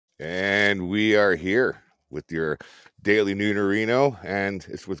And we are here with your daily Noonerino, and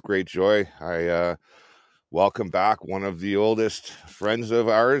it's with great joy I welcome back one of the oldest friends of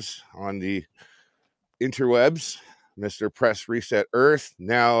ours on the interwebs, Mr. Press Reset Earth,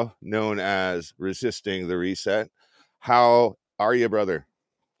 now known as Resisting the Reset. How are you, brother?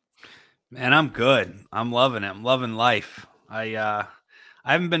 Man, I'm good. I'm loving it. I'm loving life. I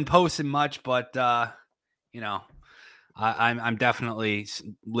haven't been posting much, but I'm definitely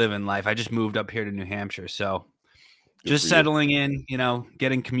living life. I just moved up here to New Hampshire, so just settling in,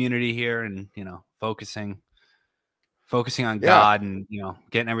 getting community here and, focusing on God and,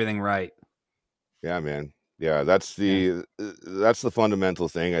 getting everything right. Yeah, man. Yeah, that's the fundamental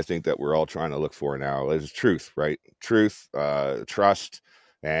thing I think that we're all trying to look for now is truth, right? Truth, trust,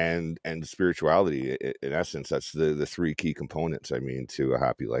 and spirituality. In essence, that's the three key components, I mean, to a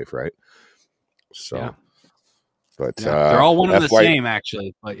happy life, right? So, yeah. but they're all one and the same,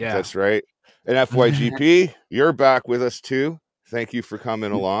 actually. But yeah, that's right. And FYGP, you're back with us too. Thank you for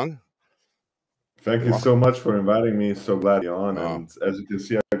coming along. Thank you so much for inviting me. So glad to be on. And as you can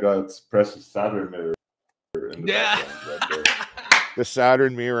see, I got Press's Saturn mirror in the background right there. The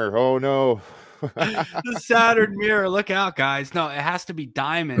Saturn mirror. Oh no. The Saturn mirror. Look out, guys. No, it has to be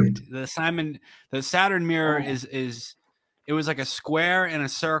diamond. The Saturn mirror is it was like a square and a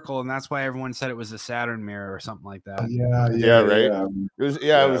circle, and that's why everyone said it was a Saturn mirror or something like that. Yeah, right.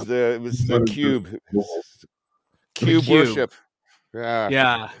 Yeah. It was the cube. Cube worship.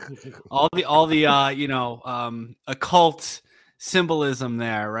 Yeah. All the occult symbolism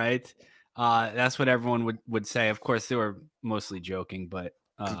there, right? That's what everyone would say. Of course, they were mostly joking, but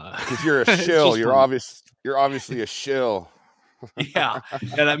because you're a shill. You're obviously a shill. yeah,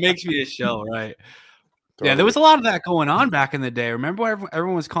 that makes me a shill, right? Totally. Yeah, there was a lot of that going on back in the day. Remember,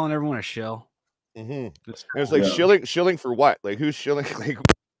 everyone was calling everyone a shill. It was like shilling for what? Like who's shilling? Like,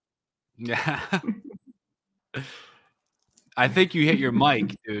 yeah. I think you hit your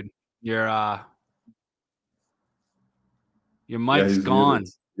mic, dude. Your mic's gone.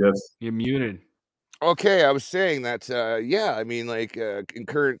 Muted. Yes, you're muted. Okay, I was saying that. I mean, like in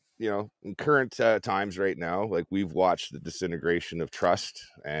current times right now, like we've watched the disintegration of trust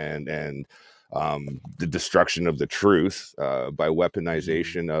and the destruction of the truth by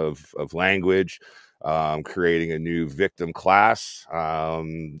weaponization of language, creating a new victim class.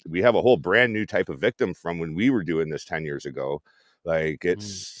 We have a whole brand new type of victim from when we were doing this 10 years ago. Like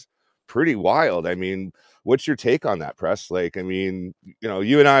it's pretty wild. I mean, what's your take on that, Press? Like, I mean,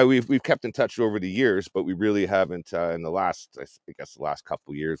 you and I, we've kept in touch over the years, but we really haven't in the last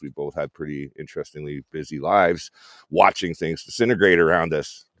couple of years. We both had pretty interestingly busy lives watching things disintegrate around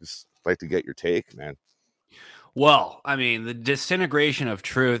us. Just like to get your take, man. Well, I mean, the disintegration of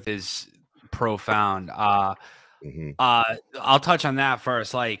truth is profound. I'll touch on that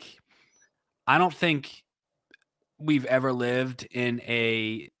first. Like, I don't think we've ever lived in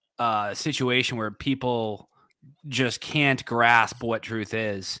a situation where people just can't grasp what truth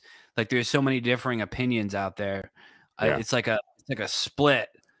is. Like, there's so many differing opinions out there. It's like a split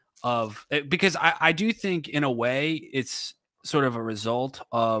of because I do think in a way it's sort of a result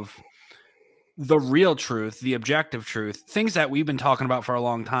of the real truth, the objective truth, things that we've been talking about for a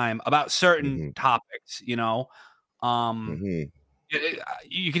long time about certain topics, you could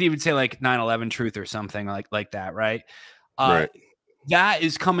even say like 9/11 truth or something like that, right? Right. That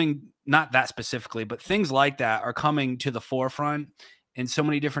is coming, not that specifically, but things like that are coming to the forefront in so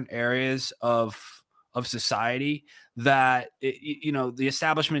many different areas of society that the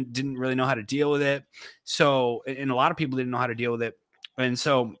establishment didn't really know how to deal with it. So, and a lot of people didn't know how to deal with it, and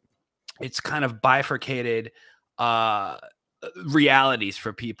so it's kind of bifurcated realities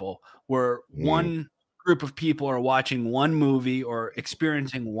for people where one group of people are watching one movie or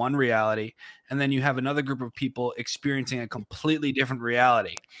experiencing one reality, and then you have another group of people experiencing a completely different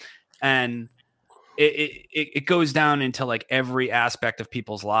reality. And it goes down into like every aspect of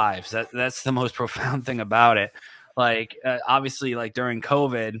people's lives. That's the most profound thing about it. Like obviously, like during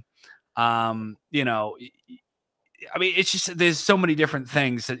COVID, I mean, it's just there's so many different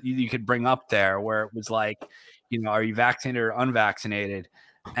things that you could bring up there where it was like, are you vaccinated or unvaccinated?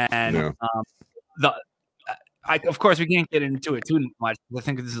 And of course, we can't get into it too much. I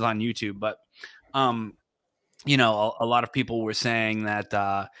think this is on YouTube, but a lot of people were saying that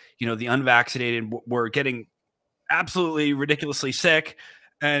the unvaccinated were getting absolutely ridiculously sick,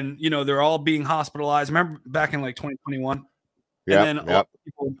 and they're all being hospitalized. Remember back in like 2021, and then a lot of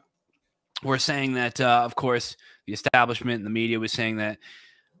people were saying that, of course, the establishment and the media was saying that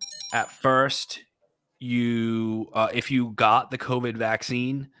at first, if you got the COVID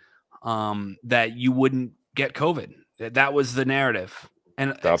vaccine, that you wouldn't get COVID. That was the narrative.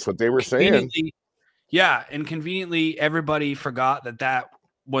 And that's what they were saying. Yeah, and conveniently, everybody forgot that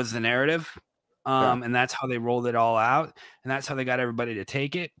was the narrative, and that's how they rolled it all out, and that's how they got everybody to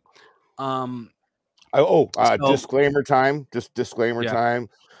take it. Disclaimer time. Just disclaimer time.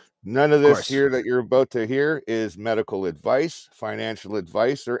 None of this here that you're about to hear is medical advice, financial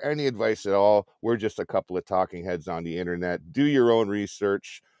advice, or any advice at all. We're just a couple of talking heads on the internet. Do your own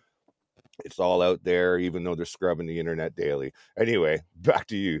research. It's all out there, even though they're scrubbing the internet daily. Anyway, back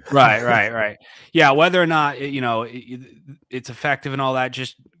to you. Right. Yeah, whether or not it's effective and all that,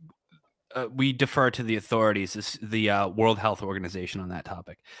 just we defer to the authorities, the World Health Organization on that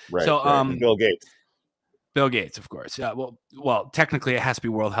topic. Right. So, right. Bill Gates, of course. Yeah. Well, technically, it has to be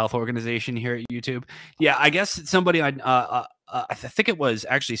World Health Organization here at YouTube. Yeah, I guess somebody on, I think it was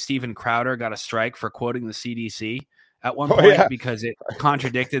actually Steven Crowder got a strike for quoting the CDC at one point because it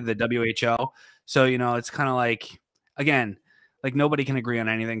contradicted the WHO. So it's kind of like, again, like nobody can agree on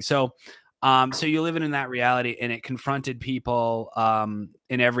anything. So, so you're living in that reality, and it confronted people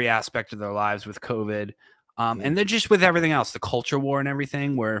in every aspect of their lives with COVID, and then just with everything else, the culture war and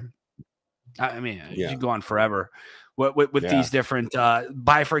everything, where. I mean, you could go on forever with these different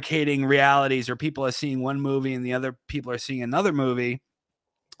bifurcating realities, or people are seeing one movie and the other people are seeing another movie,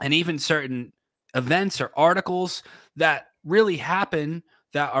 and even certain events or articles that really happen,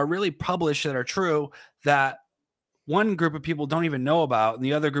 that are really published, that are true, that one group of people don't even know about, and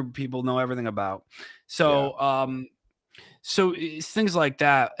the other group of people know everything about. So, so it's things like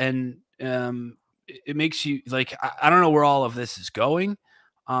that, and it makes you like, I don't know where all of this is going.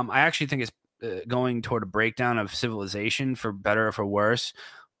 I actually think it's going toward a breakdown of civilization, for better or for worse.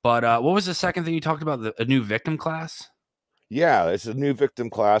 But what was the second thing you talked about? A new victim class? Yeah, it's a new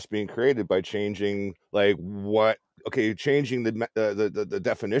victim class being created by changing changing the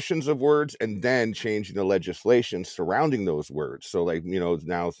definitions of words, and then changing the legislation surrounding those words. So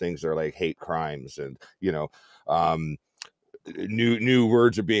now things are like hate crimes, and new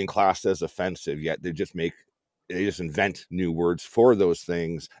words are being classed as offensive, yet they just invent new words for those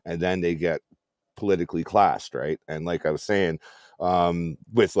things, and then they get politically classed, right? And like I was saying,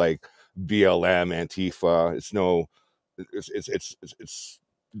 with like BLM, Antifa, it's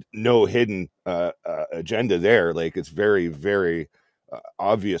no hidden agenda there. Like, it's very, very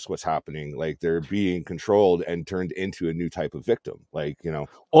obvious what's happening. Like, they're being controlled and turned into a new type of victim.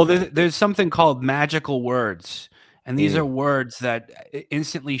 Well, there's something called magical words. And these are words that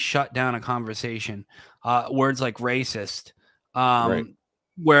instantly shut down a conversation. Words like racist,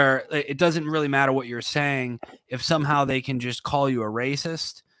 where it doesn't really matter what you're saying. If somehow they can just call you a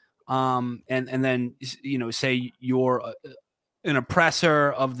racist, and then say you're an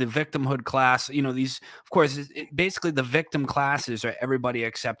oppressor of the victimhood class. These, of course, basically the victim classes are everybody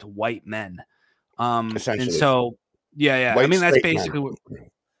except white men. Essentially. And so, yeah. White, I mean, that's basically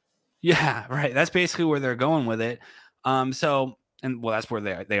that's basically where they're going with it. That's where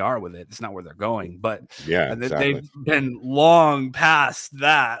they are with it. It's not where they're going, but exactly. They've been long past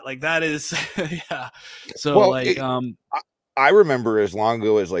that. Like, that is, So I remember as long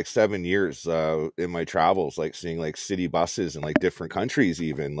ago as like 7 years in my travels, like seeing like city buses in like different countries,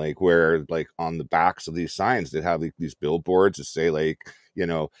 even like where like on the backs of these signs that have like these billboards that say like,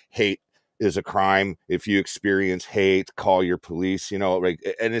 hate is a crime. If you experience hate, call your police, and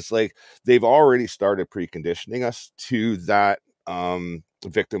it's like they've already started preconditioning us to that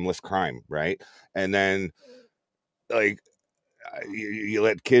victimless crime, right? And then like you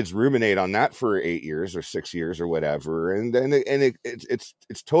let kids ruminate on that for 8 years or 6 years or whatever, and then it's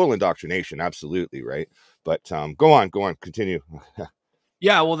total indoctrination, absolutely, right? But go on, continue.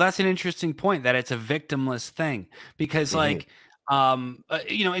 Yeah, well, that's an interesting point, that it's a victimless thing, because in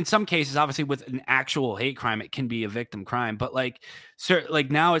some cases, obviously with an actual hate crime, it can be a victim crime, but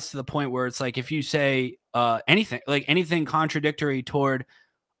now it's to the point where it's like, if you say anything contradictory toward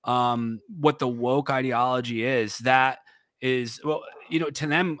what the woke ideology is, that is, to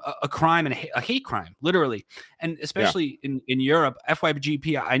them a crime, and a hate crime, literally. And especially in Europe,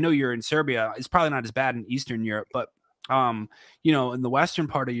 FYGP, I know you're in Serbia, it's probably not as bad in Eastern Europe, but in the Western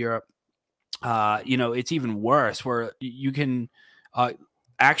part of Europe, it's even worse, where you can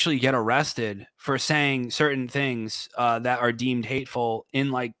actually get arrested for saying certain things that are deemed hateful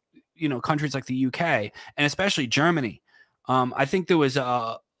in countries like the UK, and especially Germany. I think there was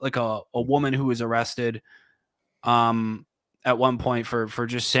a woman who was arrested at one point for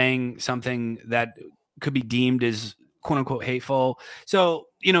just saying something that could be deemed as quote unquote hateful. So,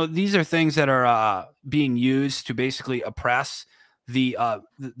 these are things that are being used to basically oppress the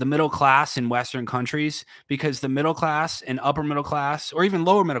middle class in Western countries, because the middle class and upper middle class, or even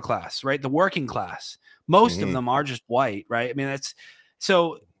lower middle class, right? The working class, most of them are just white, right? I mean,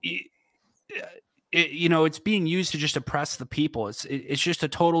 so you know, it's being used to just oppress the people. It's just a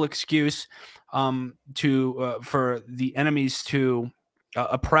total excuse for the enemies to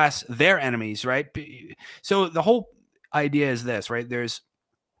oppress their enemies, right? So the whole idea is this, right? There's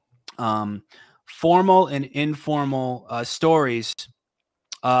formal and informal stories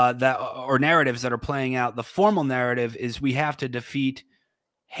that or narratives that are playing out. The formal narrative is we have to defeat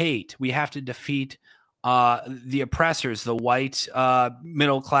hate. We have to defeat the oppressors, the white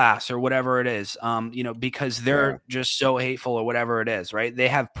middle class or whatever it is, you know, because they're just so hateful or whatever it is, right? They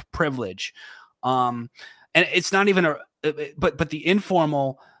have privilege. And it's not even but the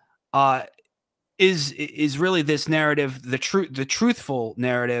informal is really this narrative. The truthful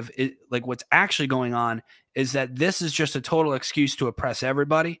narrative is like what's actually going on is that this is just a total excuse to oppress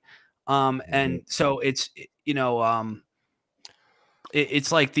everybody. And so it's, you know,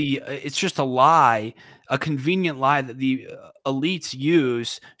 it's like it's just a lie, a convenient lie that the elites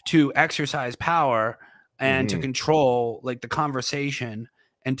use to exercise power and to control like the conversation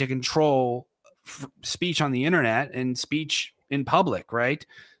and to control speech on the internet and speech in public, right?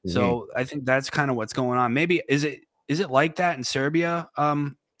 So I think that's kind of what's going on. Maybe is it like that in Serbia,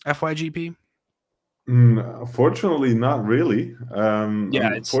 FYGP? Fortunately, not really.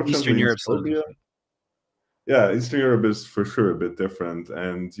 Yeah, it's Eastern Europe. Serbia, yeah, Eastern Europe is for sure a bit different,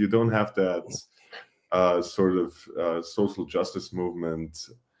 and you don't have that sort of social justice movement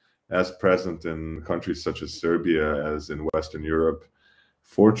as present in countries such as Serbia as in Western Europe.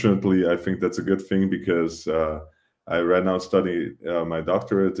 Fortunately, I think that's a good thing because I right now study my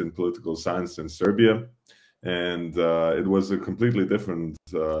doctorate in political science in Serbia, and it was a completely different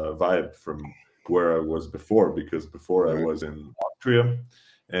vibe from where I was before, because before I was in Austria,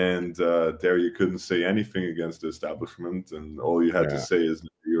 and there you couldn't say anything against the establishment, and all you had to say is the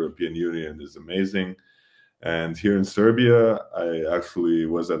European Union is amazing. And here in Serbia, I actually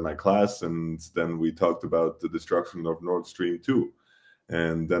was at my class, and then we talked about the destruction of Nord Stream 2.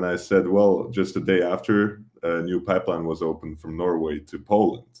 And then I said, well, just a day after, a new pipeline was opened from Norway to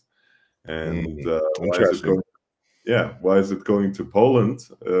Poland. And why is it going to Poland?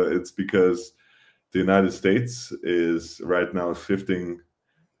 It's because the United States is right now shifting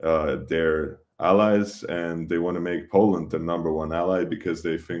their allies, and they want to make Poland the #1 ally because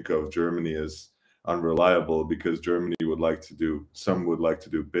they think of Germany as unreliable, because Germany would like to do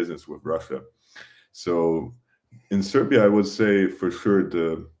business with Russia. So in Serbia, I would say for sure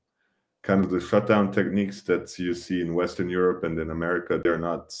the kind of the shutdown techniques that you see in Western Europe and in America, they're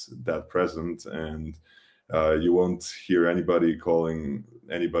not that present, and you won't hear anybody calling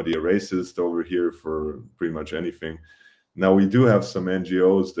anybody a racist over here for pretty much anything. Now, we do have some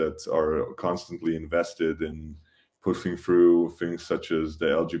NGOs that are constantly invested in pushing through things such as the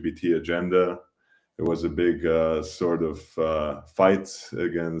LGBT agenda. There was a big sort of fight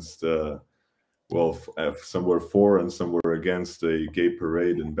against, some were for and some were against a gay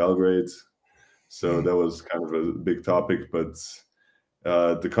parade in Belgrade. So that was kind of a big topic, but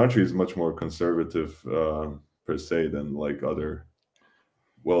the country is much more conservative per se than like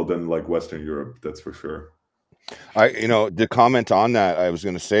Western Europe, that's for sure. To comment on that, I was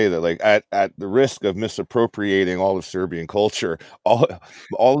going to say that, like, at the risk of misappropriating all of Serbian culture,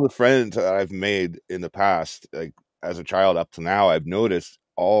 all the friends that I've made in the past, like as a child up to now, I've noticed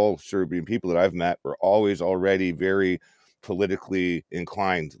all Serbian people that I've met were always already very politically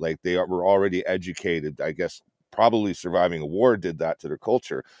inclined. Like they were already educated. I guess probably surviving a war did that to their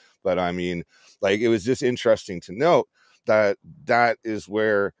culture. But I mean, like, it was just interesting to note that that is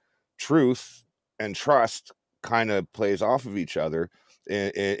where truth and trust kind of plays off of each other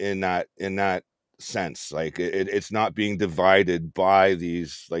in that sense. Like it's not being divided by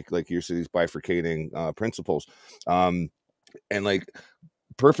these like you said, these bifurcating principles. And like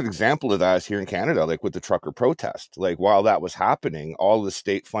perfect example of that is here in Canada, like with the trucker protest. Like while that was happening, all the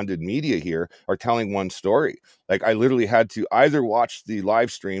state funded media here are telling one story. Like I literally had to either watch the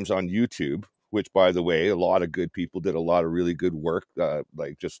live streams on YouTube, which by the way, a lot of good people did a lot of really good work,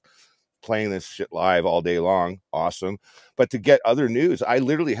 like just playing this shit live all day long. Awesome. But to get other news, I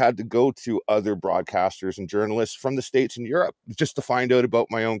literally had to go to other broadcasters and journalists from the States and Europe just to find out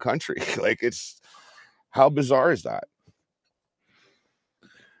about my own country. Like, it's, how bizarre is that?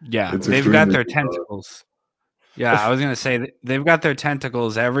 Yeah, they've got their tentacles. Yeah, I was going to say they've got their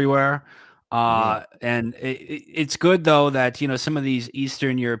tentacles everywhere. And it's good though that, some of these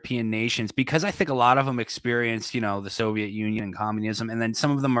Eastern European nations, because I think a lot of them experienced, the Soviet Union and communism, and then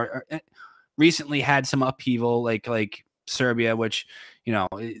some of them are recently had some upheaval, like Serbia, which, in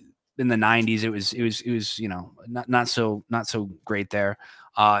the 90s, it was not so great there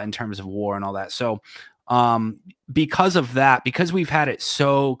in terms of war and all that. So because of that, because we've had it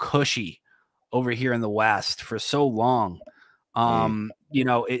so cushy over here in the West for so long. You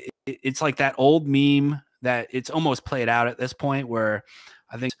know, it's like that old meme that it's almost played out at this point, where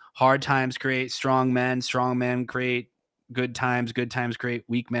I think hard times create strong men create good times create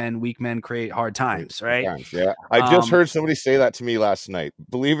weak men create hard times, right? Yeah, I just heard somebody say that to me last night.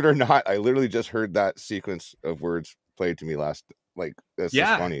 Believe it or not, I literally just heard that sequence of words played to me last. Like, that's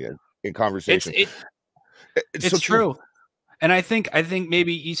just funny in conversation. It's so true. And I think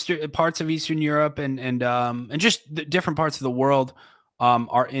maybe parts of Eastern Europe and just the different parts of the world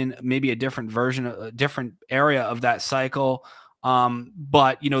are in maybe a different version, a different area of that cycle.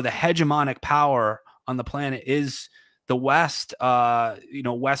 But you know, the hegemonic power on the planet is the West. You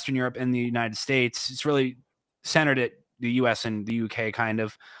know, Western Europe and the United States. It's really centered at the U.S. and the U.K. kind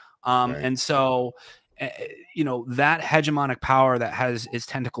of, and so you know, that hegemonic power that has its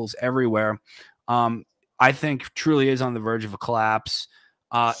tentacles everywhere. I think truly is on the verge of a collapse.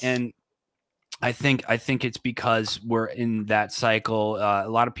 And I think it's because we're in that cycle. A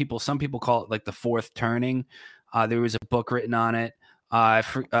lot of people, some people call it like the fourth turning. There was a book written on it.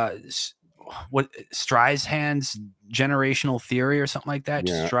 What Streisand's generational theory or something like that.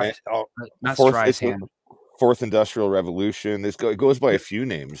 Yeah. Not Streisand. Fourth Industrial Revolution. It goes by a few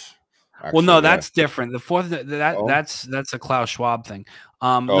names. Actually, well, no, that's different. The fourth that's a Klaus Schwab thing.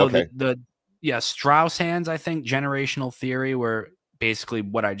 No, okay. Streisand's, I think, generational theory, where basically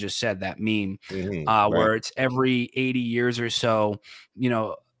what I just said, that meme, where it's every 80 years or so, you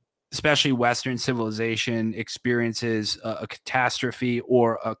know, especially Western civilization experiences a catastrophe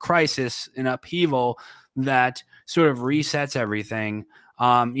or a crisis, an upheaval that sort of resets everything.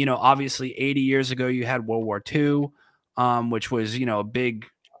 You know, obviously 80 years ago, you had World War II, which was, you know, a big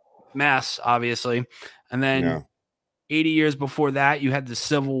mess, obviously. And then 80 years before that, you had the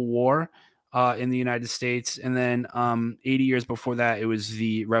Civil War in the United States. And then 80 years before that, it was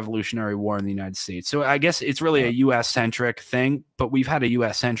the Revolutionary War in the United States. So I guess it's really a U.S.-centric thing, but we've had a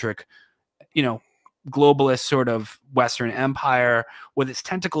U.S.-centric, you know, globalist sort of Western empire with its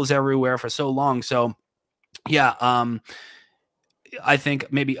tentacles everywhere for so long. So, yeah, I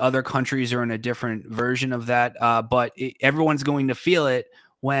think maybe other countries are in a different version of that, but everyone's going to feel it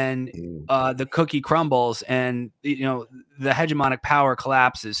when the cookie crumbles and, you know, the hegemonic power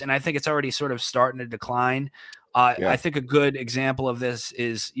collapses. And I think it's already sort of starting to decline. I think a good example of this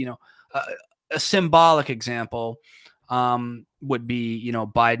is, you know, a symbolic example would be, you know,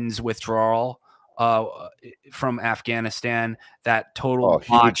 Biden's withdrawal from Afghanistan. That total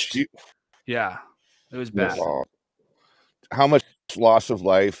botched. Yeah, it was bad. How much loss of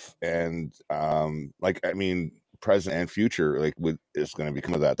life and like, I mean, present and future, like, is going to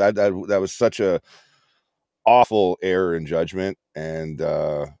become of that. That was such a awful error in judgment, and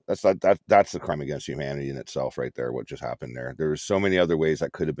that's the crime against humanity in itself, right there. What just happened there? There were so many other ways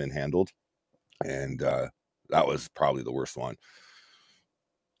that could have been handled, and that was probably the worst one.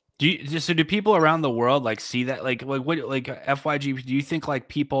 Do people around the world like see that, like FYGP? Do you think like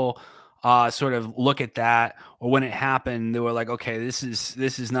people sort of look at that, or when it happened, they were like, okay, this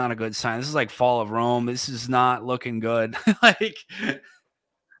is not a good sign. This is like fall of Rome. This is not looking good. Like,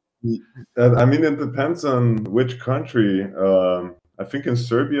 I mean, it depends on which country. I think in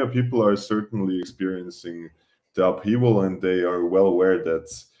Serbia, people are certainly experiencing the upheaval, and they are well aware that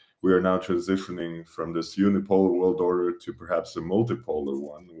we are now transitioning from this unipolar world order to perhaps a multipolar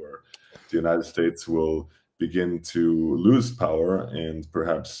one, where the United States will begin to lose power and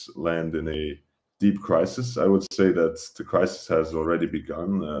perhaps land in a deep crisis. I would say that the crisis has already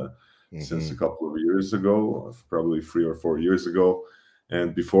begun since a couple of years ago, probably 3 or 4 years ago.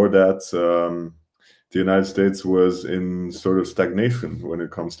 And before that, the United States was in sort of stagnation when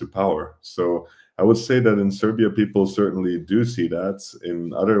it comes to power. So I would say that in Serbia, people certainly do see that.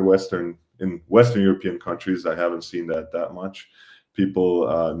 In other Western European countries, I haven't seen that much. People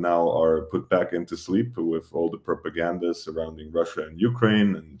now are put back into sleep with all the propaganda surrounding Russia and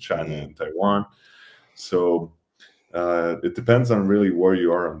Ukraine and China and Taiwan. So it depends on really where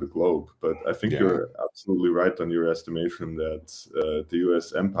you are on the globe. But I think you're absolutely right on your estimation that the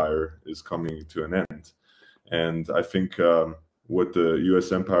U.S. empire is coming to an end. And I think what the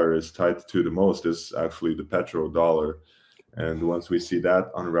U.S. empire is tied to the most is actually the petrodollar. And once we see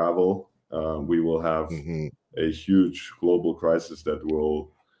that unravel, we will have a huge global crisis that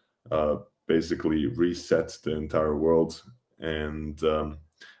will basically reset the entire world. And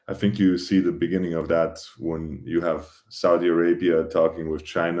I think you see the beginning of that when you have Saudi Arabia talking with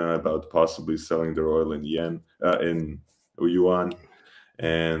China about possibly selling their oil in yuan,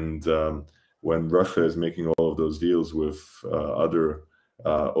 and when Russia is making all of those deals with other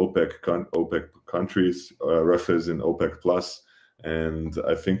OPEC countries. Russia is in OPEC plus, and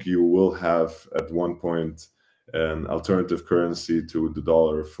I think you will have at one point an alternative currency to the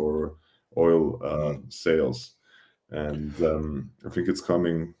dollar for oil sales. And I think it's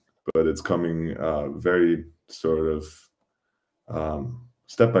coming, but it's coming very sort of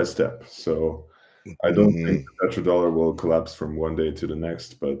step by step. So I don't think the petrodollar will collapse from one day to the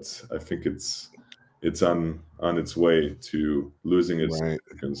next, but I think it's on its way to losing its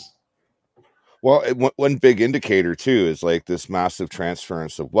significance. Well, one big indicator too is like this massive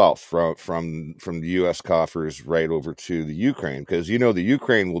transference of wealth from the U.S. coffers right over to the Ukraine, because you know the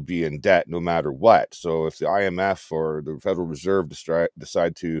Ukraine will be in debt no matter what. So if the IMF or the Federal Reserve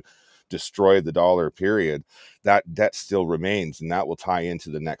decide to destroy the dollar, period, that debt still remains, and that will tie into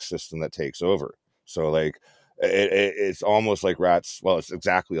the next system that takes over. So like it's almost like rats. Well, it's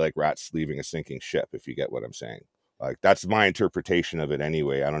exactly like rats leaving a sinking ship, if you get what I'm saying. Like that's my interpretation of it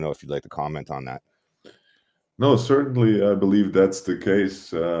anyway. I don't know if you'd like to comment on that. No, certainly I believe that's the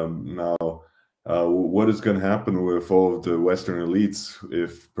case. Now, what is going to happen with all of the Western elites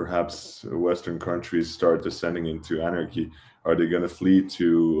if perhaps Western countries start descending into anarchy? Are they going to flee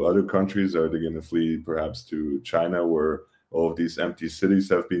to other countries? Are they going to flee perhaps to China, where all of these empty cities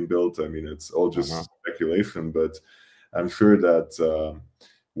have been built? I mean, it's all just speculation, but I'm sure that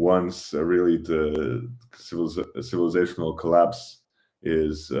once really the civilizational collapse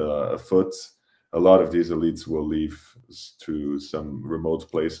is afoot, a lot of these elites will leave to some remote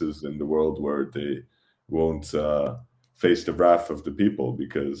places in the world where they won't face the wrath of the people,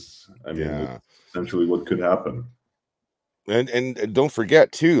 because I mean, it's essentially what could happen. And don't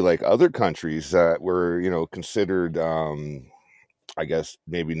forget too, like other countries that were, you know, considered I guess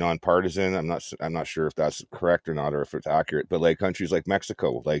maybe nonpartisan. I'm not sure if that's correct or not, or if it's accurate, but like countries like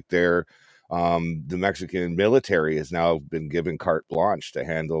Mexico, like the Mexican military has now been given carte blanche to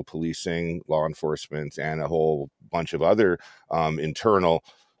handle policing, law enforcement, and a whole bunch of other internal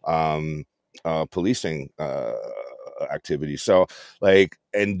policing activities. So like,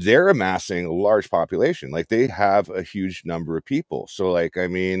 and they're amassing a large population. Like they have a huge number of people. So like, I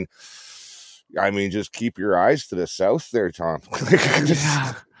mean, just keep your eyes to the south there, Tom.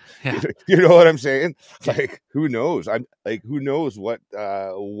 Yeah. You know what I'm saying? Like, who knows? Who knows what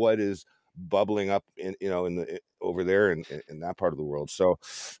is bubbling up in, you know, over there in that part of the world. So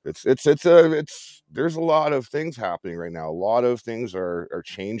there's a lot of things happening right now. A lot of things are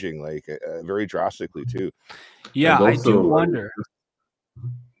changing, like very drastically too. Yeah, also, I do wonder.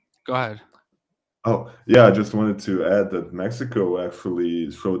 Go ahead. Oh, yeah, I just wanted to add that Mexico actually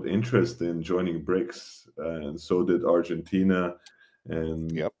showed interest in joining BRICS, and so did Argentina.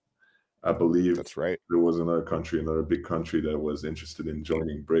 And I believe that's right. There was another big country that was interested in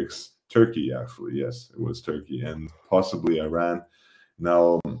joining BRICS. Turkey, actually, yes, it was Turkey, and possibly Iran.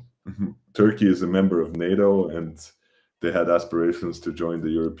 Now, Turkey is a member of NATO, and they had aspirations to join the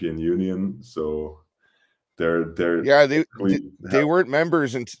European Union. So they weren't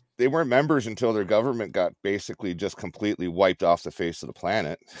members, and they weren't members until their government got basically just completely wiped off the face of the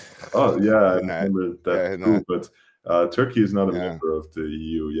planet. Oh yeah, I remember that too. But Turkey is not a member of the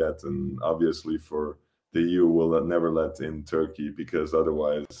EU yet, and obviously for the EU will never let in Turkey, because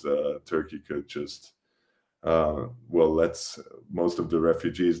otherwise Turkey could just let most of the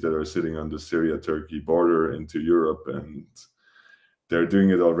refugees that are sitting on the Syria-Turkey border into Europe, and they're doing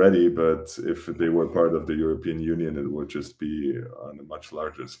it already. But if they were part of the European Union, it would just be on a much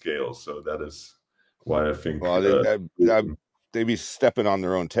larger scale. So that is why I think they'd be stepping on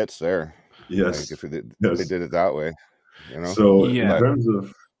their own tits there. Yes, like if they did it that way, you know. So in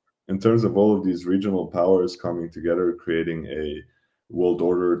terms of all of these regional powers coming together, creating a world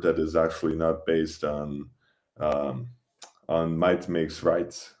order that is actually not based on might makes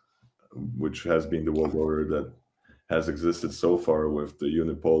right, which has been the world order that has existed so far, with the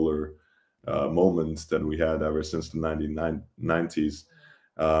unipolar moments that we had ever since the 1990s.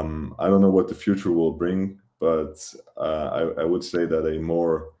 I don't know what the future will bring, but I would say that a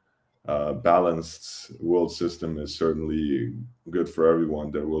more balanced world system is certainly good for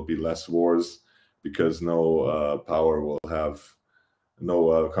everyone. There will be less wars, because no country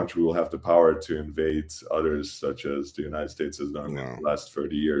will have the power to invade others, such as the United States has done in the last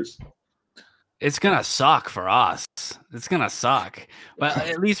 30 years. It's gonna suck for us. It's gonna suck, but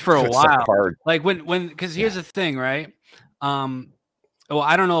at least for a while. Like because here's the thing, right? Well,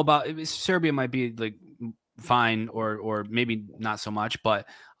 I don't know about Serbia. Might be like fine, or maybe not so much, but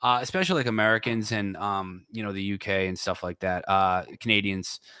especially like Americans and the UK and stuff like that,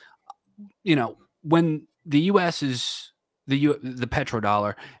 Canadians, when the US is the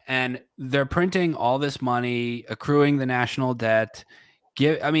petrodollar, and they're printing all this money, accruing the national debt,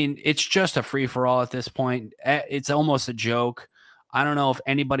 I mean, it's just a free for all at this point. It's almost a joke. I don't know if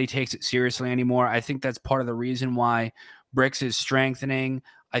anybody takes it seriously anymore. I think that's part of the reason why BRICS is strengthening.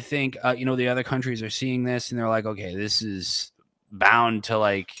 I think, you know, the other countries are seeing this and they're like, okay, this is bound to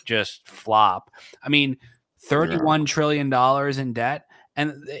like just flop. I mean, $31 trillion in debt.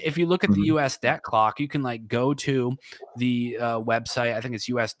 And if you look at the US debt clock, you can like go to the website. I think it's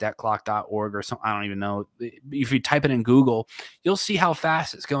usdebtclock.org or something. I don't even know. If you type it in Google, you'll see how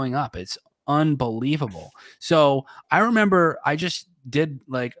fast it's going up. It's unbelievable. So I remember I just did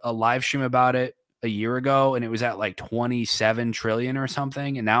like a live stream about it a year ago, and it was at like 27 trillion or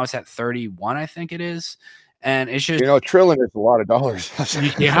something. And now it's at 31, I think it is. And it's just, you know, trillion is a lot of dollars.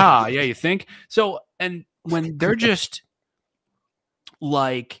 yeah, you think so. And when they're just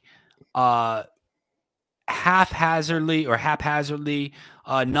like haphazardly,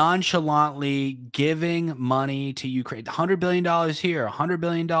 nonchalantly giving money to Ukraine, $100 billion here, $100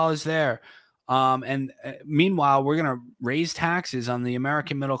 billion there. And meanwhile, we're going to raise taxes on the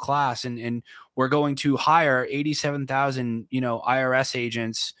American middle class, and we're going to hire 87,000, you know, IRS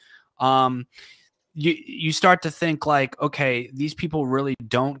agents. You start to think like, okay, these people really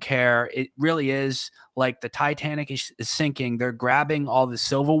don't care. It really is like the Titanic is sinking. They're grabbing all the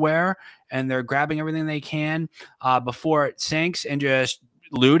silverware and they're grabbing everything they can before it sinks and just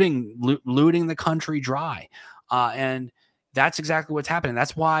looting the country dry. And that's exactly what's happening.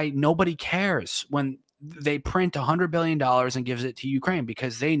 That's why nobody cares when they print $100 billion and gives it to Ukraine,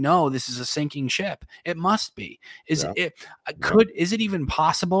 because they know this is a sinking ship. It must be. Is it even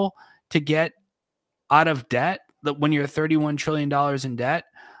possible to get out of debt when you're $31 trillion in debt?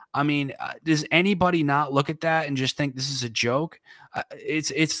 I mean, does anybody not look at that and just think this is a joke?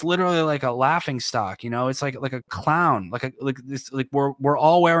 It's literally like a laughing stock, you know. It's like a clown, like we're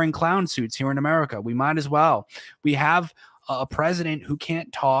all wearing clown suits here in America. We might as well. We have a president who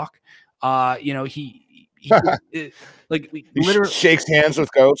can't talk. You know, he literally shakes hands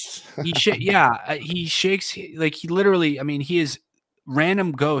with ghosts. he shakes, like, he literally, I mean, he is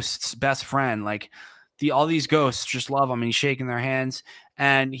random ghosts' best friend. Like, all these ghosts just love him, and he's shaking their hands,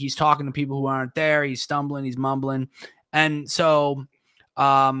 and he's talking to people who aren't there. He's stumbling, he's mumbling. And so,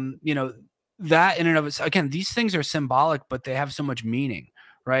 you know, that in and of itself, again, these things are symbolic, but they have so much meaning,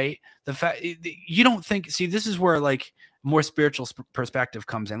 right? The fact you don't think, see, this is where like more spiritual perspective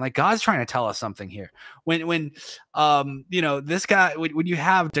comes in. Like, God's trying to tell us something here. When you know, this guy, when you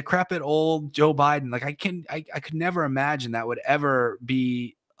have decrepit old Joe Biden, like I could never imagine that would ever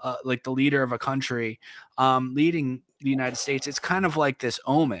be like the leader of a country leading the United States. It's kind of like this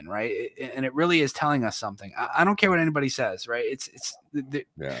omen, right? And it really is telling us something. I don't care what anybody says, right?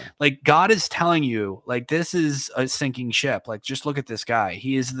 Like, God is telling you, like, this is a sinking ship. Like, just look at this guy.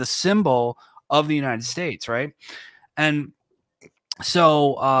 He is the symbol of the United States, right? And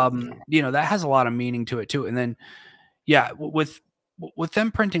so, you know, that has a lot of meaning to it too. And then, yeah, with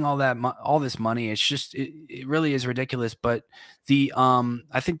them printing all this money, it's just, it really is ridiculous. But the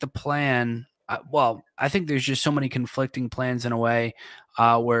I think the plan, well, I think there's just so many conflicting plans in a way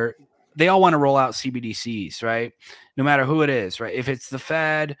where they all want to roll out CBDCs, right? No matter who it is, right? If it's the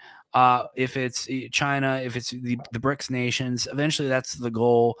Fed, if it's China, if it's the BRICS nations, eventually that's the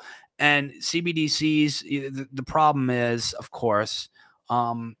goal. And CBDCs, the problem is, of course,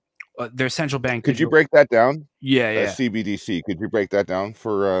 their central bank. Could you break that down? Yeah. CBDC. Could you break that down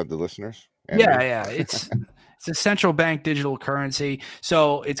for the listeners? Yeah. It's a central bank digital currency.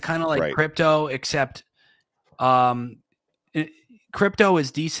 So it's kind of like crypto, except crypto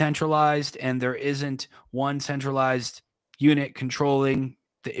is decentralized, and there isn't one centralized unit controlling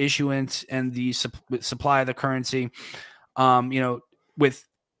the issuance and the supply of the currency. You know, with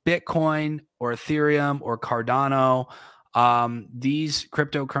Bitcoin or Ethereum or Cardano, these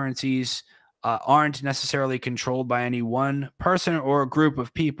cryptocurrencies aren't necessarily controlled by any one person or a group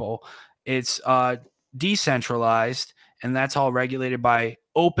of people. It's decentralized, and that's all regulated by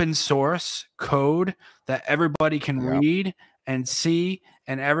open source code that everybody can read and see,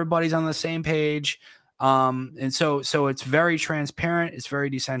 and everybody's on the same page. And so it's very transparent, it's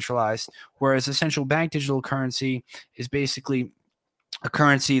very decentralized, whereas a central bank digital currency is basically a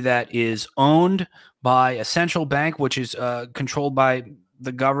currency that is owned by a central bank, which is controlled by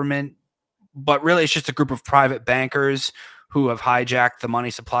the government, but really it's just a group of private bankers who have hijacked the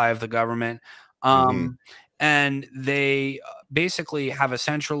money supply of the government. And they basically have a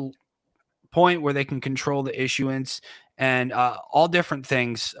central point where they can control the issuance and all different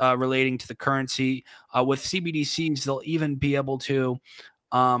things relating to the currency. With CBDCs, they'll even be able to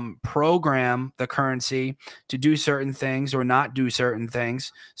program the currency to do certain things or not do certain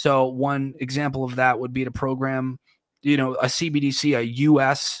things. So one example of that would be to program a CBDC, a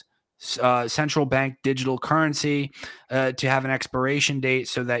U.S. Central bank digital currency, to have an expiration date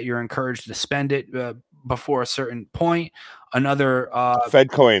so that you're encouraged to spend it before a certain point. Another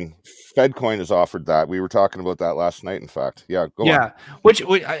FedCoin has offered that. We were talking about that last night, in fact. Yeah, go on. Which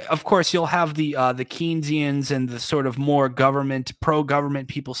of course you'll have the Keynesians and the sort of more pro-government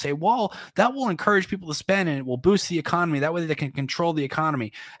people say, well, that will encourage people to spend and it will boost the economy. That way they can control the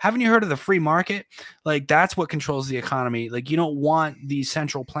economy. Haven't you heard of the free market? Like, that's what controls the economy. Like, you don't want these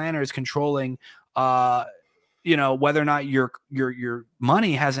central planners controlling whether or not your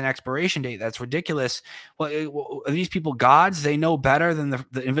money has an expiration date. That's ridiculous. Well, are these people gods? They know better than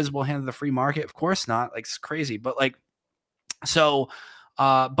the invisible hand of the free market? Of course not. Like, it's crazy. But like, so,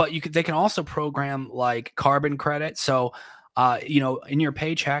 but they can also program like carbon credit. So, in your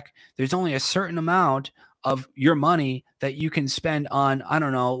paycheck, there's only a certain amount of your money that you can spend on, I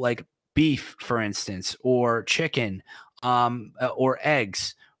don't know, like beef, for instance, or chicken, or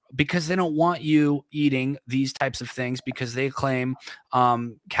eggs, because they don't want you eating these types of things, because they claim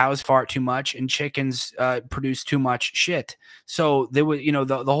cows fart too much and chickens produce too much shit. So they would,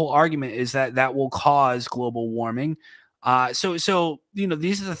 the whole argument is that will cause global warming. So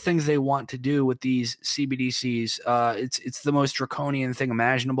these are the things they want to do with these CBDCs. It's the most draconian thing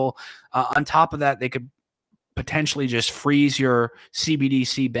imaginable. On top of that, they could potentially just freeze your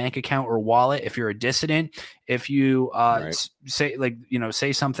CBDC bank account or wallet if you're a dissident. If you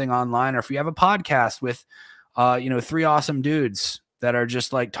say something online, or if you have a podcast with 3 awesome dudes that are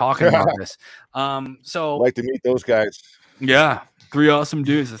just like talking about this. So I'd like to meet those guys. Yeah, 3 awesome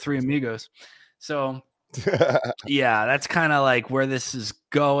dudes, the 3 amigos. So yeah, that's kind of like where this is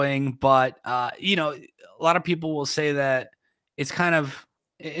going. But a lot of people will say that it's kind of,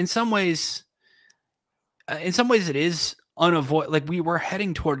 in some ways it is unavoidable. Like, we're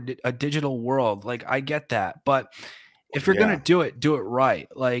heading toward a digital world. Like, I get that, but if you're gonna do it right.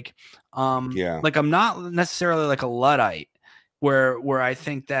 Like, like, I'm not necessarily like a Luddite where I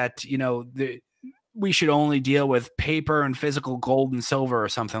think that we should only deal with paper and physical gold and silver or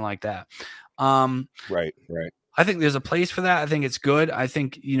something like that. Right. I think there's a place for that. I think it's good. I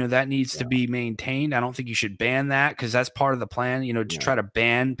think, that needs to be maintained. I don't think you should ban that, because that's part of the plan, to try to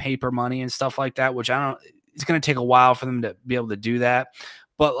ban paper money and stuff like that, which it's going to take a while for them to be able to do that.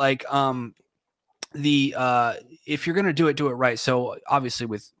 But like, if you're going to do it right. So obviously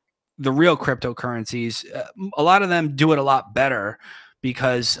with the real cryptocurrencies, a lot of them do it a lot better,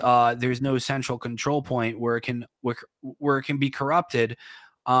 because there's no central control point where it can be corrupted.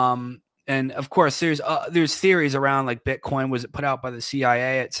 And of course, there's theories around, like, Bitcoin was put out by the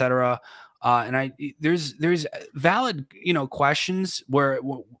CIA, et cetera. And there's valid, questions where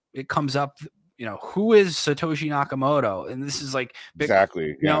it comes up, who is Satoshi Nakamoto? And this is like,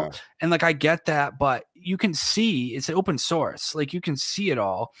 exactly, and like, I get that, but you can see it's open source. Like, you can see it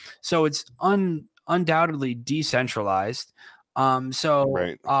all. So it's undoubtedly decentralized.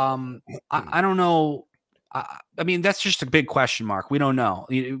 Right. I don't know. I mean, that's just a big question mark. We don't know.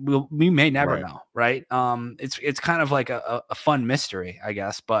 We may never know, right? It's kind of like a fun mystery, I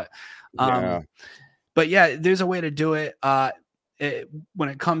guess. But yeah, there's a way to do it. When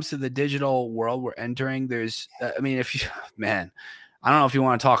it comes to the digital world we're entering, there's, if you, man, I don't know if you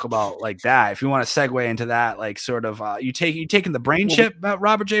want to talk about like that. If you want to segue into that, like, sort of, you taking the brain chip,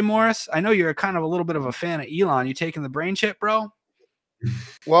 Robert J. Morris? I know you're kind of a little bit of a fan of Elon. You taking the brain chip, bro?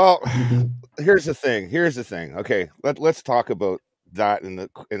 Well, here's the thing. Okay, let's talk about that in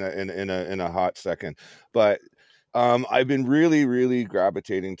a hot second. But I've been really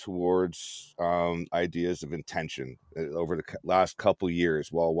gravitating towards ideas of intention over the last couple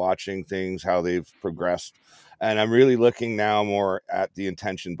years while watching things, how they've progressed, and I'm really looking now more at the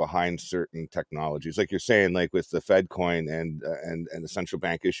intention behind certain technologies, like you're saying, like with the FedCoin and the central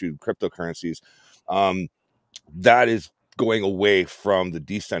bank issued cryptocurrencies. That is going away from the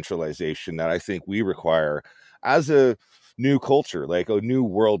decentralization that I think we require as a new culture, like a new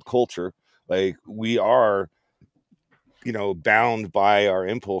world culture. Like, we are, bound by our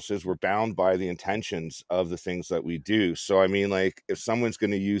impulses. We're bound by the intentions of the things that we do. So, I mean, like, if someone's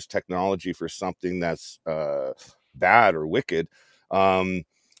going to use technology for something that's bad or wicked,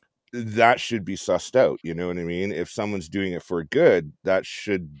 that should be sussed out. You know what I mean? If someone's doing it for good, that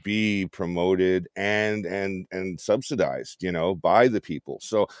should be promoted and subsidized, by the people.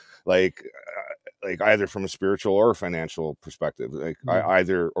 So like either from a spiritual or a financial perspective, like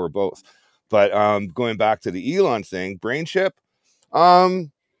either or both. But going back to the Elon thing, brain chip, I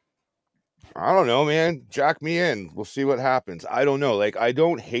don't know, man. Jack me in. We'll see what happens. I don't know. Like, I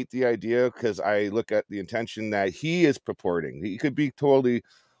don't hate the idea, because I look at the intention that he is purporting. He could be totally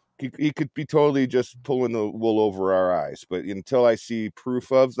he could be totally just pulling the wool over our eyes. But until I see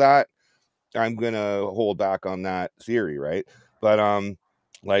proof of that, I'm gonna hold back on that theory, right? But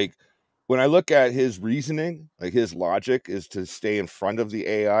like when I look at his reasoning, like his logic is to stay in front of the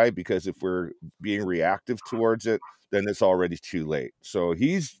AI, because if we're being reactive towards it, then it's already too late. So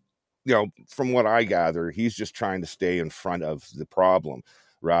he's, you know, from what I gather, he's just trying to stay in front of the problem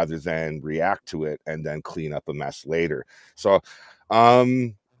rather than react to it and then clean up a mess later. So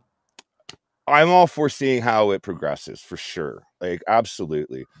I'm all for seeing how it progresses, for sure. Like,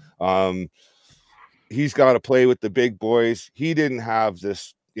 absolutely. He's got to play with the big boys. He didn't have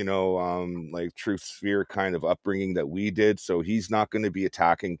this, you know, like truth sphere kind of upbringing that we did. So he's not going to be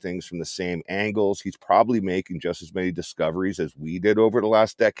attacking things from the same angles. He's probably making just as many discoveries as we did over the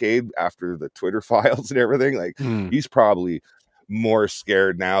last decade after the Twitter files and everything. Like, he's probably more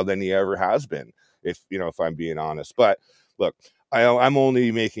scared now than he ever has been, if, you know, if I'm being honest. But look, I'm only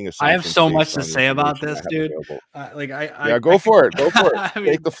making assumptions. I have so much to say about this, dude. Yeah, go for it. Go for it. I mean,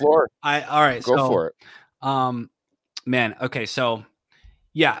 take the floor. All right. Go for it. Man. Okay. So,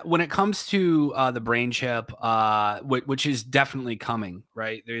 yeah, when it comes to the brain chip, which is definitely coming,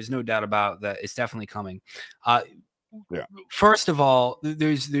 right? There's no doubt about that. It's definitely coming. Yeah. First of all,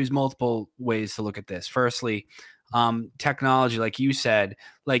 there's multiple ways to look at this. Firstly, technology, like you said,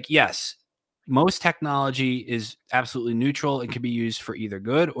 like, yes, most technology is absolutely neutral and can be used for either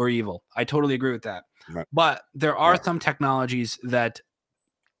good or evil. I totally agree with that. Right. But there are some technologies that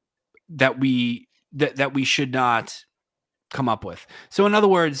we should not come up with. So in other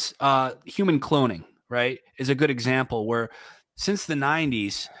words, human cloning, right, is a good example where since the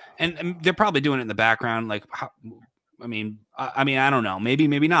 90s, and they're probably doing it in the background, like, I mean, I don't know, maybe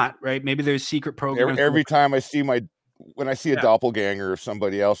not, right? Maybe there's secret programs. Every time I see when I see a doppelganger of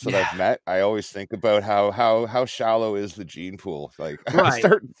somebody else that I've met, I always think about how shallow is the gene pool. Like,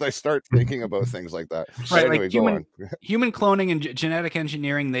 I start thinking about things like that. Right, anyway, like human cloning and genetic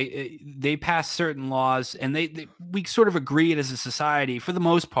engineering, they pass certain laws, and we sort of agreed as a society for the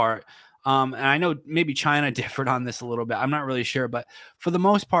most part. And I know maybe China differed on this a little bit. I'm not really sure, but for the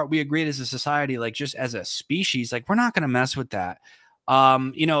most part, we agreed as a society, like just as a species, like we're not going to mess with that.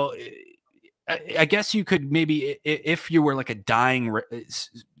 You know, I guess you could maybe, if you were like a dying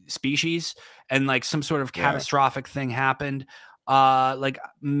species and like some sort of catastrophic thing happened, like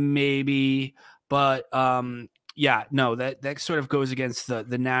maybe, but yeah, no, that sort of goes against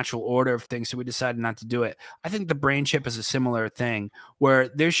the natural order of things. So we decided not to do it. I think the brain chip is a similar thing where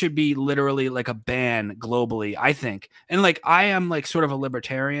there should be literally like a ban globally, I think. And like, I am like sort of a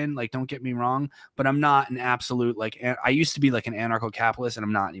libertarian, like, don't get me wrong, but I'm not an absolute, like, I used to be like an anarcho-capitalist, and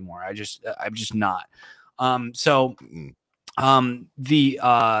I'm not anymore. I'm just not. I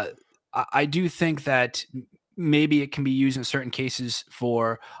do think that maybe it can be used in certain cases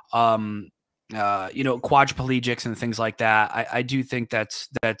for, you know, quadriplegics and things like that. I do think that's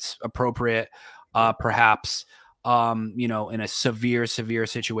appropriate, perhaps, you know, in a severe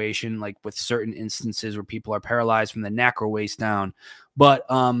situation, like with certain instances where people are paralyzed from the neck or waist down. But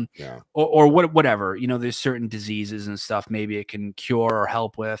or whatever, you know, there's certain diseases and stuff maybe it can cure or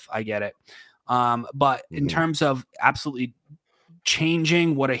help with. I get it. But in terms of absolutely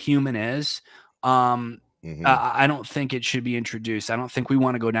changing what a human is, I don't think it should be introduced. I don't think we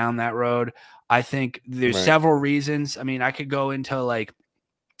want to go down that road. I think there's several reasons. I mean, I could go into like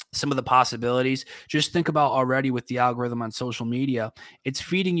some of the possibilities. Just think about already with the algorithm on social media, it's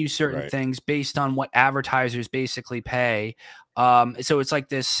feeding you certain things based on what advertisers basically pay. So it's like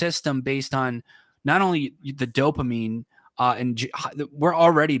this system based on not only the dopamine, and we're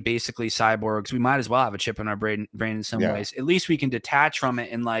already basically cyborgs. We might as well have a chip in our brain in some ways. At least we can detach from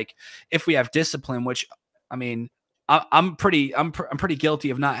it. And like, if we have discipline, which, I mean, I'm pretty guilty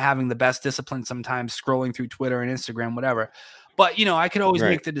of not having the best discipline sometimes, scrolling through Twitter and Instagram, whatever. But, you know, I could always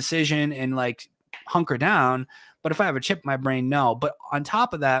make the decision and like hunker down. But if I have a chip in my brain, no. But on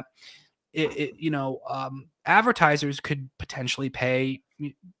top of that, you know, advertisers could potentially pay,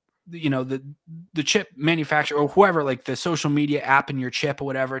 you know, the chip manufacturer or whoever, like the social media app in your chip or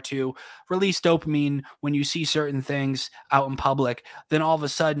whatever, to release dopamine when you see certain things out in public. Then all of a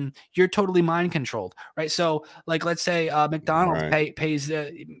sudden you're totally mind controlled, right? So like, let's say McDonald's pays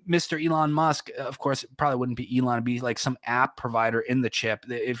Mr. Elon Musk. Of course, it probably wouldn't be Elon, it'd be like some app provider in the chip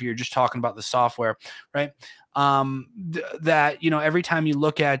if you're just talking about the software, right? That, you know, every time you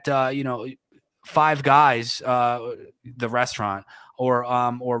look at you know, Five Guys, the restaurant,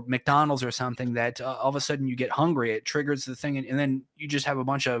 or McDonald's or something, that all of a sudden you get hungry, it triggers the thing, and then you just have a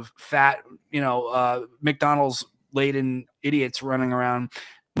bunch of fat, you know, McDonald's laden idiots running around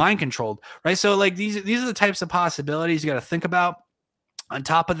mind controlled, right? So like these are the types of possibilities you got to think about. On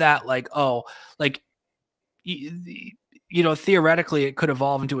top of that, like, oh, like, you know, theoretically it could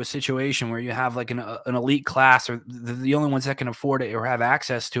evolve into a situation where you have like an elite class, or the only ones that can afford it or have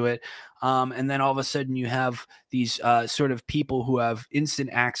access to it. And then all of a sudden you have these sort of people who have instant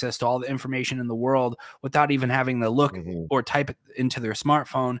access to all the information in the world without even having to look or type it into their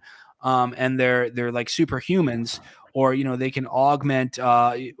smartphone. And they're like superhumans, or, you know, they can augment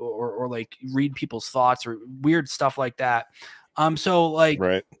or like read people's thoughts or weird stuff like that. So like,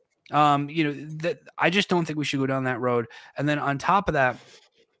 right. you know, that I just don't think we should go down that road. And then on top of that,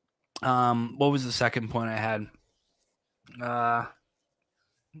 what was the second point I had?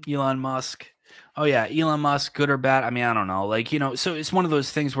 Elon Musk. Oh yeah, Elon Musk, good or bad? I mean, I don't know. Like, you know, so it's one of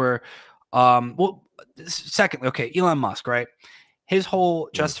those things where, well, second, okay, Elon Musk, right? His whole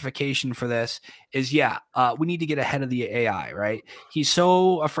justification for this is, yeah, we need to get ahead of the AI, right? He's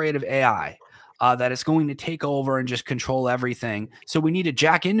so afraid of AI. That it's going to take over and just control everything. So we need to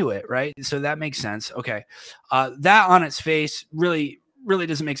jack into it, right? So that makes sense. Okay. That on its face really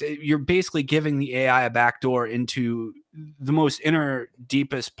doesn't make sense. You're basically giving the AI a backdoor into the most inner,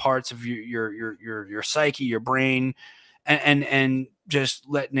 deepest parts of your psyche, your brain, and just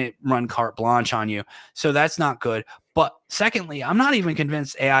letting it run carte blanche on you. So that's not good. But secondly, I'm not even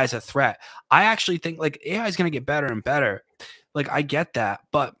convinced AI is a threat. I actually think like AI is going to get better and better. Like, I get that,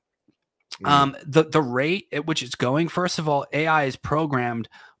 but the rate at which it's going, first of all, AI is programmed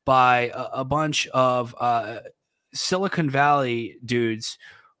by a bunch of Silicon Valley dudes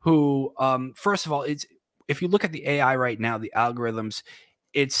who, first of all, it's, if you look at the AI right now, the algorithms,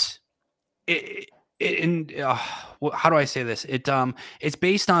 how do I say this? It's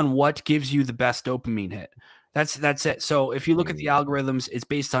based on what gives you the best dopamine hit. That's it. So if you look at the algorithms, it's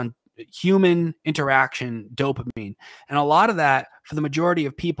based on human interaction dopamine, and a lot of that for the majority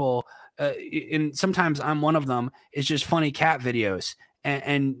of people, and sometimes I'm one of them, is just funny cat videos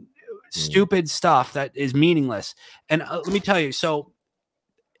and stupid stuff that is meaningless. And let me tell you, so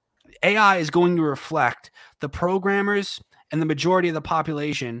AI is going to reflect the programmers and the majority of the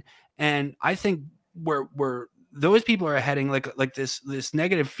population, and I think where those people are heading, like this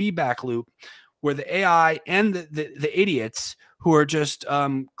negative feedback loop, where the AI and the idiots who are just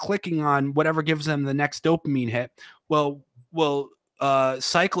clicking on whatever gives them the next dopamine hit will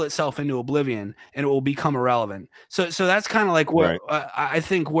cycle itself into oblivion, and it will become irrelevant. So that's kind of like where I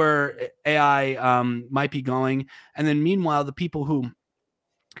think where AI might be going. And then meanwhile, the people who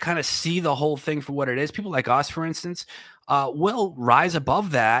kind of see the whole thing for what it is, people like us, for instance, will rise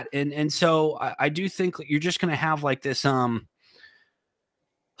above that. And so I do think you're just going to have like this, like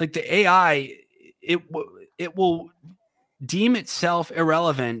the AI, it will deem itself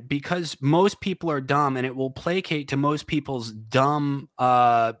irrelevant because most people are dumb, and it will placate to most people's dumb,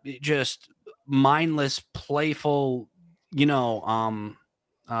 just mindless, playful, you know,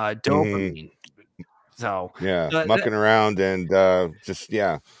 dopamine. So yeah, mucking around and just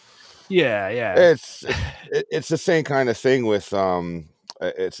yeah. It's the same kind of thing with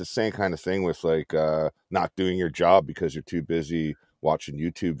it's the same kind of thing with like not doing your job because you're too busy watching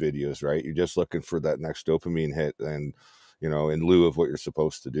YouTube videos, right? You're just looking for that next dopamine hit, and you know, in lieu of what you're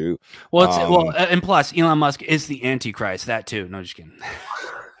supposed to do. Well, and plus, Elon Musk is the Antichrist. That too. No, just kidding.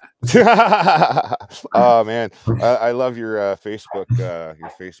 Oh man, I love your Facebook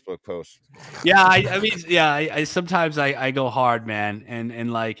post. Yeah, I mean, yeah, I sometimes I go hard, man,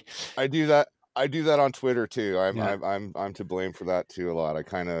 and like I do that on Twitter too. I'm to blame for that too a lot. I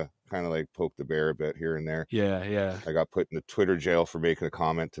kind of like poke the bear a bit here and there. Yeah. I got put in the Twitter jail for making a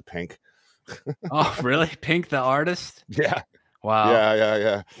comment to Pink. Oh, really? Pink, the artist? Yeah. Wow.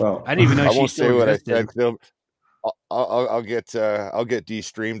 Yeah. Well, I didn't even know. I won't say what existed. I said. I'll get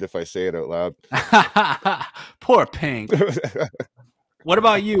de-streamed if I say it out loud. Poor Pink. What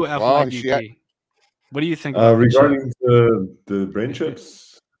about you, FYGP? What do you think about regarding the brain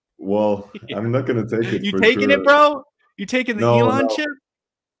chips? Well, I'm not gonna take it. You taking it, bro? You taking the Elon chip?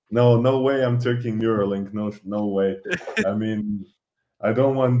 No way. I'm taking Neuralink. No way. I mean, I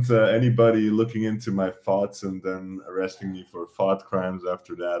don't want anybody looking into my thoughts and then arresting me for thought crimes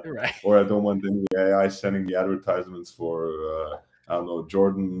after that. Right. Or I don't want any AI sending me advertisements for I don't know,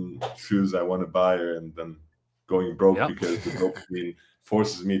 Jordan shoes I want to buy, and then going broke because the dopamine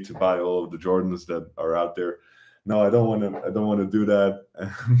forces me to buy all of the Jordans that are out there. No, I don't want to do that.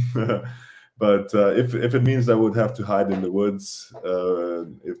 But if it means I would have to hide in the woods,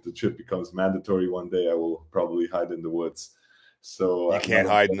 if the chip becomes mandatory one day, I will probably hide in the woods. So you can't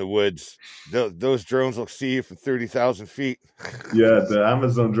hide in the woods. Those drones will see you from 30,000 feet. Yeah, the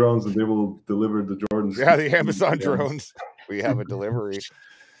Amazon drones, and they will deliver the Jordans. Yeah, the Amazon drones. We have a delivery.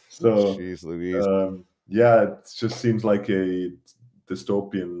 So, jeez Louise. Yeah, it just seems like a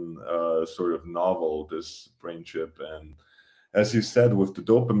dystopian sort of novel, this brain chip. And as you said, with the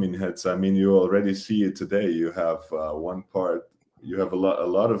dopamine hits, I mean, you already see it today. You have one part, you have a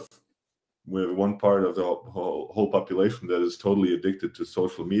lot of, with one part of the whole population that is totally addicted to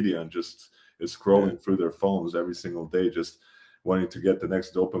social media and just is scrolling through their phones every single day, just wanting to get the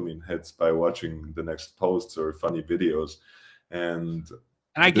next dopamine hits by watching the next posts or funny videos. And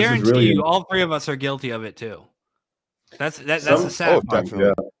I guarantee you, all three of us are guilty of it too. That's the sad part.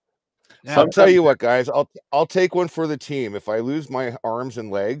 Definitely. Yeah. I'll tell you what, guys. I'll take one for the team. If I lose my arms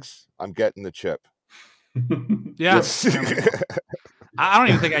and legs, I'm getting the chip. Yeah. I don't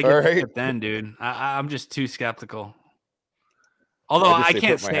even think I get the chip then, dude. I'm just too skeptical. Although I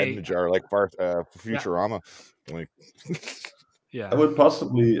can't put my head in the jar like Futurama. Like, yeah, I would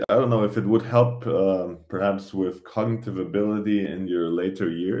possibly. I don't know if it would help, perhaps with cognitive ability in your later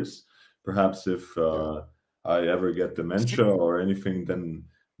years. Perhaps if I ever get dementia or anything, then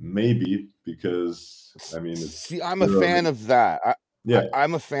maybe, because I mean, I'm a fan of that.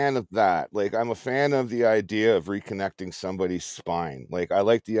 I'm a fan of that. Like, I'm a fan of the idea of reconnecting somebody's spine. Like, I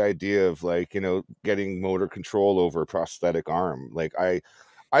like the idea of, like, you know, getting motor control over a prosthetic arm. Like, I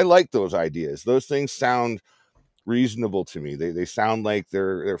like those ideas. Those things sound reasonable to me. They sound like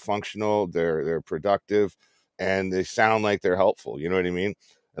they're functional, they're productive, and they sound like they're helpful. You know what I mean?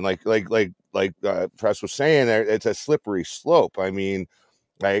 And like Press was saying, it's a slippery slope. I mean,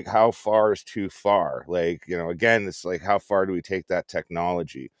 like, how far is too far? Like, you know, again, it's like, how far do we take that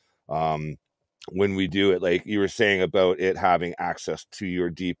technology when we do it? Like you were saying about it having access to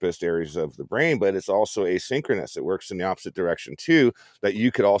your deepest areas of the brain, but it's also asynchronous. It works in the opposite direction too, that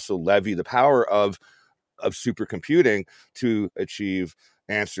you could also levy the power of supercomputing to achieve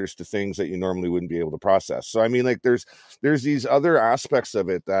answers to things that you normally wouldn't be able to process. So I mean, like, there's these other aspects of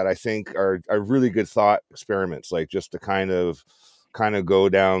it that I think are really good thought experiments, like just to kind of go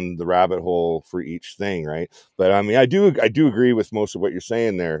down the rabbit hole for each thing, right? But I mean, I do agree with most of what you're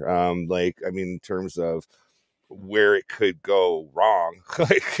saying there. Like, I mean, in terms of where it could go wrong,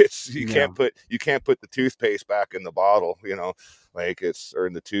 like, it's you can't put the toothpaste back in the bottle, you know, like or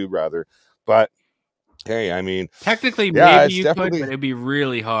in the tube rather. But hey, I mean, technically, maybe you could, but it'd be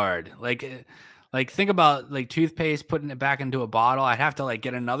really hard. Like think about like toothpaste, putting it back into a bottle. I'd have to like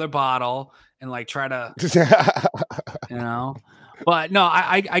get another bottle and like try to, you know. But no,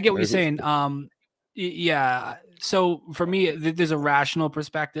 I get what you're saying. Yeah. So for me, there's a rational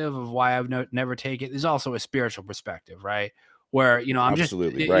perspective of why I've never taken it. There's also a spiritual perspective, right? Where, you know, I'm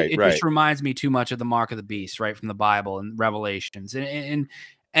absolutely just it just reminds me too much of the mark of the beast, right, from the Bible and Revelations, and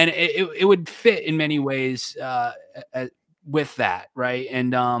it would fit in many ways with that, right?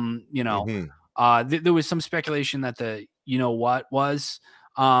 And you know, there was some speculation that the was.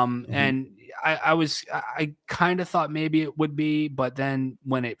 And I kind of thought maybe it would be, but then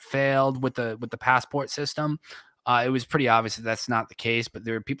when it failed with the passport system, it was pretty obvious that that's not the case. But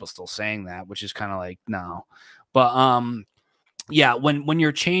there are people still saying that, which is kind of like, no. But yeah, when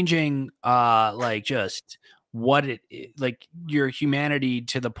you're changing like just what like your humanity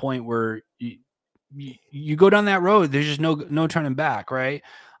to the point where you go down that road, there's just no turning back, right?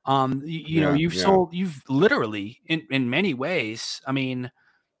 You know, you've literally in many ways, I mean,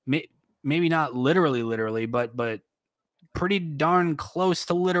 maybe not literally, but pretty darn close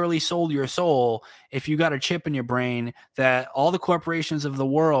to literally sold your soul if you got a chip in your brain that all the corporations of the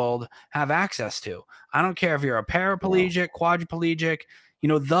world have access to. I don't care if you're a paraplegic, quadriplegic, you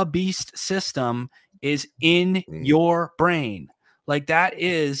know, the beast system is in your brain. Like, that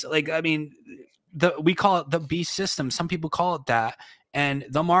is, like, I mean, we call it the beast system. Some people call it that. And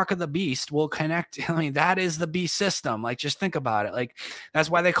the mark of the beast will connect. I mean, that is the beast system. Like, just think about it. Like, that's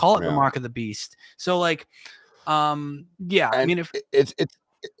why they call it the mark of the beast. So, like, yeah, I mean, if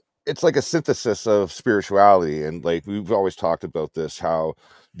it's like a synthesis of spirituality, and like we've always talked about this, how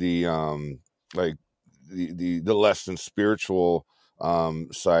the like the less than spiritual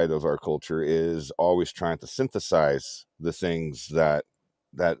side of our culture is always trying to synthesize the things that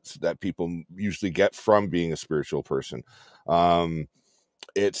people usually get from being a spiritual person.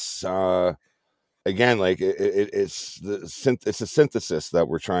 It's again, like it's a synthesis that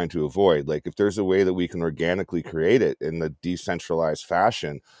we're trying to avoid. Like, if there's a way that we can organically create it in a decentralized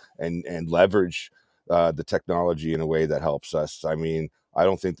fashion and leverage the technology in a way that helps us, I mean, I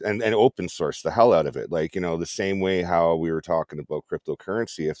don't think, and open source the hell out of it. Like, you know, the same way how we were talking about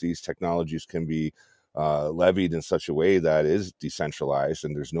cryptocurrency, if these technologies can be levied in such a way that is decentralized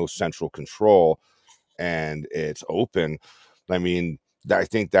and there's no central control and it's open, I mean, I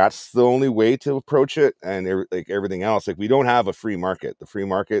think that's the only way to approach it. And like everything else, like we don't have a free market. The free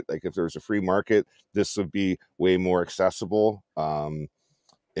market, like if there's a free market, this would be way more accessible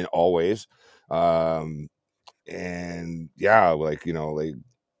in all ways. And yeah, like, you know, like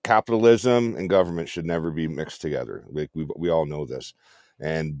capitalism and government should never be mixed together. Like we all know this.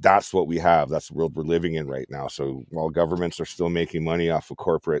 And that's what we have. That's the world we're living in right now. So while governments are still making money off of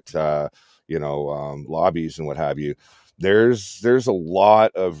corporate, lobbies and what have you, there's a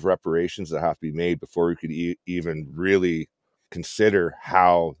lot of reparations that have to be made before we could even really consider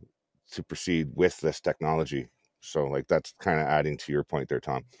how to proceed with this technology. So like that's kind of adding to your point there,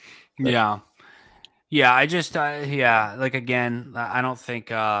 Tom. But, yeah. Yeah, I just like again, I don't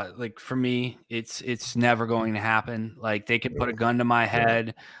think like for me it's never going to happen. Like they could put a gun to my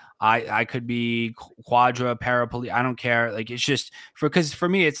head. I could be quadra paraplegic. I don't care. Like it's just because for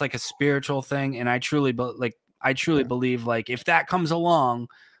me it's like a spiritual thing, and I truly believe like if that comes along,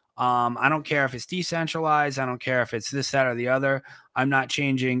 I don't care if it's decentralized. I don't care if it's this, that, or the other. I'm not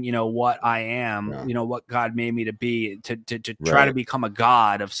changing, you know, what I am, you know, what God made me to be to try to become a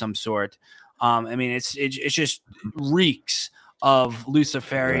god of some sort. I mean, it's just reeks of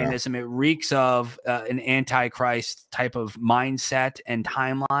Luciferianism. It reeks of an antichrist type of mindset and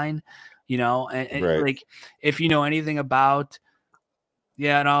timeline, you know, and like if you know anything about, you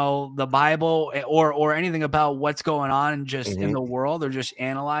know, the Bible or anything about what's going on just in the world, or just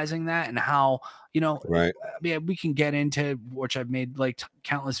analyzing that and how, you know, we can get into, which I've made like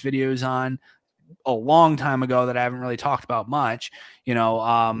countless videos on a long time ago that I haven't really talked about much, you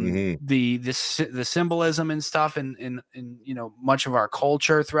know, the symbolism and stuff in you know, much of our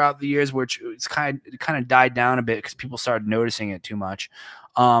culture throughout the years, which it's kind of died down a bit because people started noticing it too much.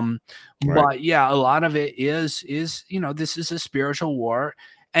 But yeah, a lot of it is, you know, this is a spiritual war,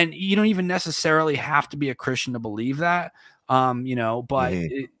 and you don't even necessarily have to be a Christian to believe that, you know, but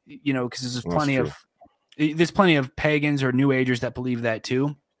you know, because there's plenty of pagans or New Agers that believe that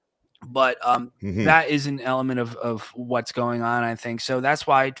too. But that is an element of what's going on, I think. So that's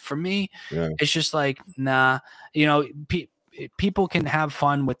why for me, it's just like, nah, you know, people can have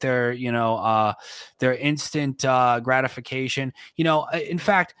fun with their, you know, their instant gratification. You know, in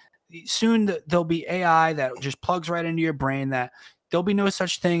fact, soon there'll be AI that just plugs right into your brain, that there'll be no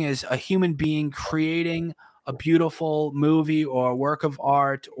such thing as a human being creating a beautiful movie or a work of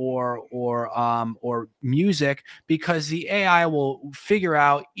art or music, because the AI will figure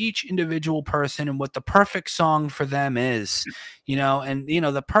out each individual person and what the perfect song for them is, you know, and you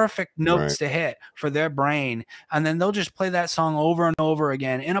know the perfect notes to hit for their brain, and then they'll just play that song over and over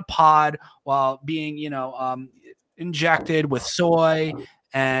again in a pod while being, you know, injected with soy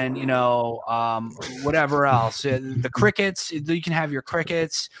and, you know, whatever else. The crickets, you can have your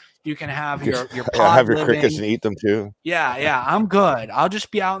crickets. You can have your pod have your living. crickets and eat them too. Yeah, I'm good. I'll just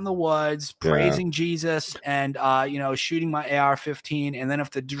be out in the woods praising Jesus and you know, shooting my AR-15. And then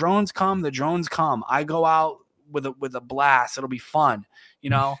if the drones come, the drones come. I go out with a blast. It'll be fun, you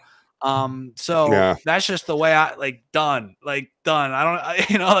know. So that's just the way I done. I don't,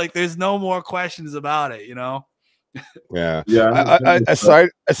 you know, like there's no more questions about it, you know.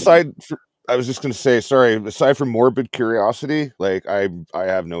 I was just going to say, sorry, aside from morbid curiosity, like I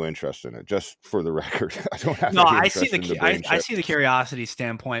have no interest in it, just for the record. I don't have any interest in the brain I see the curiosity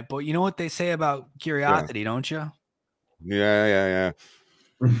standpoint, but you know what they say about curiosity, don't you? Yeah.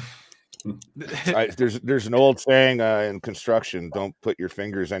 There's an old saying in construction: don't put your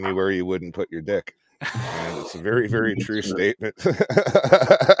fingers anywhere you wouldn't put your dick. And it's a very, very true statement.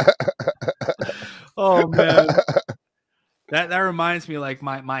 Oh man. That reminds me, like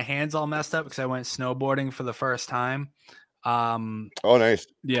my hands all messed up because I went snowboarding for the first time. Oh, nice.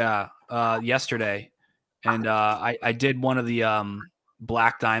 Yeah, yesterday, and I did one of the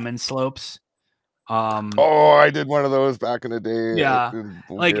black diamond slopes. Oh, I did one of those back in the day. Yeah, in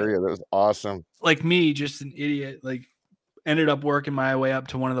Bulgaria. That was awesome. Like me, just an idiot. Like ended up working my way up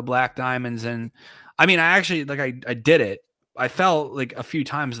to one of the black diamonds, and I mean, I actually I did it. I fell like a few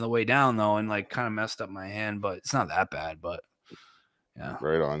times on the way down though, and like kind of messed up my hand, but it's not that bad. But yeah,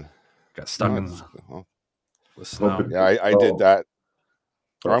 right on. Got stuck in the snow. Yeah, I did that.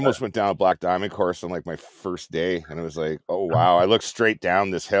 I almost went down a black diamond course on like my first day, and it was like, oh wow! I looked straight down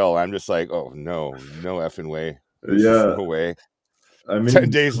this hill. I'm just like, oh no effing way. No way. I mean, 10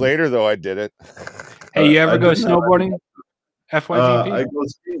 days later though, I did it. Hey, you ever go snowboarding?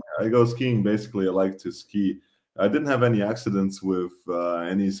 FYGP? I go skiing. Basically, I like to ski. I didn't have any accidents with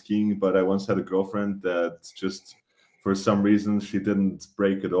any skiing, but I once had a girlfriend that just, for some reason, she didn't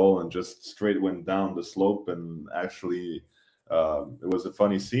brake at all and just straight went down the slope and actually it was a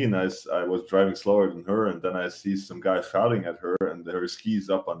funny scene. I was driving slower than her, and then I see some guy shouting at her, and her skis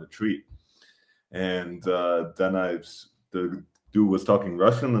up on the tree. And then the dude was talking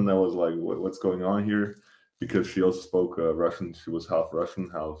Russian, and I was like, what's going on here? Because she also spoke Russian. She was half Russian,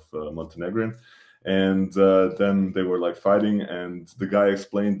 half Montenegrin. And then they were like fighting, and the guy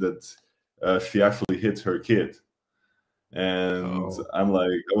explained that she actually hit her kid. And I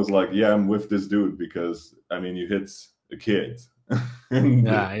was like, yeah, I'm with this dude because, I mean, you hit a kid. And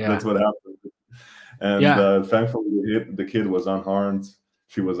that's what happened. And thankfully, the kid was unharmed.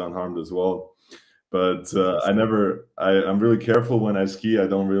 She was unharmed as well. But I'm really careful when I ski. I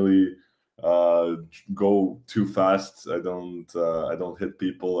don't really go too fast. I don't hit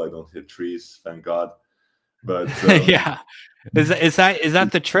people. I don't hit trees, thank God. But yeah, is that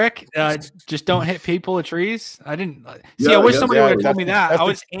the trick? Just don't hit people or trees. I didn't see. I wish somebody would have told me that. I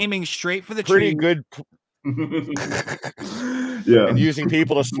was aiming straight for the tree. Pretty good. Yeah, and using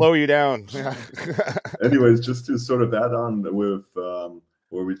people to slow you down. Anyways, just to sort of add on with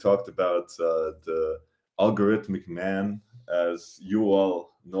where we talked about the algorithmic man, as Yuval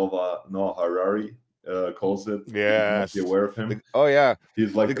Noah Harari calls it. Yeah, you might be aware of him. Oh yeah,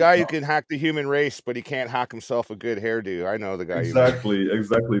 he's like the guy who can hack the human race, but he can't hack himself a good hairdo. I know the guy. Exactly.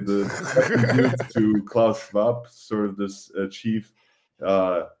 The second dude to Klaus Schwab, sort of this chief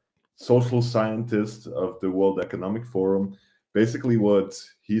social scientist of the World Economic Forum. Basically, what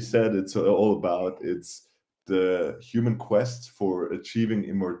he said it's all about, it's the human quest for achieving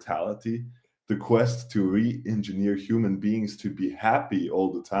immortality, the quest to re-engineer human beings to be happy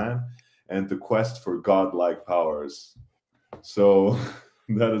all the time, and the quest for godlike powers. So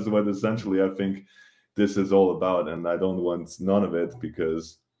that is what essentially I think this is all about, and I don't want none of it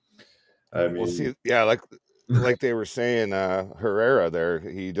because, I mean, well, see, yeah, like they were saying, ARRR there,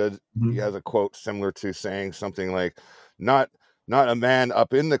 he has a quote similar to saying something like, not a man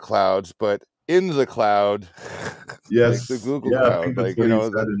up in the clouds, but in the cloud. Yes, like the Google cloud, like, you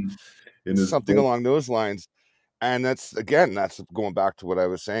know, in something book along those lines. And that's going back to what I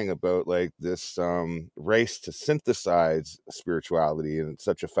was saying about like this race to synthesize spirituality in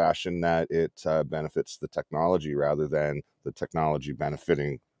such a fashion that it benefits the technology rather than the technology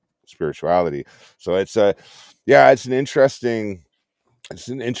benefiting spirituality. So it's an interesting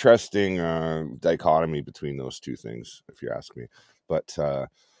dichotomy between those two things, if you ask me. But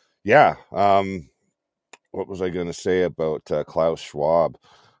what was I going to say about Klaus Schwab?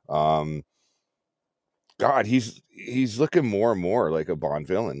 God, he's looking more and more like a Bond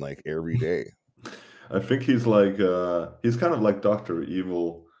villain, like every day. I think he's like he's kind of like Dr.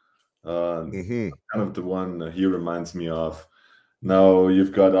 Evil, kind of the one he reminds me of. Now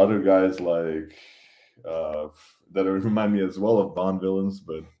you've got other guys like that remind me as well of Bond villains,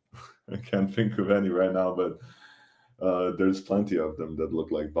 but I can't think of any right now. But there's plenty of them that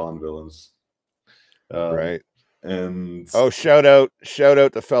look like Bond villains, right? And shout out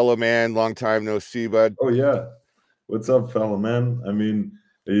to fellow man, long time no see, bud. Oh yeah, what's up, fellow man? I mean,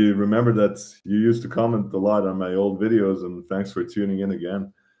 you remember that you used to comment a lot on my old videos, and thanks for tuning in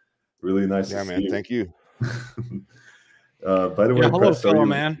again. Really nice to see you. Thank you. By the way, hello, Press, fellow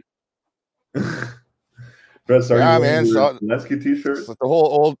man. Press, are you wearing your Zelensky t-shirt?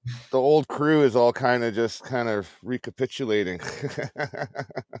 The old crew is all kind of recapitulating.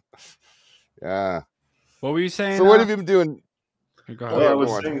 Yeah. What were you saying? So what have you been doing? I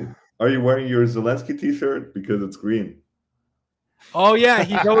was saying, are you wearing your Zelensky t-shirt because it's green? Oh yeah,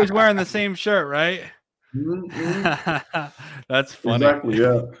 he's always wearing the same shirt, right? That's funny. Exactly.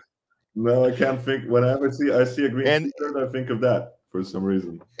 Yeah. No, I can't think. Whenever I see a green t-shirt, I think of that for some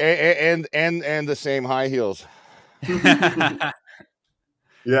reason. And the same high heels. Yeah,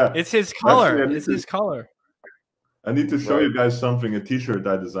 it's his color. Actually, it's his color. I need to show you guys something. A t-shirt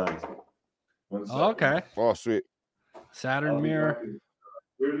I designed. Okay. Oh, sweet. Saturn mirror.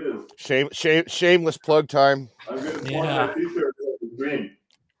 Here it is. Shameless plug time. I'm gonna plug my t-shirt with green.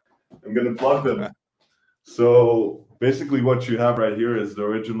 I'm gonna plug them. So basically, what you have right here is the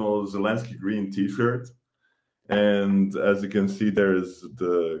original Zelensky green t-shirt, and as you can see, there is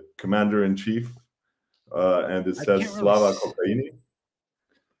the commander-in-chief, and it says Slava Ukraini.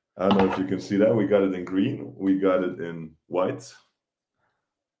 I don't know if you can see that. We got it in green. We got it in white.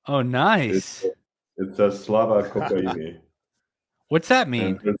 Oh, nice. It says Slava Ukraini. What's that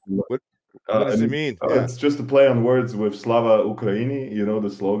mean? What does it mean? It's just a play on words with Slava Ukraini. You know, the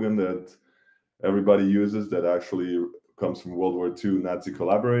slogan that everybody uses that actually comes from World War II Nazi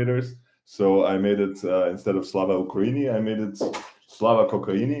collaborators. So I made it, instead of Slava Ukraini, I made it Slava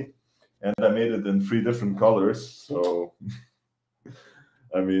Kokaini. And I made it in 3 different colors. So,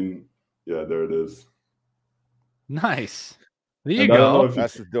 I mean, yeah, there it is. Nice. There you And I don't know go. if you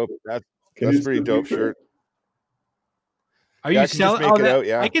That's a dope. can That's you a pretty see the dope picture? shirt. Are Yeah, you I can just selling? make Oh, it that out.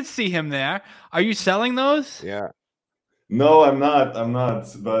 Yeah, I can see him there. Are you selling those? yeah. No, I'm not. I'm not.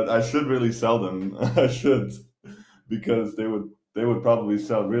 But I should really sell them. I should, because they would probably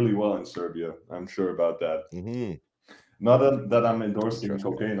sell really well in Serbia. I'm sure about that. Mm-hmm. Not that I'm endorsing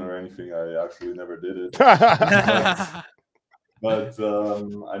Interesting. cocaine or anything. I actually never did it. Yeah, But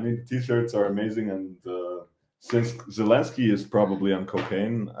I mean, the t-shirts are amazing, and since Zelensky is probably on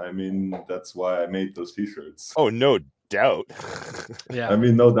cocaine, I mean, that's why I made those t-shirts. Oh, no doubt. I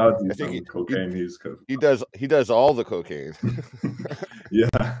mean, no doubt I he's think on cocaine. he does all the cocaine.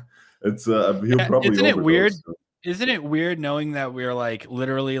 Yeah, it's he'll Yeah, probably isn't it weird? overdose. Isn't it weird knowing that we're like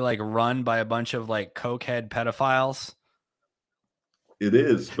literally like run by a bunch of like cokehead pedophiles? It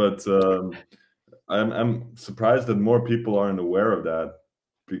is, but I'm surprised that more people aren't aware of that,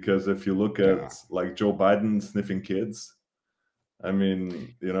 because if you look Yeah. at like Joe Biden sniffing kids, I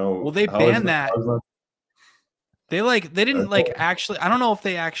mean, you know, Well, they how is banned that. how is that? They didn't like actually. I don't know if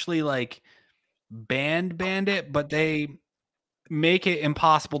they actually like banned it, but they make it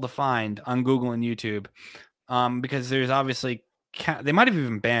impossible to find on Google and YouTube, because there's obviously they might have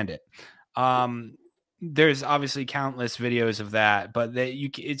even banned it. There's obviously countless videos of that, but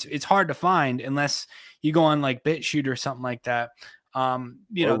it's hard to find unless you go on like BitChute or something like that.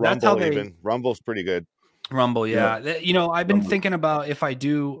 You know, Or that's how Rumble, they even. Rumble's pretty good. Rumble, yeah. You know, I've been Rumble. thinking about if I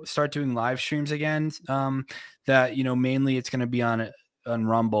do start doing live streams again, that, you know, mainly it's going to be on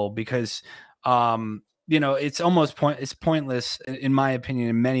Rumble, because, you know, it's pointless in my opinion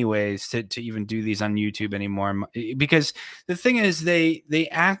in many ways to even do these on YouTube anymore, because the thing is they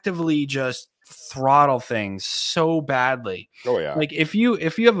actively just throttle things so badly. Oh yeah. Like if you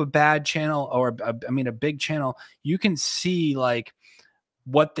have a bad channel, or a big channel, you can see like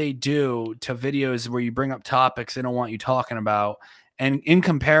what they do to videos where you bring up topics they don't want you talking about, and in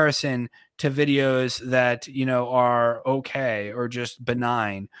comparison to videos that, you know, are okay or just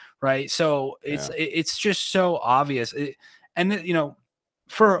benign, right? So it's just so obvious. And you know,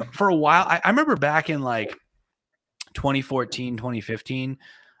 for a while, I remember back in like 2014, 2015,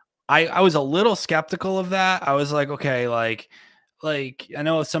 I was a little skeptical of that. I was like, okay, like I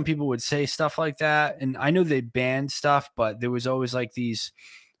know some people would say stuff like that, and I know they banned stuff, but there was always like these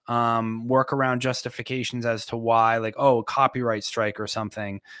workaround justifications as to why, like, oh, copyright strike or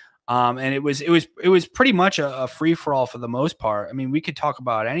something. And it was pretty much a free for all for the most part. I mean, we could talk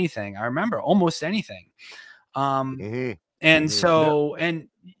about anything. I remember almost anything. And so, and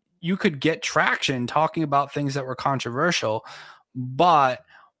you could get traction talking about things that were controversial, but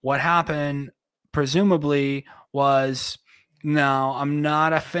what happened presumably was, no, I'm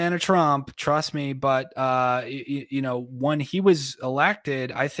not a fan of Trump, trust me, but you know, when he was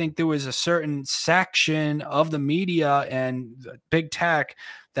elected, I think there was a certain section of the media and big tech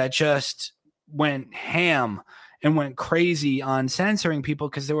that just went ham and went crazy on censoring people,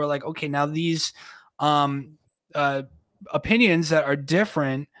 because they were like, okay, now these opinions that are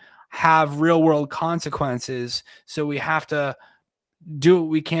different have real world consequences, so we have to do what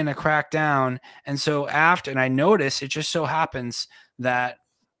we can to crack down. And so and I noticed, it just so happens that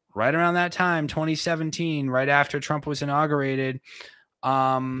right around that time, 2017, right after Trump was inaugurated,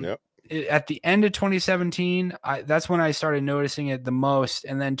 at the end of 2017, that's when I started noticing it the most.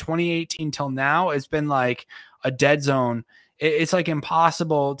 And then 2018 till now, it's been like a dead zone. It's like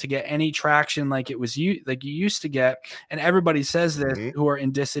impossible to get any traction like you used to get. And everybody says this who are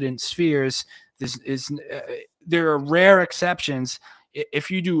in dissident spheres. There are rare exceptions.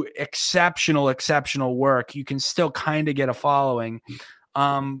 If you do exceptional work, you can still kind of get a following.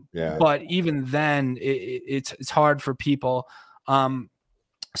 But even then, it's hard for people.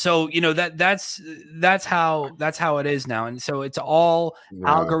 So, you know, that's how it is now. And so it's all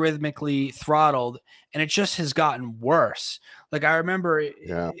algorithmically throttled, and it just has gotten worse. Like I remember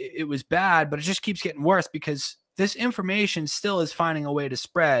it was bad, but it just keeps getting worse because this information still is finding a way to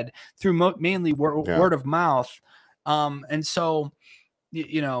spread through mainly word of mouth. And so,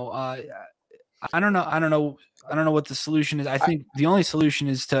 you know, I don't know what the solution is. I think the only solution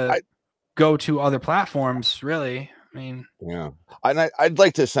is to go to other platforms, really. I mean, and I'd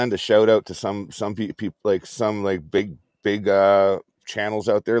like to send a shout out to some people, like some like big channels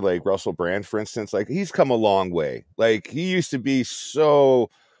out there, like Russell Brand, for instance. Like he's come a long way. Like he used to be so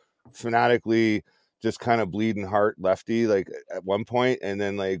fanatically just kind of bleeding heart lefty, like at one point, and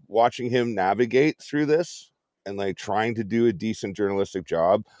then like watching him navigate through this and like trying to do a decent journalistic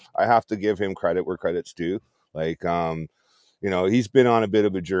job, I have to give him credit where credit's due. Like you know, he's been on a bit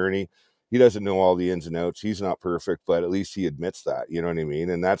of a journey. He doesn't know all the ins and outs. He's not perfect, but at least he admits that. You know what I mean?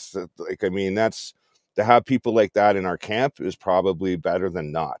 And that's like, I mean, that's to have people like that in our camp is probably better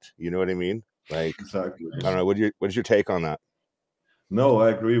than not. You know what I mean? Like, exactly. I don't know. What is your take on that? No, I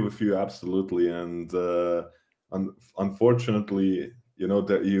agree with you absolutely. And unfortunately, you know,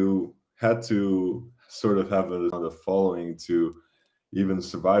 that you had to sort of have a following to even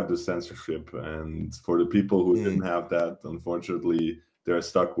survive the censorship. And for the people who didn't have that, unfortunately, they're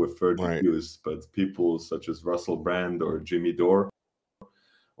stuck with 30 Right. views. But people such as Russell Brand or Jimmy Dore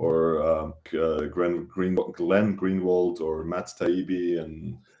or Glenn Greenwald or Matt Taibbi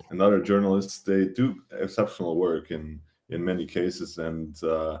and other journalists, they do exceptional work in many cases, and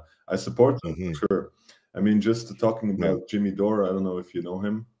I support them for sure. I mean, just talking about Jimmy Dore, I don't know if you know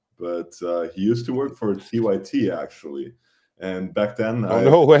him, but he used to work for TYT actually, and back then,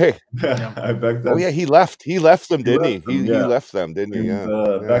 no way. back then, Oh yeah, he left them, didn't he? He yeah. left them, didn't he? And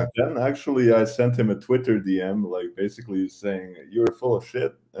Yeah. back then, actually, I sent him a Twitter DM, like basically saying, "You're full of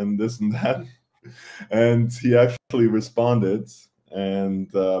shit," and this and that. And he actually responded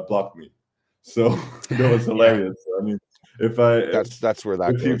and blocked me. So that was hilarious. I mean, if that's where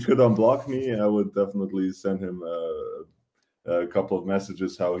that if goes. you could unblock me, I would definitely send him a couple of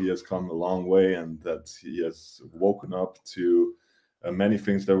messages how he has come a long way and that he has woken up to many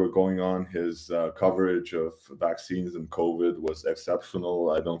things that were going on. His coverage of vaccines and COVID was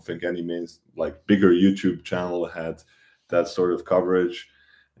exceptional. I don't think any bigger YouTube channel had that sort of coverage,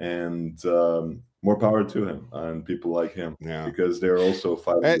 and more power to him and people like him, because they're also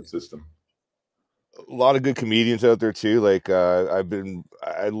fighting the system. A lot of good comedians out there too. Like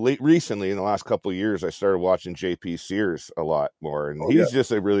recently in the last couple of years, I started watching JP Sears a lot more, and he's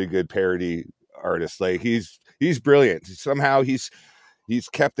just a really good parody artist. Like he's brilliant. Somehow he's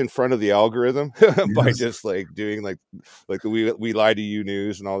kept in front of the algorithm by just like doing like the we lie to you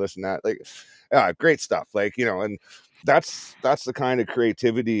news and all this and that. Like, great stuff. Like, you know, and that's the kind of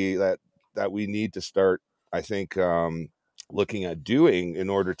creativity that we need to start, I think, looking at doing in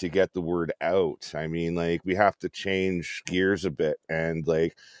order to get the word out. I mean, like, we have to change gears a bit, and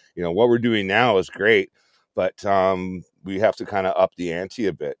like, you know, what we're doing now is great, but we have to kind of up the ante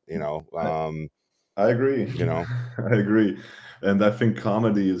a bit, you know. I agree. You know, I agree. And I think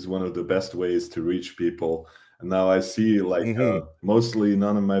comedy is one of the best ways to reach people. And now I see like mostly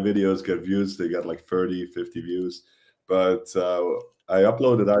none of my videos get views. They get like 30, 50 views. But I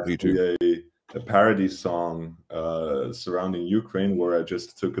uploaded actually a parody song surrounding Ukraine, where I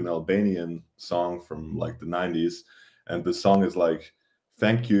just took an Albanian song from like the 90s. And the song is like,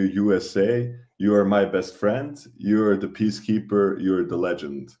 "Thank you, USA. You are my best friend. You're the peacekeeper. You're the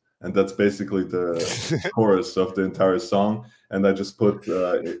legend." And that's basically the chorus of the entire song. And I just put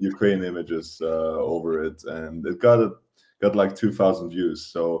Ukraine images over it, and it got like 2,000 views.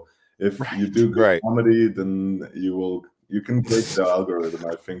 So if you do good comedy, then you can break the algorithm.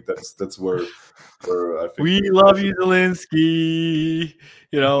 I think that's where I think we love you, Zelensky.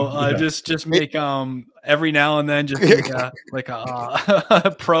 You know, just make every now and then just make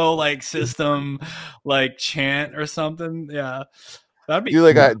a pro like system like chant or something. Yeah. That'd be do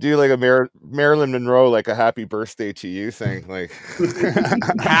like a Marilyn Monroe, like a happy birthday to you thing, like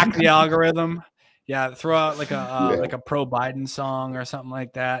hack the algorithm. Yeah, throw out like a pro Biden song or something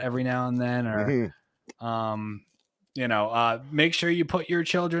like that every now and then, or you know, make sure you put your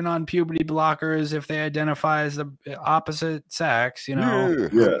children on puberty blockers if they identify as the opposite sex. You know,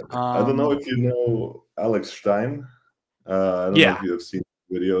 I don't know if you know Alex Stein. I don't know if you have seen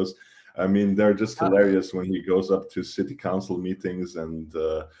videos. I mean, they're just hilarious when he goes up to city council meetings and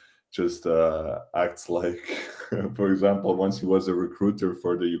just acts like, for example, once he was a recruiter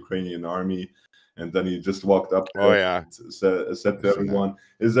for the Ukrainian army, and then he just walked up and said to everyone,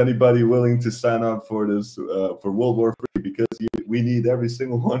 "Is anybody willing to sign up for this for World War III? Because we need every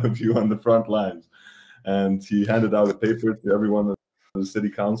single one of you on the front lines." And he handed out a paper to everyone on the city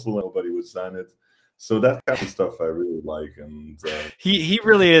council, and nobody would sign it. So that kind of stuff I really like, and he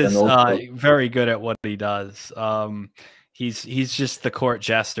really is very good at what he does. He's just the court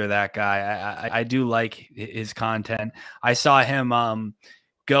jester, that guy. I do like his content. I saw him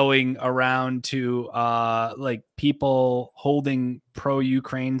going around to like people holding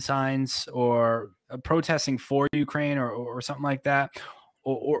pro-Ukraine signs or protesting for Ukraine or something like that,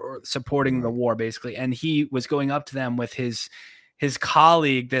 or supporting the war basically, and he was going up to them with his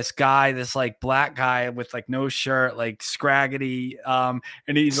colleague, this guy, this like black guy with like no shirt, like scraggedy,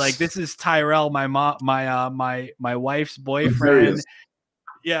 and he's like, "This is Tyrell, my wife's boyfriend."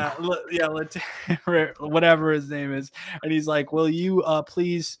 Whatever his name is. And he's like, "Will you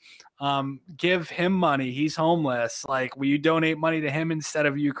please give him money? He's homeless. Like, will you donate money to him instead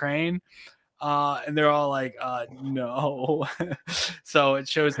of Ukraine?" And they're all like, "No." So it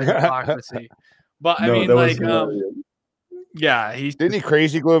shows the hypocrisy. But I No, mean, that was like, hilarious. yeah, Didn't he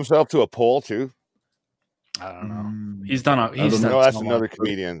crazy glue himself to a pole too? I don't know. He's done I don't know. done No, that's so another much.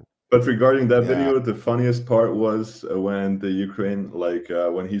 comedian. But regarding that Yeah. video, the funniest part was when the Ukraine, like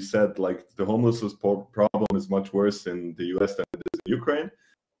when he said like the homelessness problem is much worse in the US than it is in Ukraine,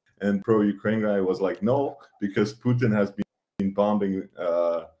 and pro-Ukraine guy was like, no, because Putin has been bombing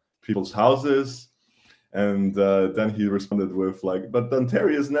people's houses, and then he responded with like, but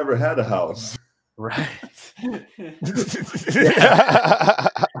Ontario's never had a house. Right. Yeah.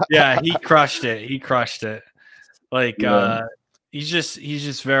 Yeah, he crushed it. He crushed it. Like Yeah. he's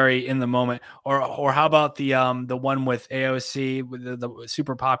just very in the moment. Or how about the one with AOC, with the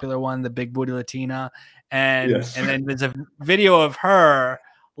super popular one, the Big Booty Latina, and Yes. and then there's a video of her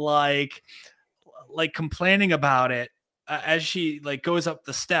like complaining about it as she like goes up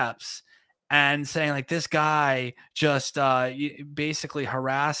the steps and saying like, this guy just basically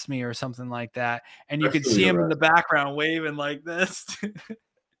harassed me or something like that, and you could see him in the background waving like this.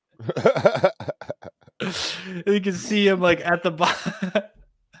 You can see him like at the bottom.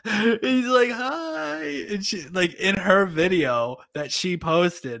 He's like, hi, and she like in her video that she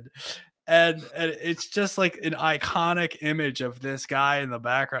posted, and it's just like an iconic image of this guy in the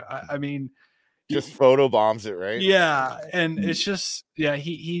background. I mean, just photo bombs it, right? yeah, and it's just, yeah,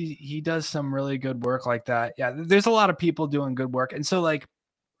 he does some really good work like that. Yeah, there's a lot of people doing good work, and so like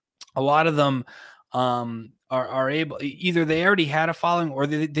a lot of them are able, either they already had a following or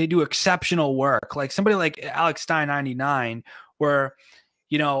they do exceptional work, like somebody like Alex Stein 99, where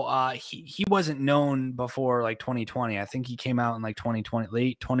he wasn't known before like 2020. I think he came out in like 2020,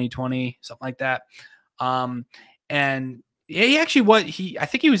 late 2020, something like that. And he actually I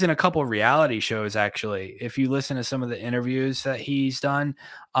think he was in a couple of reality shows, actually. If you listen to some of the interviews that he's done,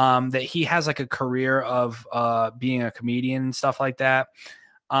 that he has like a career of being a comedian and stuff like that.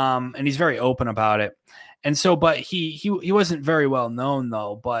 And he's very open about it. And so, but he wasn't very well known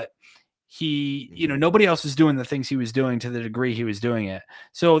though, but he, nobody else was doing the things he was doing to the degree he was doing it.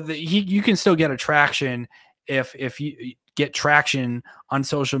 So you can still get attraction if you get traction on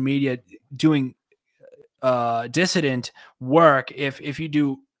social media doing dissident work, if you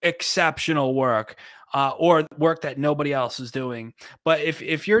do exceptional work, or work that nobody else is doing. But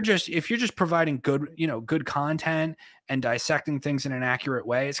if you're just providing good content and dissecting things in an accurate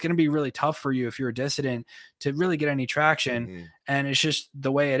way, it's going to be really tough for you if you're a dissident to really get any traction. And it's just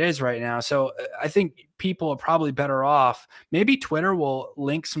the way it is right now. So I think people are probably better off. Maybe Twitter will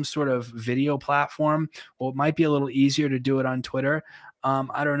link some sort of video platform. Well, it might be a little easier to do it on Twitter.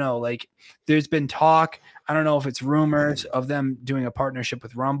 I don't know. Like, there's been talk. I don't know if it's rumors of them doing a partnership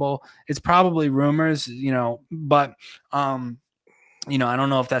with Rumble. It's probably rumors, but I don't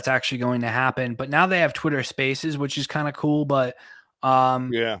know if that's actually going to happen. But now they have Twitter Spaces, which is kind of cool. But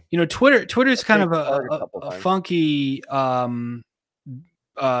Twitter's kind of a funky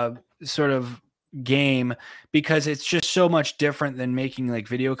sort of game, because it's just so much different than making like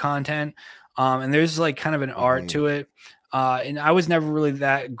video content. And there's like kind of an art to it. And I was never really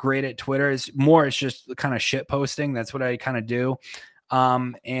that great at Twitter. It's just kind of shit posting. That's what I kind of do.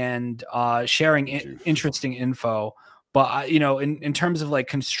 And sharing interesting info. But, in terms of like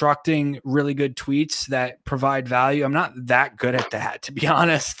constructing really good tweets that provide value, I'm not that good at that, to be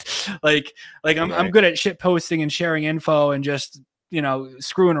honest. I'm good at shit posting and sharing info and just,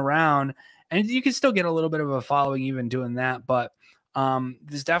 screwing around. And you can still get a little bit of a following even doing that. But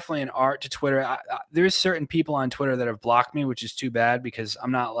there's definitely an art to Twitter. There's certain people on Twitter that have blocked me, which is too bad, because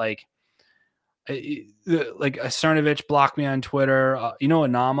I'm not like Cernovich blocked me on Twitter.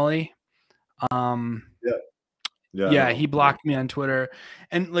 Anomaly. Yeah, he blocked me on Twitter,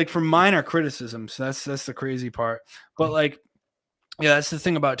 and like for minor criticisms. That's the crazy part. But like, yeah, that's the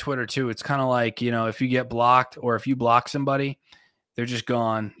thing about Twitter too. It's kind of like, if you get blocked or if you block somebody, they're just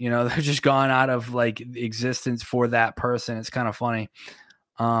gone. They're just gone out of like existence for that person. It's kind of funny.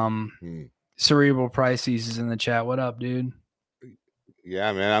 Cerebral Prices is in the chat. What up, dude?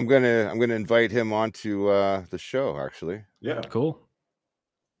 Yeah, man. I'm gonna invite him onto the show, actually. Yeah. Cool.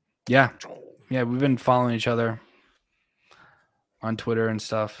 Yeah. We've been following each other on Twitter and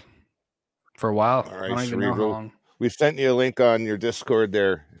stuff for a while. All right, I don't even know how long. We've sent you a link on your Discord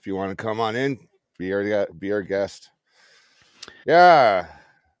there if you want to come on in, be our guest. Yeah,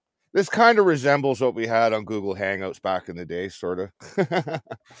 this kind of resembles what we had on Google Hangouts back in the day, sort of.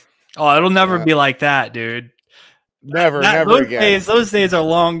 Oh, it'll never be like that, dude. Never again. Those days are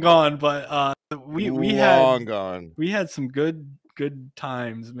long gone. But we had some good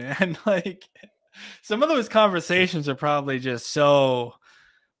times, man. Like, some of those conversations are probably just so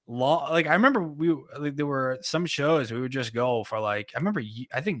Like I remember there were some shows we would just go for like, I remember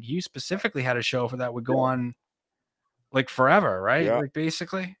I think you specifically had a show for that would go on like forever, right? Yeah. Like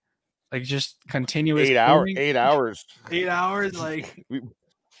basically like just continuous 8 streaming. 8 hours. 8 hours. Like,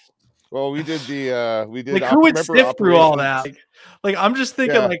 Well, we did like who would remember sift through all that? Like I'm just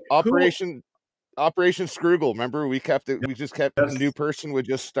thinking like Operation Scroogle. Remember, we just kept a new person would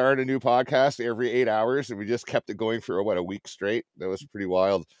just start a new podcast every 8 hours, and we just kept it going for a week straight. That was pretty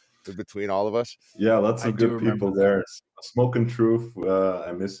wild between all of us. Yeah, lots of good people there. Smoking Truth,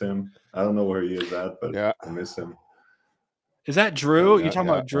 I miss him. I don't know where he is at, but I miss him. Is that Drew? You talking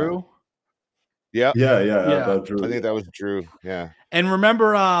about Drew? Yeah. About Drew. I think that was Drew. Yeah. And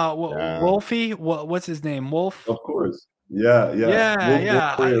remember Wolfie? What's his name? Wolf? Of course. Yeah.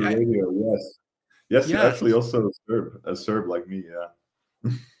 Wolf Radio, yes. Actually also a Serb like me,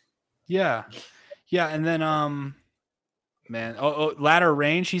 yeah. And then man, Ladder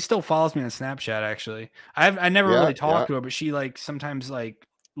Range, she still follows me on Snapchat actually. I never really talked to her, but she like sometimes like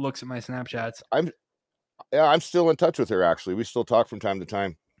looks at my Snapchats. I'm still in touch with her actually. We still talk from time to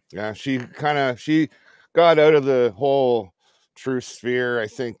time. Yeah, she got out of the whole truth sphere. I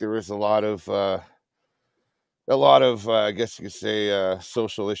think there was a lot of I guess you could say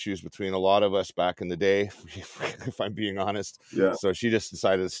social issues between a lot of us back in the day, if I'm being honest. Yeah. So she just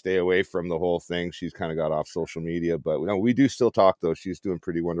decided to stay away from the whole thing. She's kind of got off social media, but no, we do still talk though. She's doing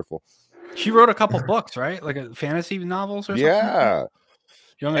pretty wonderful. She wrote a couple books, right? Like a fantasy novels or something. Yeah.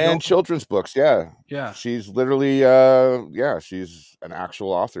 And children's books, yeah. She's literally, she's an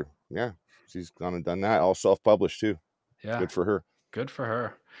actual author. Yeah, she's gone and done that, all self-published too. Yeah, good for her. Good for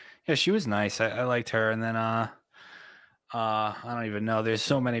her. Yeah, she was nice. I liked her. And then, I don't even know. There's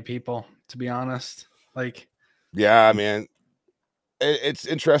so many people, to be honest. Like, yeah, man. It's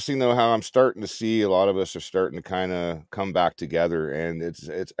interesting though how I'm starting to see a lot of us are starting to kind of come back together, and it's.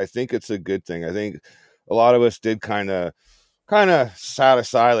 I think it's a good thing. I think a lot of us did kind of sat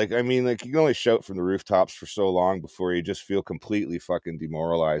aside. Like, I mean, like you can only shout from the rooftops for so long before you just feel completely fucking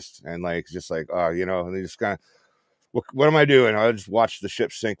demoralized and like just like and they just kind of, what am I doing? I'll just watch the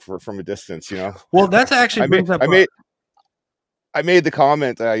ship sink from a distance, Well, that's actually I made the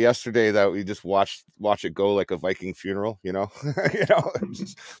comment yesterday that we just watch it go like a Viking funeral,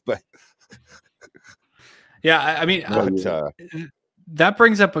 but yeah, I mean, that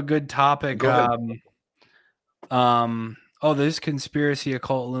brings up a good topic. There's conspiracy,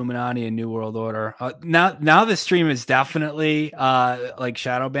 occult, Illuminati, and New World Order. Now the stream is definitely like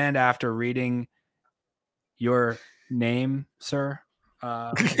shadow banned after reading your name, sir.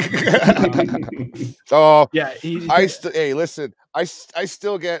 Hey, listen, I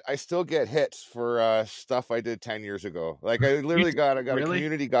still get hits for stuff I did 10 years ago. Like I literally got a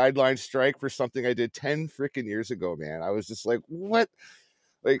community guideline strike for something I did 10 freaking years ago, man. I was just like, what?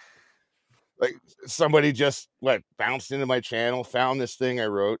 Like somebody just bounced into my channel, found this thing I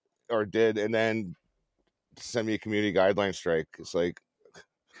wrote or did, and then sent me a community guideline strike. It's like,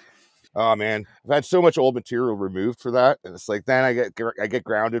 oh man, I've had so much old material removed for that, and it's like then I get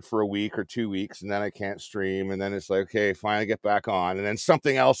grounded for a week or 2 weeks, and then I can't stream, and then it's like, okay, fine, I get back on, and then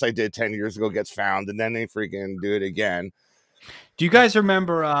something else I did 10 years ago gets found, and then they freaking do it again. Do you guys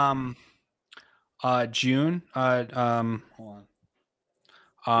remember June? Hold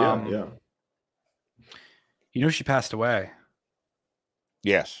on. Yeah. She passed away.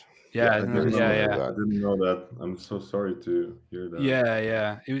 Yes. I didn't know that. I'm so sorry to hear that.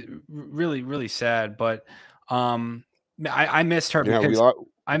 Yeah. It was really, really sad. But I missed her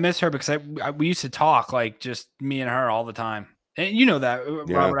because we used to talk like just me and her all the time. And you know that,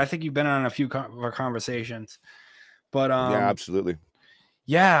 Robert. I think you've been on a few of our conversations. But yeah, absolutely.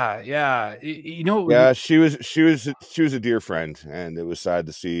 Yeah. She was a dear friend, and it was sad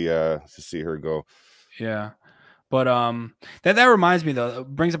to see her go. Yeah. But that reminds me though, it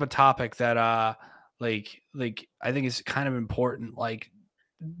brings up a topic that like I think is kind of important, like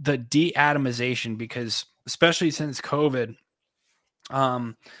the de-atomization, because especially since COVID,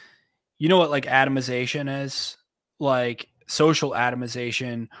 you know what like atomization is? Like social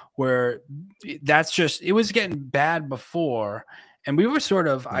atomization, where that's just, it was getting bad before, and we were sort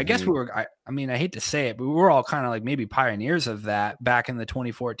of, I guess we were, I mean, I hate to say it, but we were all kind of like maybe pioneers of that back in the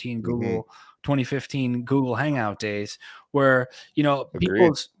 2014 Google 2015 Google Hangout days, where,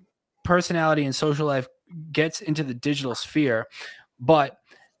 people's personality and social life gets into the digital sphere. But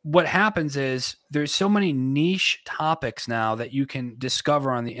what happens is there's so many niche topics now that you can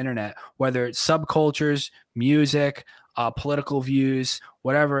discover on the internet, whether it's subcultures, music, political views,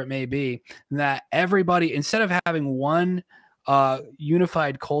 whatever it may be, that everybody, instead of having one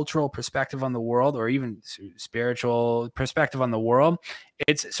unified cultural perspective on the world, or even spiritual perspective on the world.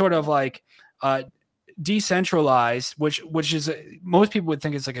 It's sort of like decentralized, which is most people would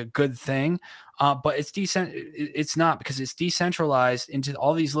think it's like a good thing, but it's not, because it's decentralized into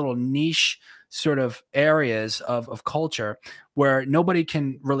all these little niche sort of areas of culture where nobody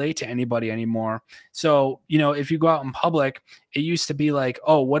can relate to anybody anymore. So, you know, if you go out in public, it used to be like,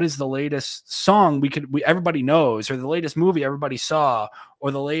 oh, what is the latest song everybody knows, or the latest movie everybody saw,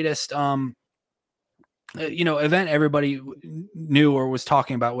 or the latest you know, event everybody knew or was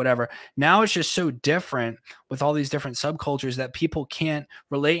talking about, whatever. Now it's just so different with all these different subcultures that people can't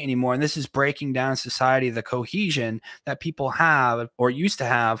relate anymore. And this is breaking down society, the cohesion that people have or used to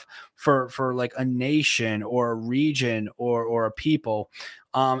have for like a nation or a region or a people.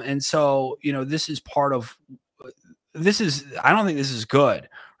 And so, you know, this is part of I don't think this is good.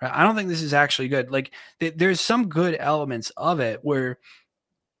 Right? I don't think this is actually good. Like there's some good elements of it where,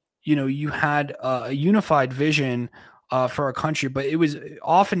 you know, you had a unified vision for a country, but it was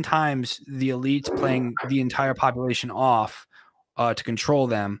oftentimes the elites playing the entire population off to control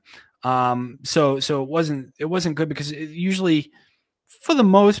them. So it wasn't good, because it usually, for the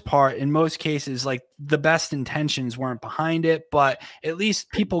most part, in most cases, like the best intentions weren't behind it, but at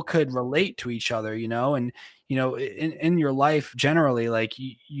least people could relate to each other, you know, and, you know, in your life generally, like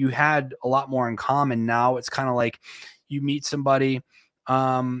you had a lot more in common. Now it's kind of like you meet somebody,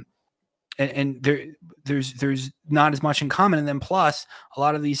 and there's not as much in common. And then plus a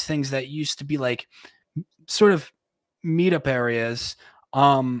lot of these things that used to be like sort of meetup areas,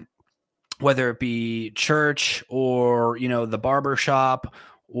 whether it be church or, you know, the barber shop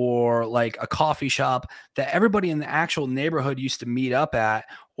or like a coffee shop that everybody in the actual neighborhood used to meet up at,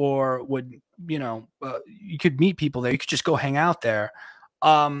 or would, you know, you could meet people there. You could just go hang out there.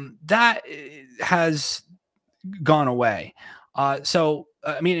 That has gone away. So,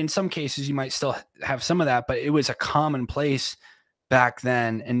 I mean, in some cases you might still have some of that, but it was a commonplace back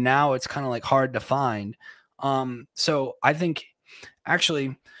then. And now it's kind of like hard to find. So I think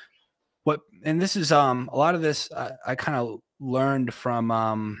actually and this is, a lot of this, I kind of learned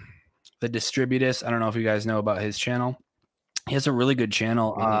from, the Distributus. I don't know if you guys know about his channel. He has a really good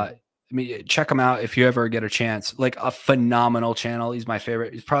channel. I mean, check him out if you ever get a chance. Like a phenomenal channel. He's my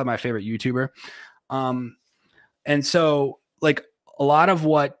favorite. He's probably my favorite YouTuber. And so, like, a lot of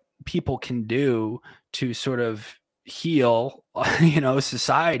what people can do to sort of heal, you know,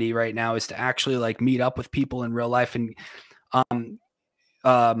 society right now is to actually like meet up with people in real life and,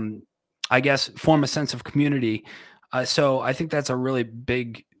 I guess, form a sense of community. So I think that's a really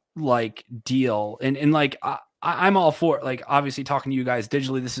big like deal. And like, I'm all for it. Like, obviously talking to you guys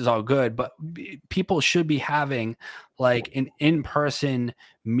digitally, this is all good, but people should be having like an in-person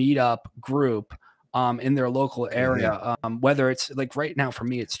meetup group in their local area. Whether it's like right now for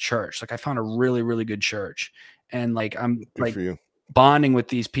me, it's church. Like I found a really, really good church, and like I'm Good like for you. bonding with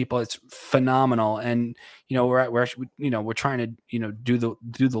these people. It's phenomenal. And, you know, we're you know, we're trying to, you know, do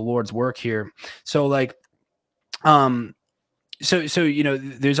the Lord's work here. So like, so, you know,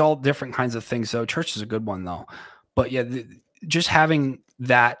 there's all different kinds of things. So church is a good one though, but yeah, just having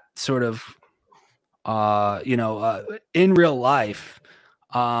that sort of, you know, in real life,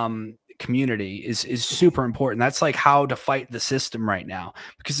 community is super important. That's like how to fight the system right now,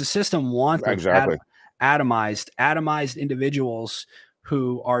 because the system wants Exactly. atomized individuals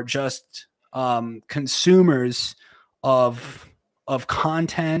who are just consumers of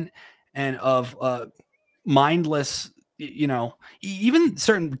content and of mindless, you know, even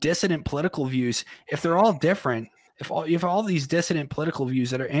certain dissident political views. If they're all different, if all these dissident political views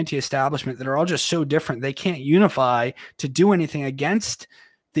that are anti-establishment, that are all just so different, they can't unify to do anything against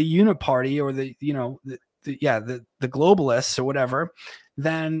the uniparty or the, you know, the globalists or whatever,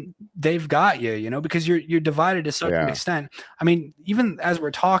 then they've got you, you know, because you're divided to such an extent. I mean, even as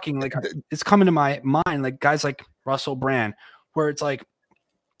we're talking, like it's coming to my mind, like guys like Russell Brand, where it's like,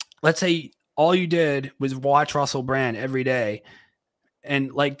 let's say all you did was watch Russell Brand every day,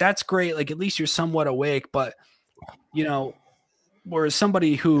 and like that's great, like at least you're somewhat awake. But you know, whereas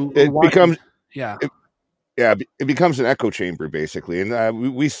somebody who becomes it it becomes an echo chamber basically.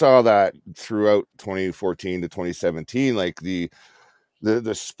 And we saw that throughout 2014 to 2017, like the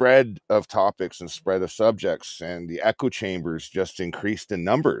spread of topics and spread of subjects, and the echo chambers just increased in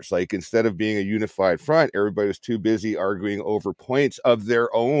numbers. Like instead of being a unified front, everybody was too busy arguing over points of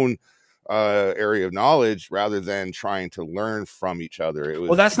their own area of knowledge rather than trying to learn from each other. It was,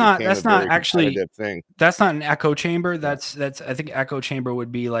 well, that's not actually thing. That's not an echo chamber. That's I think echo chamber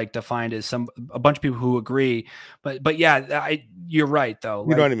would be like defined as a bunch of people who agree. But yeah, you're right though.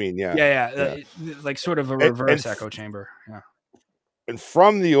 You know what I mean? Yeah. Yeah. Like sort of a reverse echo chamber. Yeah. And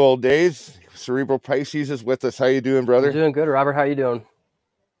from the old days, Cerebral Pisces is with us. How you doing, brother? I'm doing good, Robert. How you doing?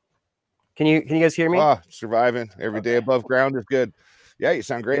 Can you guys hear me? Oh, surviving. Every day above ground is good. Yeah, you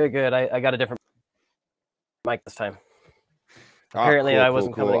sound great. Good. I got a different mic this time. Ah, Apparently, cool, I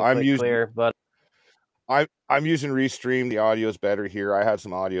wasn't coming in clear, but I'm using Restream. The audio is better here. I had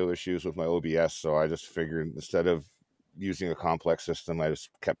some audio issues with my OBS, so I just figured instead of using a complex system, I just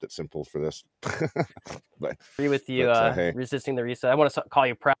kept it simple for this. But agree with you. Hey. Resisting the reset. I want to call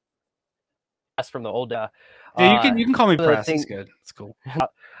you Press from the old. Yeah, you can call me Press. It's good. It's cool.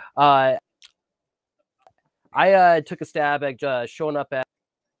 I took a stab at showing up at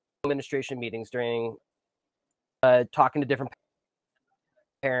administration meetings during talking to different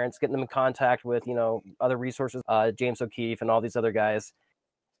parents, getting them in contact with other resources, James O'Keefe and all these other guys.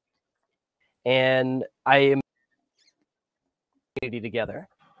 And I am together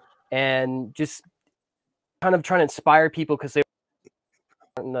and just kind of trying to inspire people because they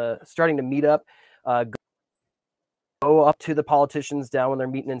were starting to meet up, go up to the politicians down when they're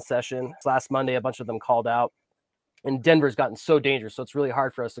meeting in session. Last Monday, a bunch of them called out, and Denver's gotten so dangerous, so it's really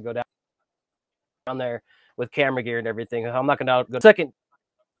hard for us to go down there with camera gear and everything. I'm not going to go second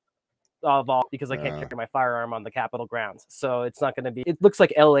of all because I can't carry my firearm on the Capitol grounds, so it's not going to be. It looks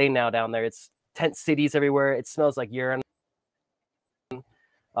like LA now down there. It's tent cities everywhere. It smells like urine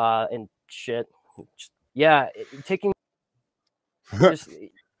and shit. Yeah, taking just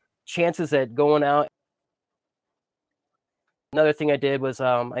chances at going out. Another thing I did was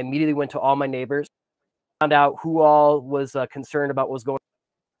I immediately went to all my neighbors, found out who all was concerned about what was going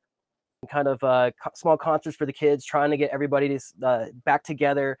on, kind of small concerts for the kids, trying to get everybody to back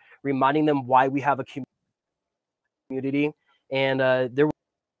together, reminding them why we have a community. And there were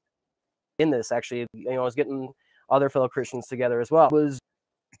in this actually, I was getting other fellow Christians together as well. It was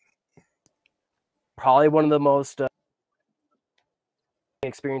probably one of the most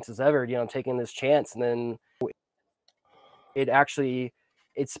experiences ever, taking this chance. And then it actually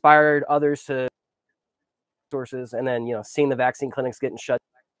inspired others to sources, and then seeing the vaccine clinics getting shut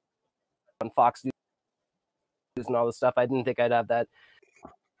on Fox News and all this stuff. I didn't think I'd have that.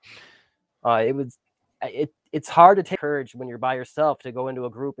 It's hard to take courage when you're by yourself to go into a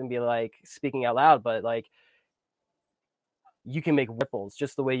group and be like speaking out loud, but like you can make ripples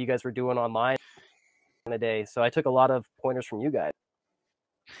just the way you guys were doing online in the day. So I took a lot of pointers from you guys.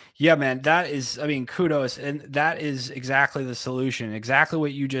 Yeah, man, that is, I mean, kudos. And that is exactly the solution, exactly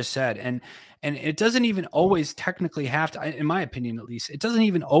what you just said. And it doesn't even always technically have to, in my opinion, at least, it doesn't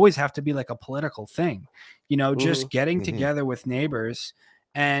even always have to be like a political thing, just getting together with neighbors.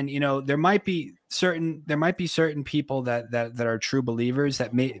 And, there might be certain people that are true believers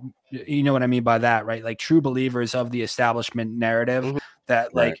that may, you know what I mean by that, right? Like true believers of the establishment narrative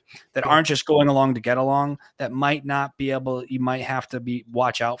that that aren't just going along to get along, that might not be able, you might have to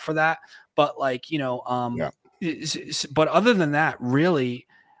watch out for that. But like, but other than that, really,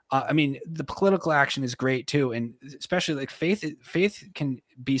 I mean, the political action is great too. And especially like faith can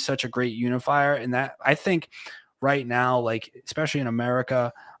be such a great unifier. And that I think right now, like, especially in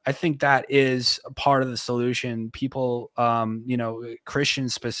America, I think that is a part of the solution. People,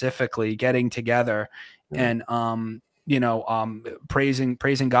 Christians specifically getting together and, praising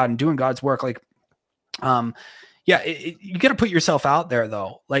God and doing God's work. Like, you got to put yourself out there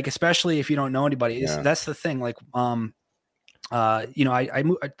though. Like, especially if you don't know anybody, that's the thing. Like, I've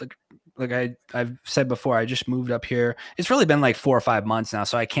said before, I just moved up here. It's really been like 4 or 5 months now.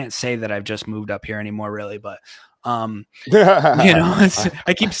 So I can't say that I've just moved up here anymore really, but I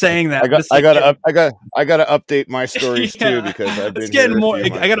keep saying that. I gotta update my stories too, because I've been getting more.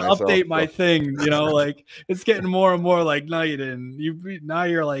 I gotta update my thing. Like it's getting more and more like, no, you didn't. Now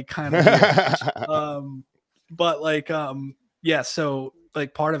you're like kind of. But like, so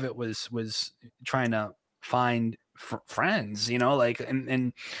like part of it was trying to find friends, like,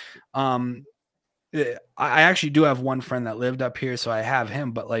 I actually do have one friend that lived up here, so I have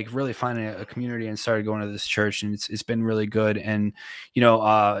him, but like really finding a community and started going to this church, and it's been really good. And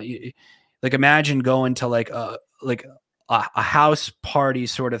like imagine going to like a house party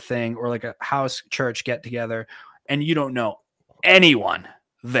sort of thing, or like a house church get together, and you don't know anyone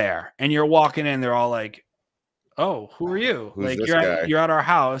there, and you're walking in, they're all like, "Oh, who are you?" Who's like you're at our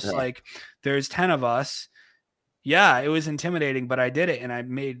house, like there's 10 of us. Yeah, it was intimidating, but I did it, and I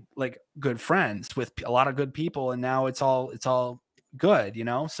made like good friends with a lot of good people, and now it's all good,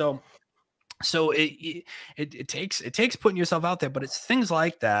 So it takes putting yourself out there, but it's things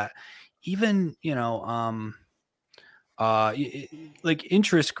like that. Even like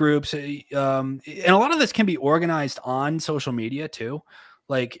interest groups, and a lot of this can be organized on social media too.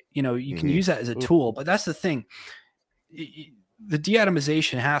 Like you can use that as a tool, but that's the thing. the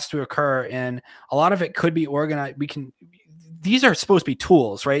de-atomization has to occur, and a lot of it could be organized. These are supposed to be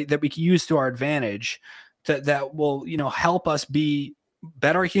tools, right, that we can use to our advantage, that will, you know, help us be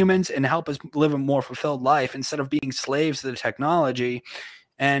better humans and help us live a more fulfilled life instead of being slaves to the technology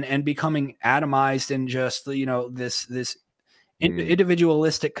and becoming atomized and just, you know, this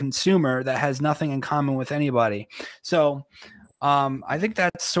individualistic consumer that has nothing in common with anybody. So I think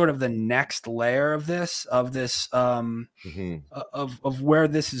that's sort of the next layer of this, of where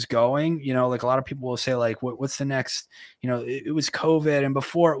this is going. You know, like a lot of people will say, like, what's the next? You know, it was COVID, and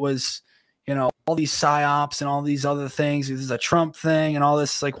before it was, you know, all these psyops and all these other things. This is a Trump thing and all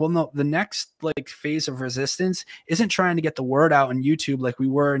this. Like, well, no, the next like phase of resistance isn't trying to get the word out on YouTube like we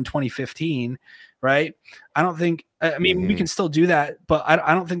were in 2015, right? I don't think. I mean, we can still do that, but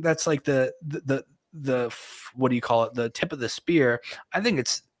I don't think that's like the what do you call it? The tip of the spear. I think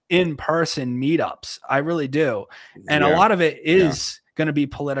it's in-person meetups. I really do. And a lot of it is going to be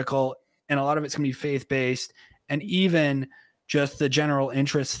political, and a lot of it's going to be faith-based, and even just the general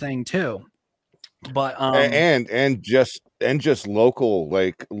interest thing too. But and just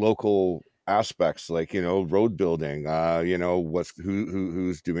local aspects, like, you know, road building, you know,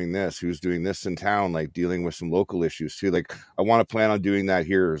 who's doing this in town, like dealing with some local issues too. Like, I want to plan on doing that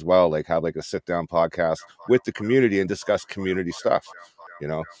here as well, like have like a sit down podcast with the community and discuss community stuff, you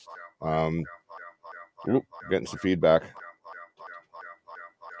know. Getting some feedback.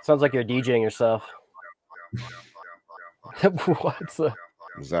 Sounds like you're DJing yourself. What's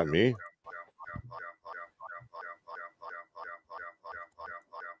Is that me?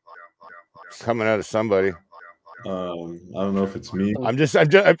 It's coming out of somebody. I don't know if it's me. I'm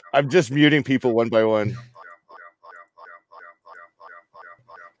just muting people one by one.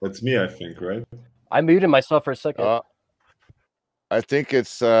 That's me, I think, right? I muted myself for a second. I think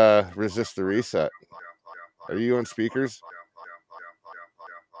it's resist the reset. Are you on speakers?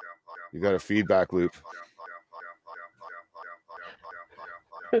 You got a feedback loop.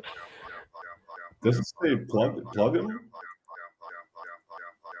 Does it say plug him?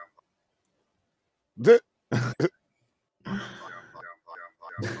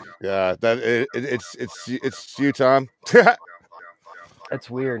 Yeah, it's you, Tom. That's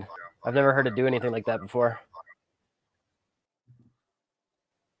weird. I've never heard it do anything like that before.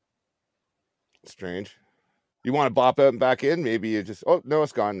 Strange. You want to bop out and back in? Maybe you just. Oh no,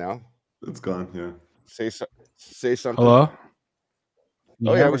 it's gone now. It's gone. Yeah. Say something. Hello.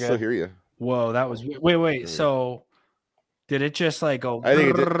 Oh yeah, we still hear you. Whoa, that was wait. So did it just like go? I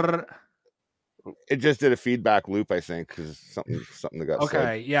think it just did a feedback loop, I think, because something that got said.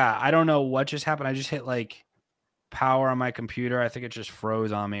 Okay, yeah, I don't know what just happened. I just hit like power on my computer. I think it just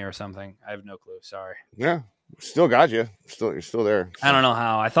froze on me or something. I have no clue. Sorry. Yeah, still got you. You're still there. So. I don't know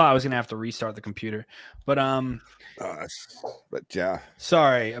how. I thought I was gonna have to restart the computer, but yeah.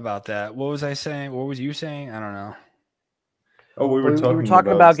 Sorry about that. What was I saying? What was you saying? I don't know. Oh, we were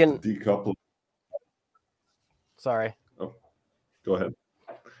talking about getting decoupled. Sorry. Oh, go ahead.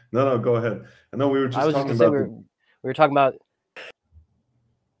 No, go ahead. I know we were just talking about. We were talking about.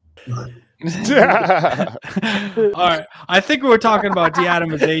 All right, I think we were talking about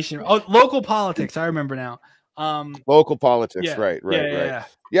de-atomization. Oh, local politics. I remember now. Local politics, yeah, right.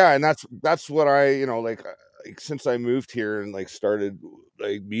 Yeah, and that's what I, you know, like since I moved here and like started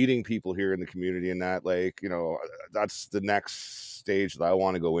like meeting people here in the community, and that, like, you know, that's the next stage that I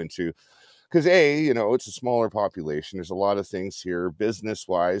want to go into. Because you know, it's a smaller population. There's a lot of things here,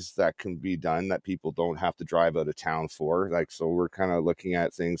 business-wise, that can be done that people don't have to drive out of town for. Like, so we're kind of looking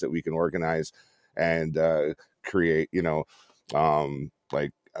at things that we can organize and create, you know,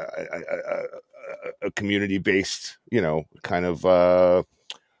 like a community-based, you know, kind of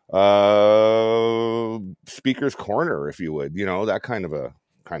speaker's corner, if you would, you know, that kind of a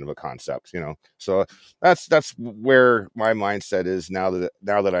concept, you know. So that's where my mindset is now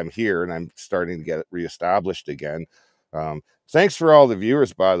that I'm here and I'm starting to get it reestablished again. Thanks for all the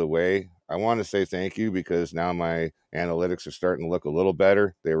viewers, by the way. I want to say thank you, because now my analytics are starting to look a little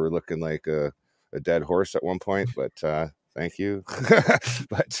better. They were looking like a dead horse at one point, but thank you.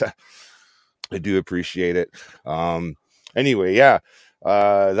 But I do appreciate it. Anyway, yeah.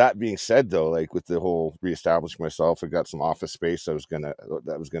 That being said, though, like with the whole reestablishing myself, I got some office space. That was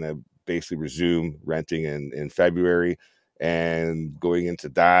gonna basically resume renting in February, and going into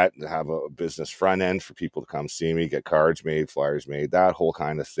that, have a business front end for people to come see me, get cards made, flyers made, that whole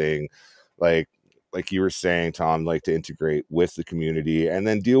kind of thing. Like you were saying, Tom, like to integrate with the community and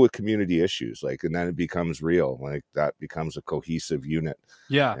then deal with community issues, like, and then it becomes real, like that becomes a cohesive unit.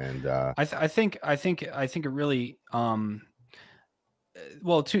 Yeah, and I think it really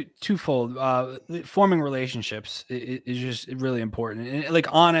well, twofold. Forming relationships is just really important, and like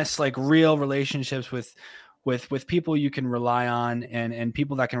honest, like real relationships with people you can rely on, and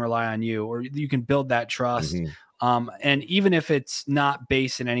people that can rely on you, or you can build that trust. And even if it's not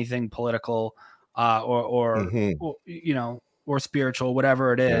based in anything political, or you know, or spiritual,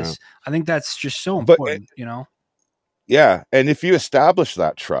 whatever it is, I think that's just so important, you know? Yeah. And if you establish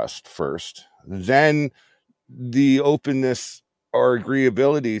that trust first, then the openness or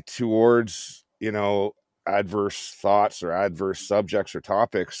agreeability towards, you know, adverse thoughts or adverse subjects or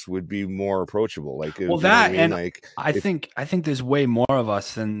topics would be more approachable. Like, Well, you know what I mean? and like, I think there's way more of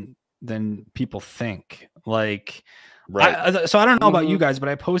us than people think. Like, right. So I don't know about you guys, but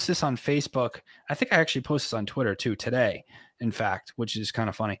I post this on Facebook. I think I actually post this on Twitter too today, in fact, which is kind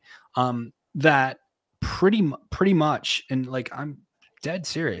of funny. That pretty much, and like, I'm dead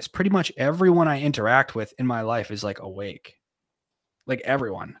serious. Pretty much everyone I interact with in my life is like awake. Like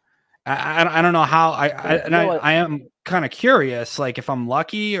everyone. I don't know how I am kind of curious, like if I'm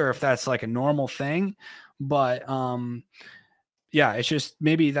lucky or if that's like a normal thing, but yeah, it's just,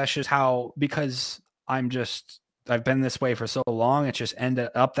 maybe that's just how, because I've been this way for so long, it just ended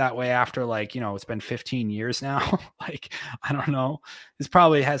up that way after, like, you know, it's been 15 years now. Like, I don't know. This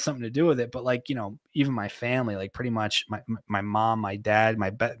probably has something to do with it, but like, you know, even my family, like pretty much my mom, my dad, my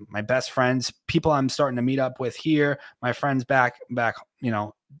best friends, people I'm starting to meet up with here, my friends back, you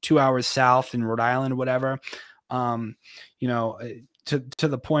know, 2 hours south in Rhode Island, whatever. You know, to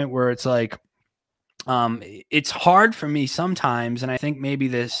the point where it's like, it's hard for me sometimes, and I think maybe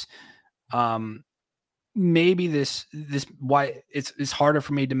this why it's harder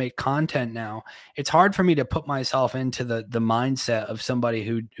for me to make content now. It's hard for me to put myself into the mindset of somebody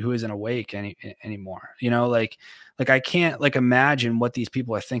who isn't awake anymore, you know, like I can't like imagine what these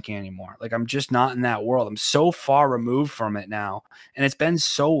people are thinking anymore. Like, I'm just not in that world. I'm so far removed from it now, and it's been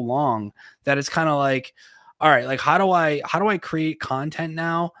so long that it's kind of like, all right, like how do I create content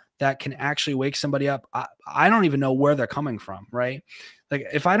now that can actually wake somebody up? I don't even know where they're coming from, right? Like,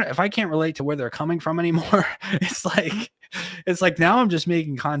 if I can't relate to where they're coming from anymore, it's like now I'm just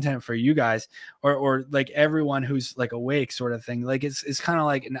making content for you guys, or like everyone who's like awake, sort of thing. Like, it's kind of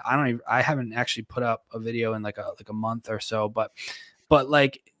like, I haven't actually put up a video in like a month or so, but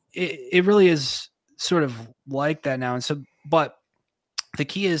like it really is sort of like that now. And so, but the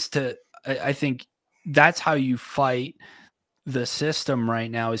key is I think that's how you fight the system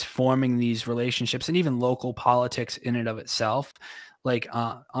right now, is forming these relationships, and even local politics in and of itself. Like,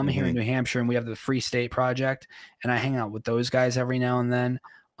 I'm here in New Hampshire, and we have the Free State Project, and I hang out with those guys every now and then,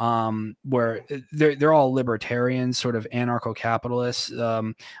 where they're all libertarians, sort of anarcho-capitalists. I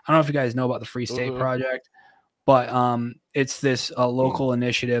don't know if you guys know about the Free State Project, but it's this local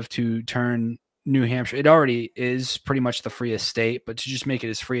initiative to turn New Hampshire. It already is pretty much the freest state, but to just make it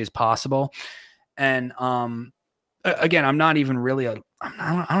as free as possible. And again, I'm not even really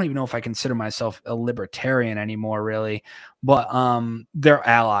I don't even know if I consider myself a libertarian anymore, really, but they're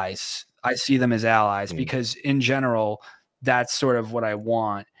allies. I see them as allies because in general, that's sort of what I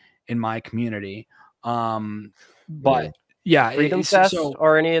want in my community. But yeah, Freedom Fest,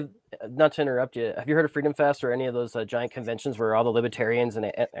 or any of, not to interrupt you, have you heard of Freedom Fest or any of those giant conventions where all the libertarians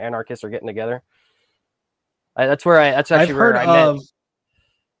and anarchists are getting together? That's actually where I met.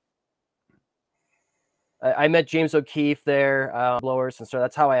 I met James O'Keefe there, blowers, and so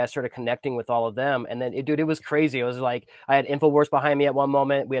that's how I started connecting with all of them. And then, dude, it was crazy. It was like I had InfoWars behind me at one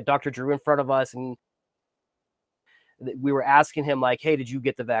moment. We had Dr. Drew in front of us, and we were asking him like, "Hey, did you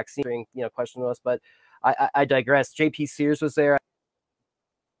get the vaccine?" You know, questioning us. But I digress. JP Sears was there.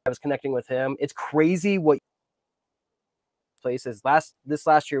 I was connecting with him. It's crazy what places. This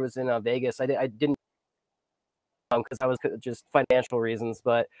last year was in Vegas. I didn't because I was just financial reasons,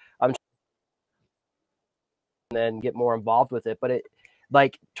 but I'm then get more involved with it. But it,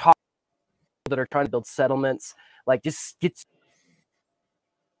 like, talk that are trying to build settlements, like just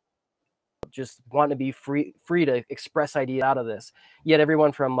want to be free to express ideas out of this. Yet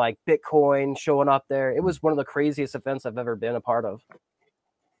everyone from like Bitcoin showing up there. It was one of the craziest events I've ever been a part of.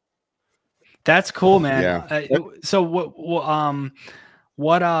 That's cool, man. Yeah. So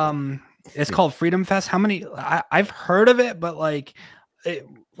what it's called Freedom Fest. How many? I've heard of it, but like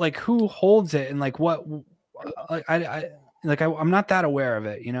who holds it, and like what? Like I'm not that aware of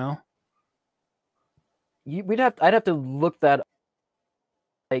it, you know. I'd have to look that.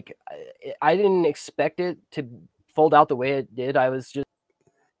 Like, I didn't expect it to fold out the way it did. I was just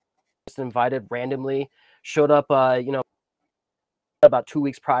invited randomly, showed up, you know, about 2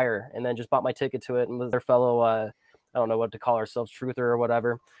 weeks prior, and then just bought my ticket to it, and was their fellow, I don't know what to call ourselves, truther or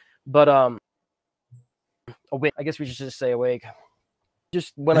whatever, but awake. I guess we should just say awake.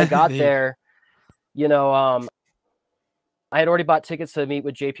 just when I got there, you know, I had already bought tickets to meet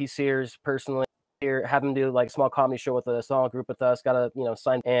with JP Sears personally here, have him do like a small comedy show with a small group with us, got a, you know,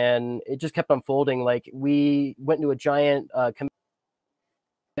 sign, and it just kept unfolding. Like we went to a giant convention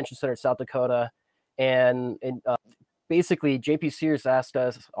center in South Dakota, and basically JP Sears asked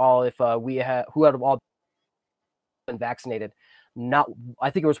us all if we had, who had all been vaccinated. Not, I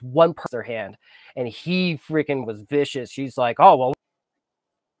think it was one person their hand, and he freaking was vicious. She's like, oh, well,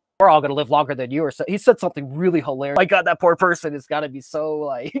 we're all going to live longer than you. Or so he said something really hilarious. My God, that poor person has got to be so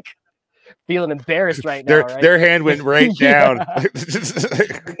like feeling embarrassed right now. Right? Their hand went right down.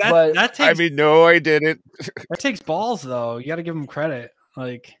 That takes, I mean, no, I didn't. That takes balls, though. You got to give them credit.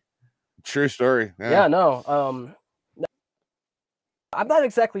 Like, true story. Yeah, no. I'm not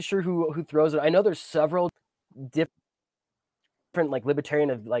exactly sure who throws it. I know there's several different like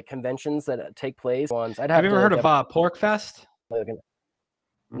libertarian like conventions that take place. Have you ever heard of Pork Fest?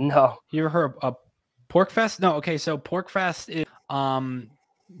 No. You ever heard of Pork Fest? No. Okay, so Pork Fest is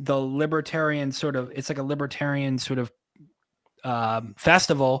the libertarian sort of, it's like a libertarian sort of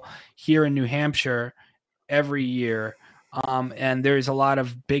festival here in New Hampshire every year. And there's a lot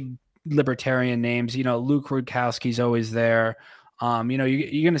of big libertarian names. You know, Luke Rudkowski's always there. You know,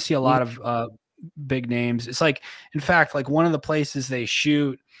 you're going to see a lot of big names. It's like, in fact, like one of the places they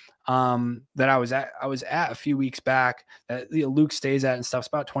shoot that I was at a few weeks back that Luke stays at and stuff. It's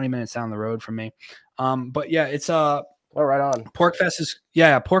about 20 minutes down the road from me. But yeah, it's oh, right on. Pork Fest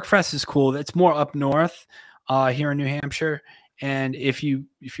is cool. It's more up north here in New Hampshire. And if you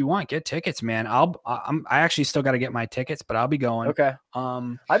want, get tickets, man. I actually still got to get my tickets, but I'll be going. Okay.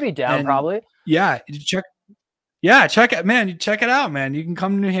 I'd be down probably. Yeah. Check it, man. Check it out, man. You can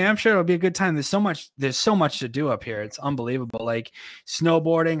come to New Hampshire. It'll be a good time. There's so much to do up here. It's unbelievable. Like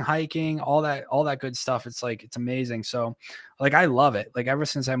snowboarding, hiking, all that good stuff. It's like, it's amazing. So like, I love it. Like ever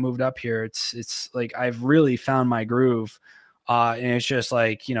since I moved up here, it's like, I've really found my groove. And it's just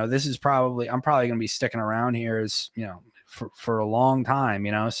like, you know, I'm probably going to be sticking around here as, you know, for a long time,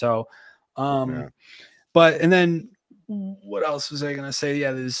 you know? So, but, and then, what else was I going to say?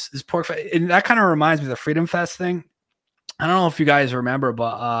 Yeah, this Pork Fest, and that kind of reminds me of the Freedom Fest thing. I don't know if you guys remember,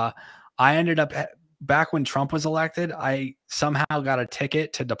 but I ended up, back when Trump was elected, I somehow got a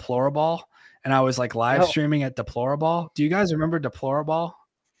ticket to Deplorable, and I was like live streaming at Deplorable. Do you guys remember Deplorable?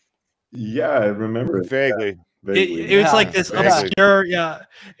 Yeah, I remember it. Vaguely. It was like this obscure,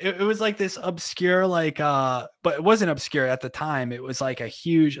 it was like this obscure, like but it wasn't obscure at the time. It was like a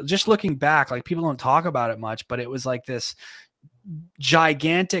huge, just looking back, like people don't talk about it much, but it was like this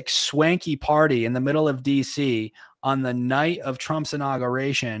gigantic swanky party in the middle of DC on the night of Trump's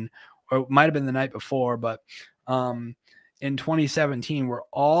inauguration, or it might have been the night before, but in 2017, where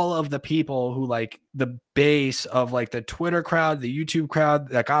all of the people who like the base of like the Twitter crowd, the YouTube crowd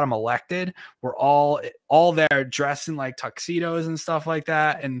that got him elected were all there dressed in like tuxedos and stuff like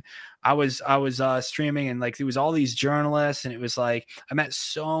that. And I was streaming, and like there was all these journalists, and it was like I met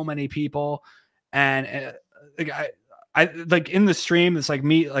so many people, and like I like in the stream, it's like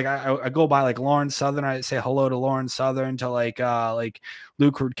me, like I go by like Lauren Southern. I say hello to Lauren Southern, to like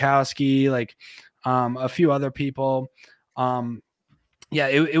Luke Rudkowski, like a few other people. Yeah,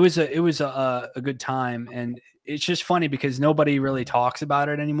 it was a good time, and it's just funny because nobody really talks about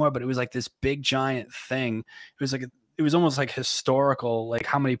it anymore, but it was like this big giant thing. It was like it was almost like historical, like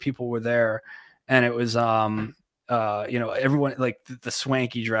how many people were there, and it was you know, everyone, like the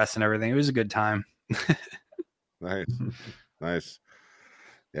swanky dress and everything. It was a good time. Nice.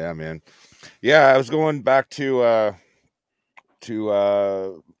 Yeah, man. Yeah, I was going back to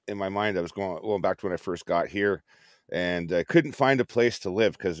in my mind, I was going back to when I first got here, and I couldn't find a place to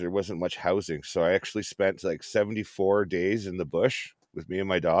live because there wasn't much housing. So I actually spent like 74 days in the bush with me and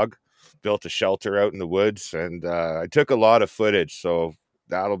my dog, built a shelter out in the woods, and I took a lot of footage. So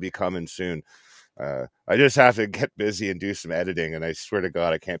that'll be coming soon. I just have to get busy and do some editing, and I swear to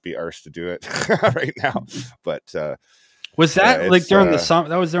God, I can't be arsed to do it right now. But was that like during the summer?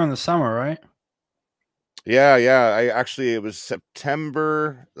 That was during the summer, right? Yeah. It was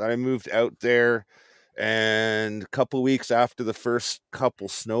September that I moved out there, and a couple weeks after the first couple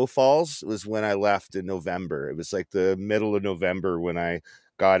snowfalls was when I left in November. It was like the middle of November when I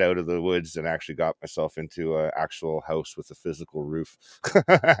got out of the woods and actually got myself into an actual house with a physical roof.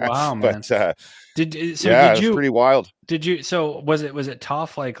 Wow, man! But it was pretty wild. So was it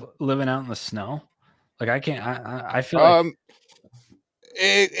tough, like living out in the snow? Like I feel like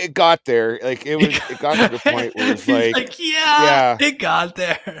it got there. Like it got to the point where it's like, yeah, it got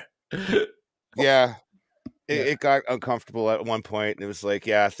there. Yeah, it got uncomfortable at one point, and it was like,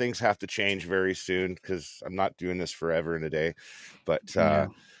 yeah, things have to change very soon because I'm not doing this forever in a day. But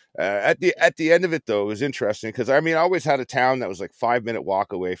at the end of it, though, it was interesting because I mean, I always had a town that was like 5-minute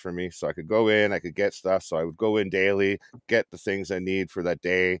walk away from me, so I could go in, I could get stuff. So I would go in daily, get the things I need for that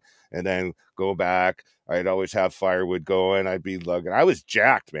day, and then go back. I'd always have firewood going. I'd be lugging. I was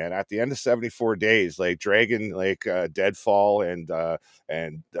jacked, man. At the end of 74 days, like dragging like deadfall and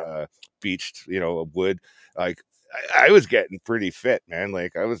beached, wood. Like I was getting pretty fit, man.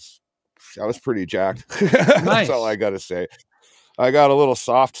 Like I was pretty jacked. Nice. That's all I gotta say. I got a little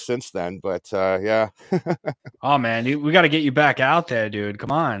soft since then, but yeah. Oh man, we got to get you back out there, dude.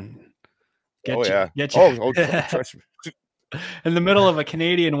 Come on. Get you. Trust me. In the middle of a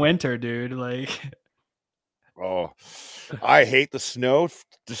Canadian winter, dude. Like, oh, I hate the snow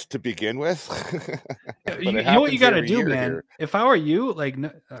just to begin with. you know what you got to do, man. Here. If I were you, like,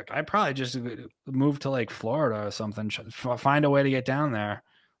 I'd probably just move to like Florida or something. Find a way to get down there.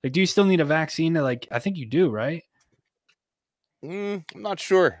 Like, do you still need a vaccine to I think you do, right? I'm not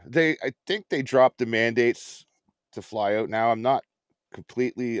sure. I think they dropped the mandates to fly out now. I'm not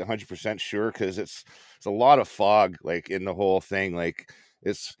completely 100% sure because it's a lot of fog like in the whole thing. Like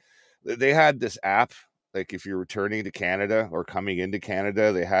they had this app, like if you're returning to Canada or coming into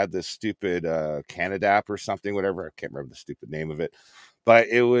Canada, they had this stupid Canada app or something, whatever. I can't remember the stupid name of it, but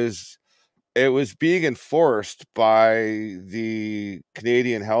it was being enforced by the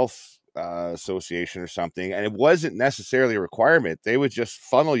Canadian Health Association or something, and it wasn't necessarily a requirement. They would just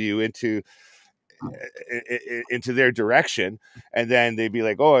funnel you into their direction, and then they'd be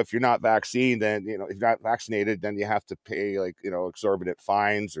like, oh, if you're not vaccinated, then if you're not vaccinated, then you have to pay like exorbitant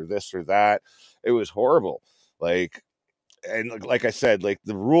fines or this or that. It was horrible. Like, and like I said, like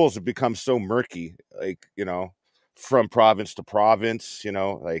the rules have become so murky, like from province to province,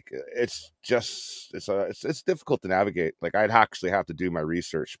 like it's difficult to navigate. Like I'd actually have to do my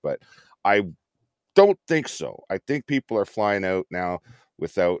research, but I don't think so. I think people are flying out now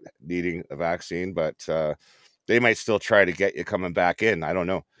without needing a vaccine, but they might still try to get you coming back in. I don't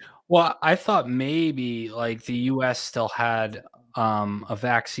know. Well, I thought maybe like the US still had a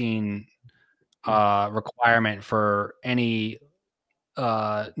vaccine requirement for any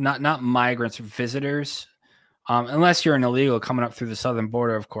not migrants or visitors. Unless you're an illegal coming up through the southern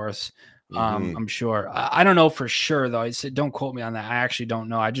border, of course. I'm sure. I don't know for sure, though. Don't quote me on that. I actually don't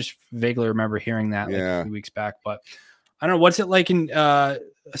know. I just vaguely remember hearing that like a few weeks back. But I don't know. What's it like in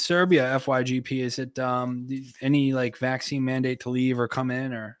Serbia, FYGP? Is it any like vaccine mandate to leave or come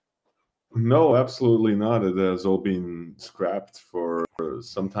in? Or no, absolutely not. It has all been scrapped for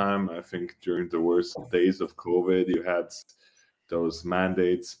some time. I think during the worst days of COVID, you had those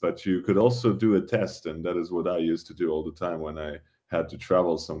mandates, but you could also do a test, and that is what I used to do all the time when I had to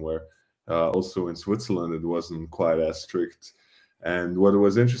travel somewhere. Also in Switzerland, it wasn't quite as strict. And what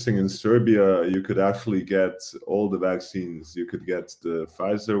was interesting in Serbia, you could actually get all the vaccines. You could get the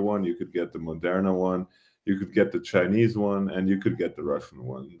Pfizer one, you could get the Moderna one, you could get the Chinese one, and you could get the Russian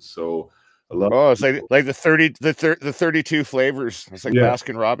one. So a lot. Oh, it's like the 32 flavors. It's like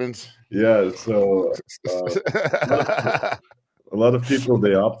Baskin Robbins. Yeah. So a lot of people,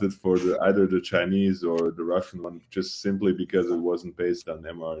 they opted for either the Chinese or the Russian one just simply because it wasn't based on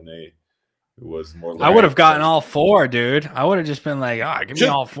mRNA. It was more like, I would have gotten all four, dude. I would have just been like, give me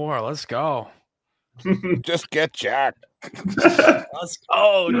all four. Let's go. Just get jacked. Let's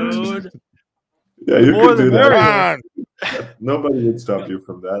go, dude. Yeah, you could do that. Nobody would stop you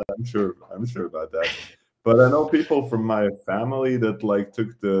from that. I'm sure about that. But I know people from my family that like took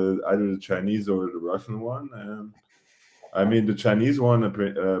either the Chinese or the Russian one, and I mean the Chinese one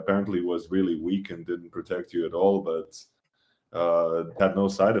apparently was really weak and didn't protect you at all, but had no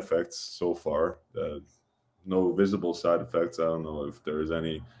side effects so far. No visible side effects. I don't know if there is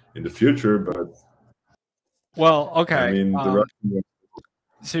any in the future, but well, okay. I mean, the Russian.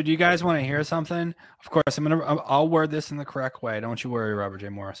 So, do you guys want to hear something? Of course, I'll word this in the correct way. Don't you worry, Robert J.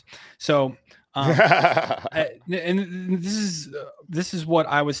 Morris. So, and this is what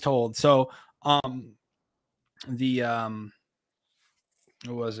I was told. So, who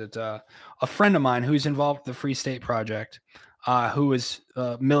was it? A friend of mine who's involved with the Free State Project, who was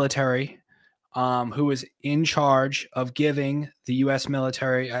military, who was in charge of giving the U.S.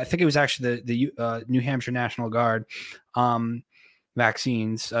 military, I think it was actually the New Hampshire National Guard,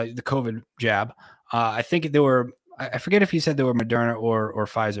 vaccines, the COVID jab. I think they were, I forget if he said they were Moderna or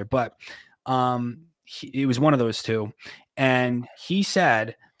Pfizer, but it was one of those two. And he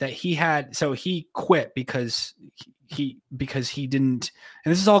said that he quit because he didn't,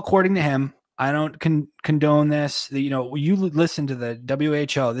 and this is all according to him. I don't condone this. You know, you listen to the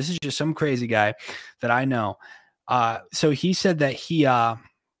WHO. This is just some crazy guy that I know. So he said that he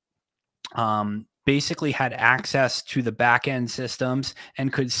basically had access to the back end systems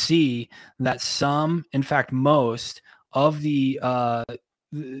and could see that some, in fact, most of the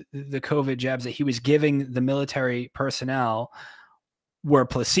COVID jabs that he was giving the military personnel were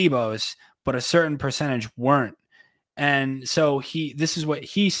placebos, but a certain percentage weren't. And so this is what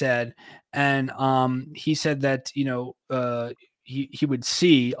he said. And he said that, you know, he would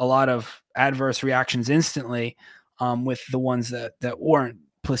see a lot of adverse reactions instantly with the ones that weren't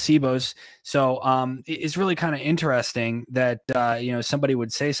placebos. So it's really kind of interesting that, you know, somebody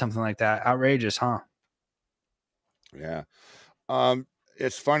would say something like that. Outrageous, huh? Yeah.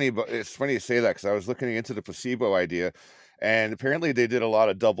 It's funny, but it's funny you say that, because I was looking into the placebo idea, and apparently they did a lot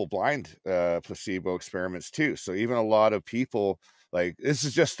of double-blind placebo experiments too. So even a lot of people, like, this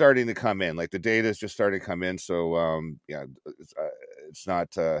is just starting to come in, like the data is just starting to come in. So yeah, it's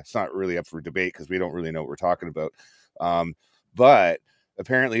not really up for debate, because we don't really know what we're talking about. But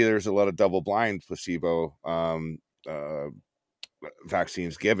apparently there's a lot of double-blind placebo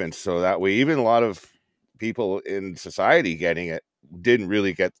vaccines given, so that way even a lot of people in society getting it didn't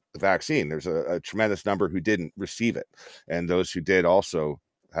really get the vaccine. There's a tremendous number who didn't receive it, and those who did also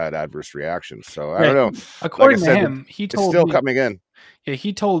had adverse reactions. So I don't know. According to him, he told it's still me, coming in. Yeah,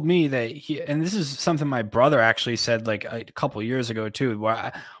 he told me that and this is something my brother actually said like a couple of years ago too,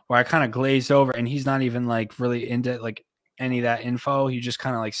 where I kind of glazed over, and he's not even like really into like any of that info. He just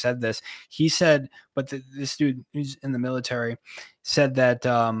kind of like said this. He said, but this dude who's in the military said that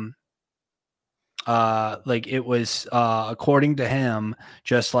like it was according to him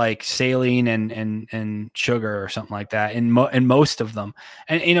just like saline and sugar or something like that in most of them.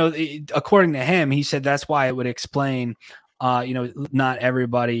 And you know, according to him, he said that's why it would explain you know, not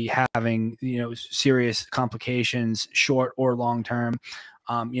everybody having, you know, serious complications, short or long term.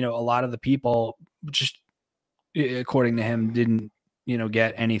 You know, a lot of the people just, according to him, didn't, you know,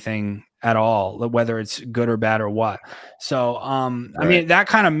 get anything at all, whether it's good or bad or what. So right. I mean, that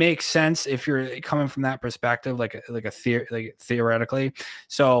kind of makes sense if you're coming from that perspective, like theoretically.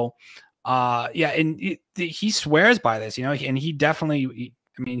 So yeah, and he swears by this, you know, and he definitely,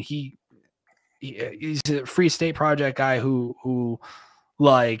 I mean, he's a Free State Project guy who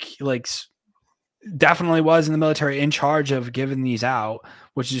like definitely was in the military in charge of giving these out,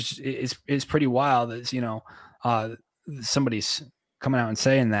 which is pretty wild. It's, you know, somebody's coming out and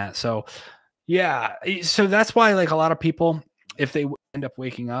saying that. So yeah, so that's why like a lot of people, if they end up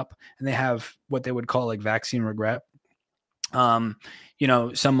waking up and they have what they would call like vaccine regret, you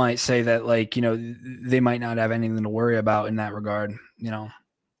know, some might say that like, you know, they might not have anything to worry about in that regard, you know.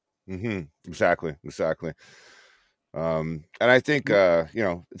 Exactly. And I think you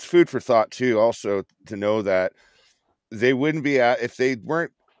know, it's food for thought too, also to know that they wouldn't be if they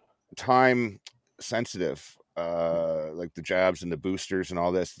weren't time sensitive, like the jabs and the boosters and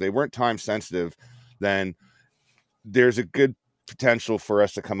all this, they weren't time sensitive, then there's a good potential for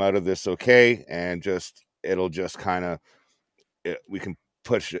us to come out of this okay, and just it'll just kind of we can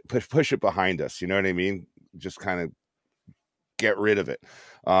push it behind us, you know what I mean? Just kind of get rid of it.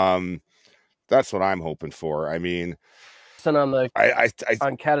 That's what I'm hoping for. I mean, on the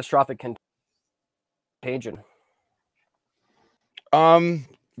on catastrophic contagion.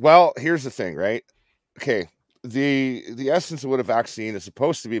 Well, here's the thing, right? Okay, the essence of what a vaccine is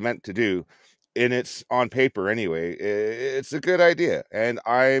supposed to be meant to do, and it's on paper anyway, it's a good idea, and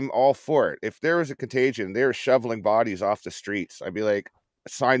I'm all for it. If there was a contagion, they were shoveling bodies off the streets, I'd be like,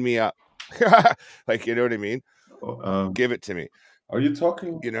 sign me up. Like, you know what I mean? Give it to me. Are you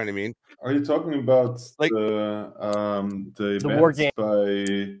talking? You know what I mean? Are you talking about like the war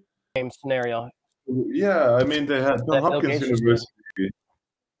game scenario? Yeah, I mean they had John Hopkins University.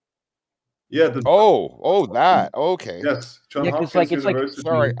 Yeah. That. Okay. Yes, John Hopkins University.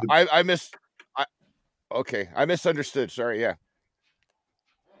 Sorry, I missed. Okay, I misunderstood. Sorry. Yeah.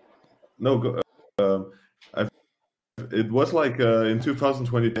 No, it was like in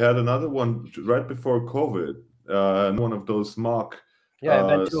 2020 they had another one right before COVID. One of those mock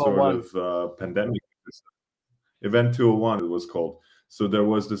sort of pandemic. Event 201 it was called. So there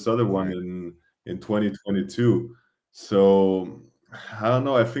was this other one in 2022. So I don't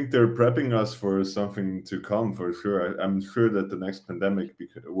know. I think they're prepping us for something to come for sure. I'm sure that the next pandemic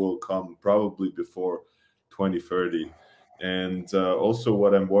will come probably before 2030. And also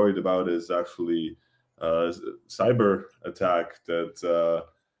what I'm worried about is actually cyber attack that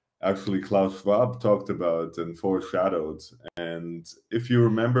actually Klaus Schwab talked about and foreshadowed. And if you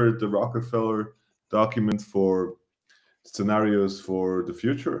remember the Rockefeller document for scenarios for the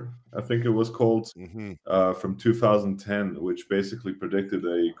future, I think it was called, from 2010, which basically predicted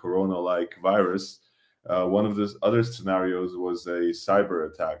a corona-like virus. One of the other scenarios was a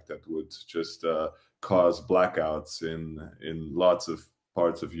cyber attack that would just cause blackouts in lots of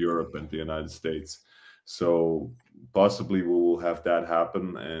parts of Europe and the United States. So possibly we will have that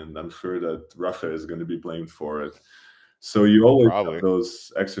happen, and I'm sure that Russia is going to be blamed for it. So you always have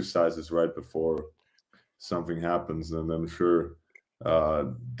those exercises right before something happens, and I'm sure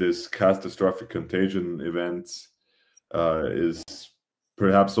this catastrophic contagion event is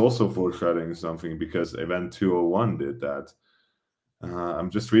perhaps also foreshadowing something, because Event 201 did that. I'm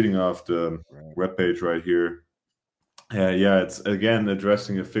just reading off the webpage right here. Yeah, it's again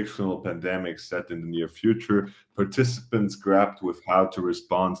addressing a fictional pandemic set in the near future. Participants grapped with how to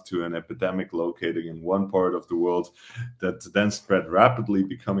respond to an epidemic located in one part of the world that then spread rapidly,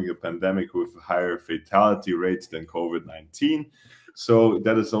 becoming a pandemic with a higher fatality rates than COVID-19. So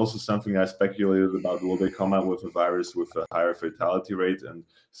that is also something I speculated about. Will they come out with a virus with a higher fatality rate? And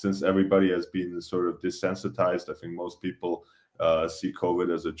since everybody has been sort of desensitized, I think most people see COVID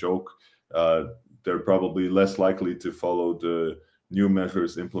as a joke. They're probably less likely to follow the new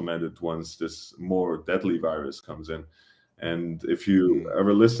measures implemented once this more deadly virus comes in. And if you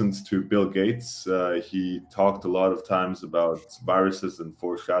ever listened to Bill Gates, he talked a lot of times about viruses and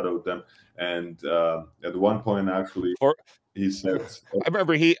foreshadowed them. And at one point, actually, he said,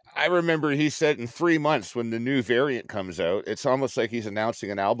 I remember he said in 3 months, when the new variant comes out, it's almost like he's announcing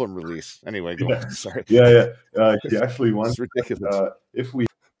an album release. Anyway, go on. Sorry. He actually once said, if we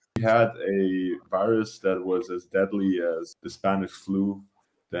had a virus that was as deadly as the Spanish flu,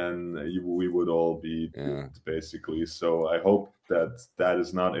 then we would all be doomed, basically. So I hope that that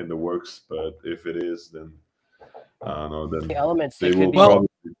is not in the works, but if it is, then I don't know. Then the elements they will probably.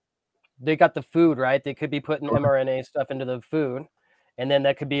 They got the food, right? They could be putting mRNA stuff into the food, and then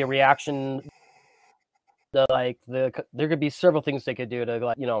that could be a reaction. There could be several things they could do to,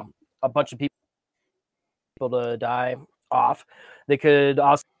 like, a bunch of people to die off. They could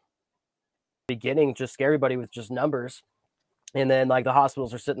also beginning just scare everybody with just numbers, and then like the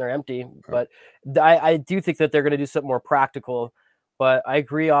hospitals are sitting there empty. But I do think that they're going to do something more practical. But I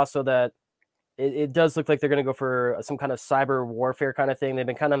agree also that it does look like they're going to go for some kind of cyber warfare kind of thing. They've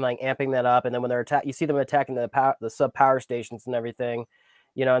been kind of like amping that up, and then when they're you see them attacking the sub power stations and everything,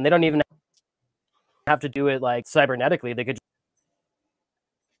 and they don't even have to do it like cybernetically. They could,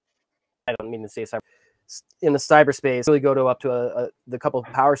 I don't mean to say cyber, in the cyberspace, really go to up to the couple of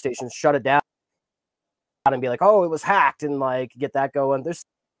power stations, shut it down, and be like, oh, it was hacked, and like get that going. There's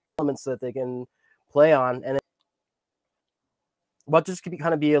elements that they can play on, and just could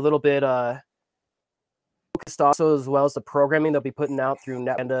kind of be a little bit focused also, as well as the programming they'll be putting out through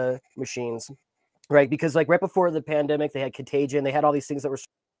net machines, right? Because like right before the pandemic, they had Contagion, they had all these things that were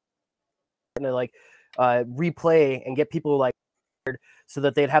starting to like replay and get people like so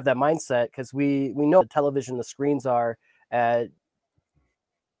that they'd have that mindset, because we know the television, the screens are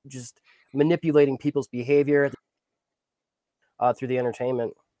just manipulating people's behavior through the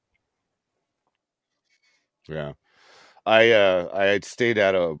entertainment. Yeah, I had stayed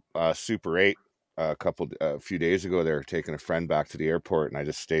at a Super 8 a few days ago. They were taking a friend back to the airport, and I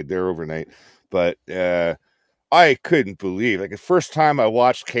just stayed there overnight. But I couldn't believe, like, the first time I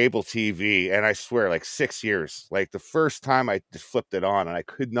watched cable TV, and I swear, like 6 years, like the first time I just flipped it on, and I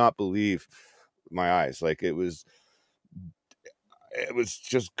could not believe my eyes. Like it was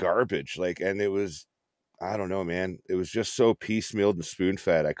just garbage. Like, and it was, I don't know, man. It was just so piecemealed and spoon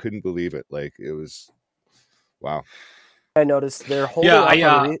fed. I couldn't believe it. Like it was, wow. I noticed they're holding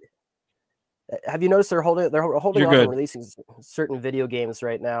off have you noticed they're holding off on releasing certain video games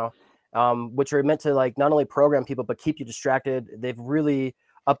right now, which are meant to like not only program people but keep you distracted. They've really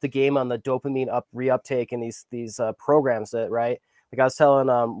upped the game on the dopamine reuptake in these programs that, right? Like I was telling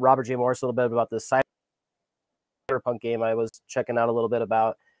Robert J. Morris a little bit about the Cyberpunk game I was checking out a little bit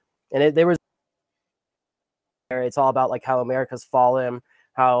about, and it's all about like how America's fallen,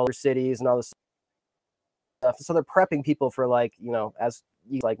 how cities and all this stuff. So they're prepping people for like, as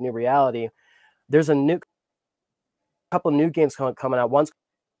like new reality. There's a couple new games coming out. One's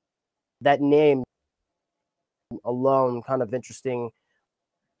that name alone kind of interesting.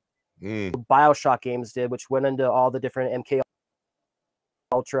 BioShock games did, which went into all the different MK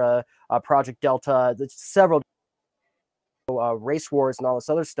Ultra, Project Delta, several race wars and all this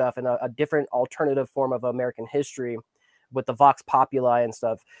other stuff, and a different alternative form of American history with the Vox Populi and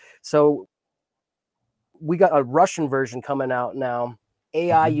stuff. So we got a Russian version coming out now.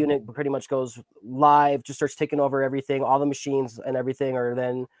 AI unit pretty much goes live, just starts taking over everything. All the machines and everything are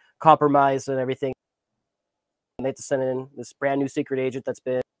then compromised and everything. they have to send in this brand new secret agent that's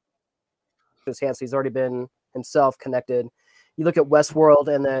been his hands. So he's already been himself connected. You look at Westworld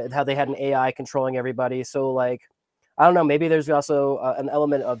and how they had an AI controlling everybody. So like, I don't know, maybe there's also an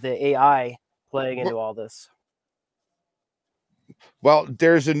element of the AI playing into all this. Well,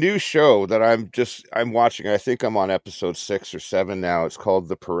 there's a new show that I'm watching. I think I'm on episode 6 or 7 now. It's called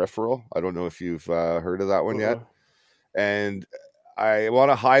The Peripheral. I don't know if you've heard of that one yet. And I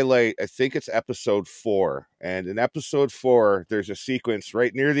want to highlight, I think it's episode 4. And in episode 4, there's a sequence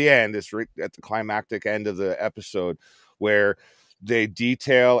right near the end. It's right at the climactic end of the episode where they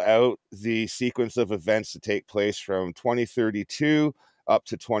detail out the sequence of events that take place from 2032 up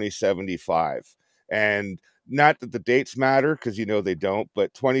to 2075. And not that the dates matter, because you know they don't,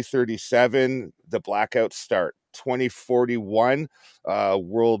 but 2037, the blackouts start. 2041,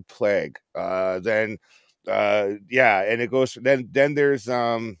 world plague. Then and it goes, then there's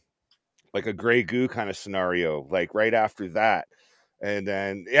like a gray goo kind of scenario, like right after that. And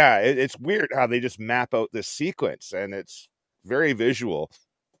then, it's weird how they just map out this sequence, and it's very visual.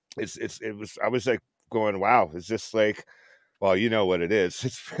 I was like going, wow, is this like, well, you know what it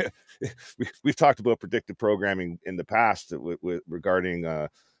is. We've talked about predictive programming in the past regarding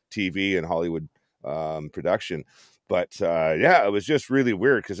TV and Hollywood production. But it was just really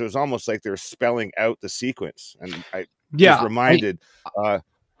weird because it was almost like they're spelling out the sequence. And I was reminded.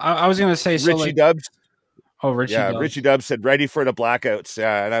 I was going to say, Richie Dubs. Oh, Richie Dubs. Richie Dubs said, ready for the blackouts.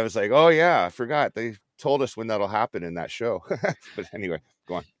 Yeah. And I was like, oh, yeah, I forgot. They told us when that'll happen in that show. But anyway,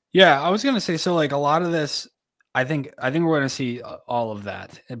 go on. Yeah, I was going to say, so like a lot of this, I think we're going to see all of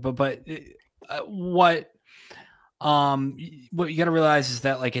that. But what you got to realize is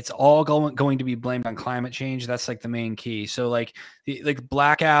that like it's all going to be blamed on climate change. That's like the main key. So like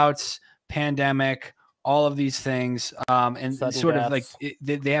blackouts, pandemic, all of these things, and sudden sort deaths. Of like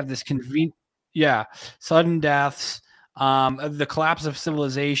they have this sudden deaths, the collapse of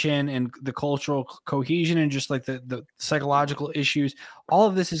civilization and the cultural cohesion and just like the psychological issues. All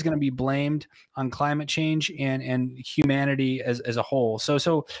of this is going to be blamed on climate change and humanity as a whole.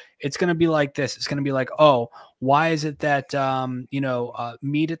 So it's going to be like this. It's going to be like, oh, why is it that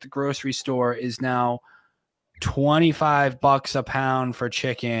meat at the grocery store is now $25 a pound for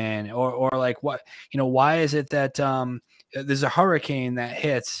chicken, or like what, why is it that there's a hurricane that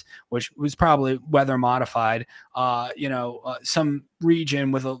hits, which was probably weather modified, some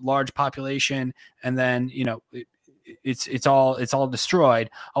region with a large population, and then it's all destroyed.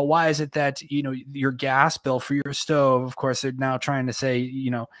 Why is it that your gas bill for your stove, of course they're now trying to say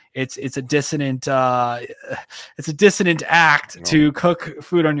it's a dissonant act to cook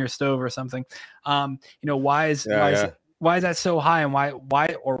food on your stove or something. Why is that so high, and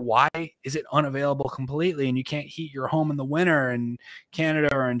why is it unavailable completely, and you can't heat your home in the winter in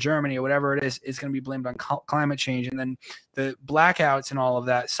Canada or in Germany or whatever it is? It's going to be blamed on climate change. And then the blackouts and all of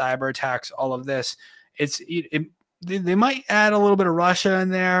that, cyber attacks, all of this, they might add a little bit of Russia in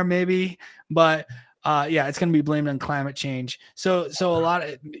there maybe, but it's going to be blamed on climate change. So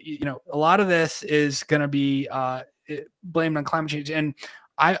a lot of this is going to be blamed on climate change. And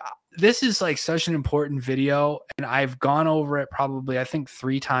this is like such an important video, and I've gone over it probably, I think,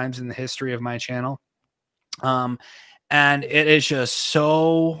 3 times in the history of my channel. And it is just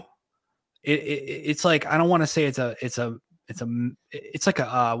so it's like, I don't want to say it's like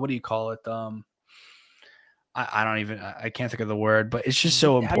a what do you call it? I can't think of the word, but it's just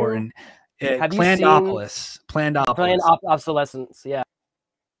so important. Planned obsolescence. Yeah.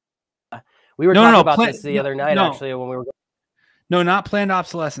 We were talking about this the other night, actually, when we were. No, not planned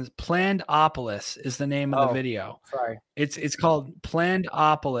obsolescence. Plandopolis is the name of the video. Sorry. It's called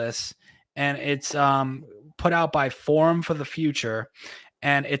Plandopolis, and it's put out by Forum for the Future,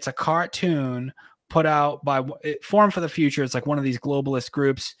 and it's a cartoon put out by Forum for the Future. It's like one of these globalist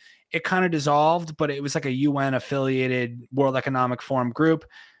groups. It kind of dissolved, but it was like a UN affiliated World Economic Forum group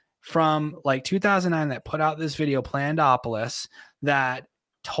from like 2009 that put out this video, Plandopolis, that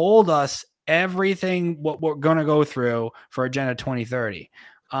told us everything what we're going to go through for Agenda 2030.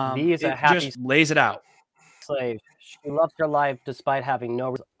 It just lays it out. Slave. She loves her life despite having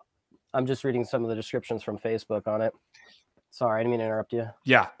no. I'm just reading some of the descriptions from Facebook on it. Sorry, I didn't mean to interrupt you.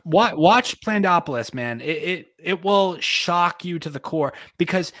 Yeah, watch Plandopolis, man. It will shock you to the core,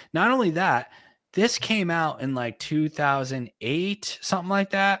 because not only that, this came out in like 2008, something like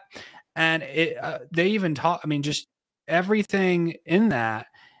that, and they even talk. I mean, just everything in that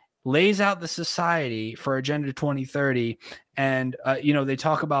lays out the society for Agenda 2030. And, they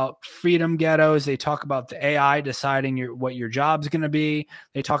talk about freedom ghettos. They talk about the AI deciding what your job's going to be.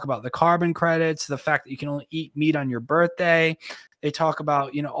 They talk about the carbon credits, the fact that you can only eat meat on your birthday. They talk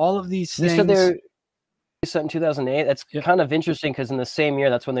about, all of these things. set in 2008. That's kind of interesting because in the same year,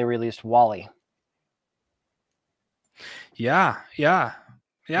 that's when they released Wall-E. Yeah.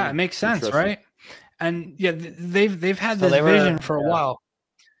 It makes sense, right? And yeah, they've had this vision for a while.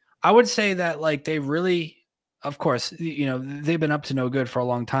 I would say that like they really, of course, you know, they've been up to no good for a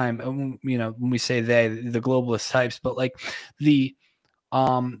long time. You know, when we say they, the globalist types, but like the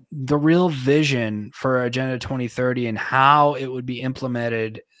real vision for Agenda 2030 and how it would be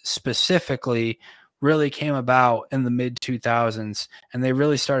implemented specifically really came about in the mid 2000s, and they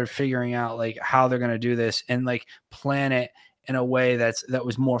really started figuring out like how they're going to do this and like plan it in a way that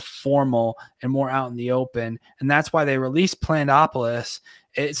was more formal and more out in the open. And that's why they released Plandopolis.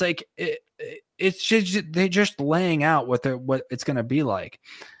 It's like it's just they're just laying out what it's going to be like.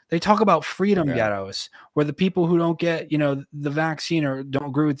 They talk about freedom ghettos, where the people who don't get, you know, the vaccine or don't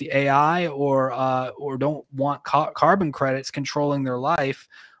agree with the AI or don't want carbon credits controlling their life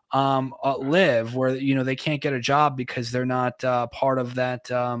live, where, you know, they can't get a job because they're not part of that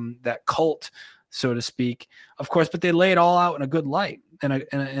that cult, so to speak. Of course, but they lay it all out in a good light, in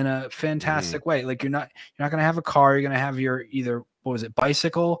a fantastic way. Like you're not going to have a car. You're going to have your either, what was it,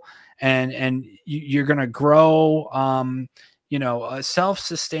 bicycle, and you're going to grow. You know,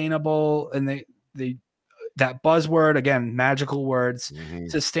 self-sustainable, and that buzzword again, magical words,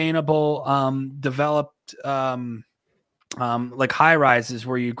 sustainable, developed, like high rises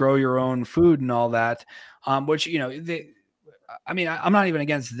where you grow your own food and all that, which, you know, I mean, I'm not even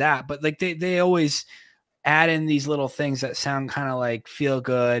against that, but like they always add in these little things that sound kind of like feel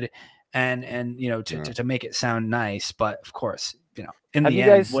good and you know, to make it sound nice. But of course, you know, in the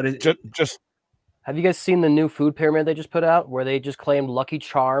end, what is just have you guys seen the new food pyramid they just put out, where they just claimed Lucky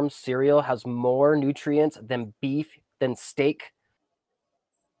Charms cereal has more nutrients than beef, than steak?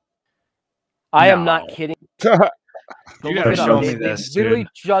 I am not kidding. You gotta show me this. They literally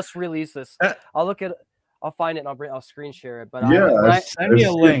just released this. I'll find it and I'll screen share it. But send me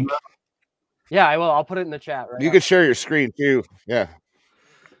a link. Yeah, I will. I'll put it in the chat. Right. You can share your screen too. Yeah.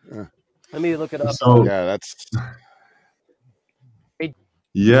 Let me look it up. So, yeah, that's.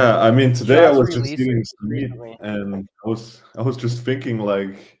 Yeah, I mean, today I was just eating some meat, and I was just thinking,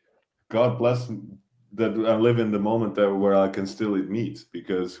 like, God bless that I live in the moment where I can still eat meat,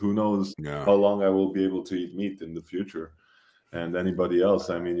 because who knows how long I will be able to eat meat in the future, and anybody else.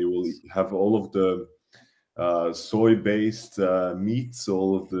 I mean, you will have all of the soy-based meats,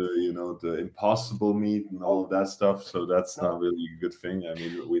 all of the, you know, the impossible meat and all of that stuff. So that's not really a good thing. I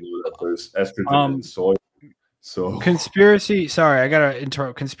mean, we know that there's estrogen in soy. So conspiracy. Sorry, I gotta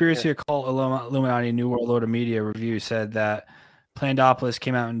interrupt. Conspiracy Occult Illuminati New World Order Media Review said that Plandopolis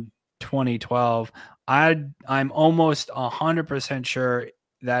came out in 2012. I'm almost 100% sure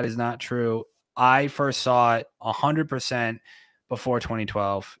that is not true. I first saw it 100% before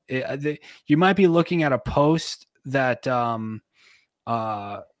 2012. You might be looking at a post that you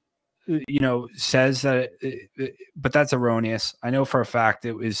know, says that, but that's erroneous. I know for a fact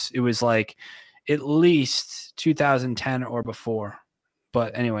it was like at least 2010 or before.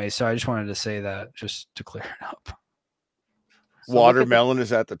 But anyway, so I just wanted to say that just to clear it up. So watermelon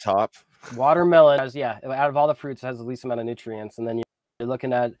is at the top. Watermelon has, out of all the fruits, it has the least amount of nutrients. And then you're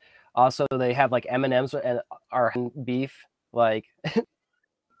looking at, also they have like M&Ms and our beef, like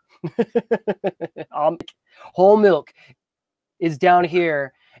whole milk is down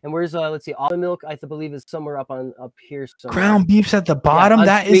here. And where's let's see, almond milk I believe is somewhere up here somewhere. Ground beef's at the bottom.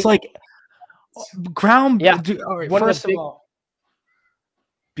 That is like ground. Yeah. Right, first of all,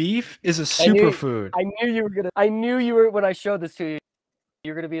 beef is a superfood. I knew you were when I showed this to you.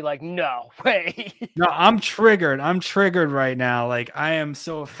 You're gonna be like, no way. No, I'm triggered. I'm triggered right now. Like I am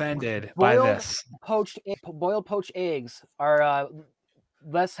so offended by this. Boiled poached eggs are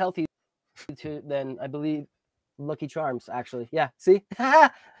less healthy than I believe Lucky Charms. Actually, yeah. See,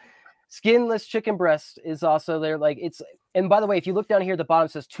 skinless chicken breast is also there. Like it's, and by the way, if you look down here, the bottom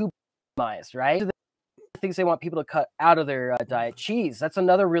says 2 miles, right? Things they want people to cut out of their diet. Cheese, that's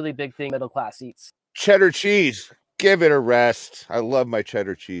another really big thing middle class eats. Cheddar cheese, give it a rest. I love my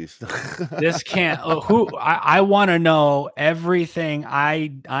cheddar cheese. This can't. I want to know everything.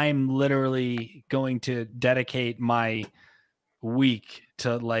 I'm literally going to dedicate my week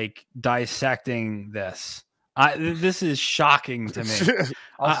to like dissecting this. This is shocking to me.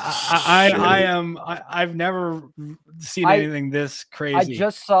 I've never seen anything this crazy. I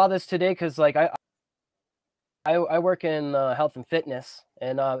just saw this today because like I work in health and fitness,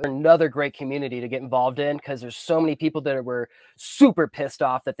 and another great community to get involved in, because there's so many people that were super pissed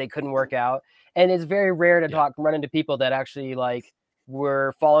off that they couldn't work out, and it's very rare to run into people that actually like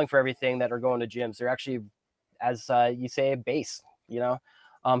were falling for everything that are going to gyms. They're actually, as you say, base. You know,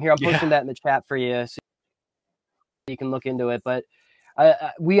 here I'm posting that in the chat for you. So you can look into it. But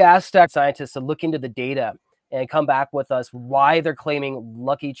we asked scientists to look into the data and come back with us why they're claiming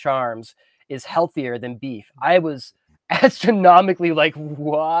Lucky Charms is healthier than beef. I was astronomically like,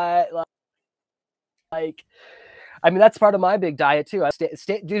 what? Like, I mean, that's part of my big diet too.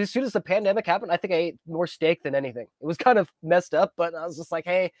 Dude, as soon as the pandemic happened, I think I ate more steak than anything. It was kind of messed up, but I was just like,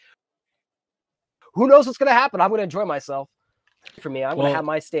 hey, who knows what's going to happen? I'm going to enjoy myself. For me, I'm going to have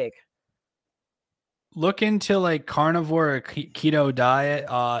my steak. Look into like carnivore or keto diet.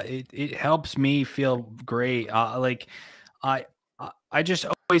 It helps me feel great. Like I just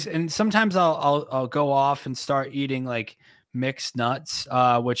always, and sometimes I'll go off and start eating like mixed nuts,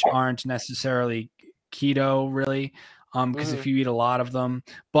 which aren't necessarily keto really, because if you eat a lot of them.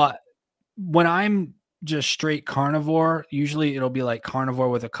 But when I'm just straight carnivore, usually it'll be like carnivore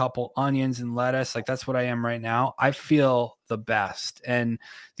with a couple onions and lettuce. Like that's what I am right now. I feel the best. And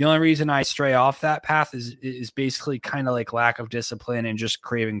the only reason I stray off that path is basically kind of like lack of discipline and just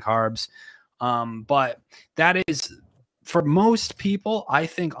craving carbs. But that is, for most people, I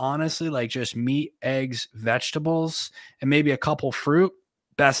think honestly, like just meat, eggs, vegetables, and maybe a couple fruit,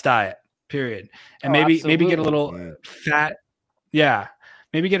 best diet, period. And maybe get a little fat. Yeah.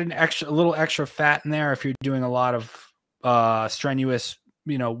 Maybe get a little extra fat in there if you're doing a lot of strenuous,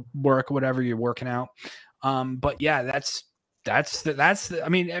 work, whatever you're working out. But yeah, that's I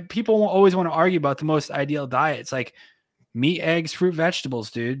mean, people always want to argue about the most ideal diet. It's like meat, eggs, fruit,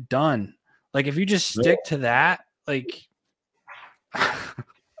 vegetables, dude, done. Like if you just stick to that, like. I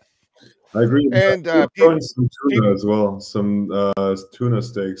agree. And throwing some tuna as well, some tuna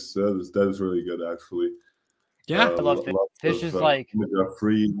steaks. That is really good, actually. Yeah, I love fish. Fish is like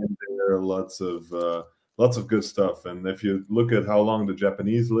free in there. Lots of good stuff. And if you look at how long the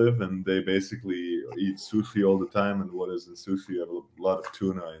Japanese live, and they basically eat sushi all the time, and what is in sushi, you have a lot of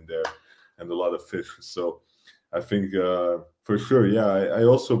tuna in there and a lot of fish. So I think for sure, yeah. I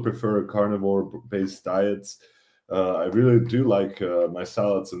also prefer carnivore-based diets. I really do like my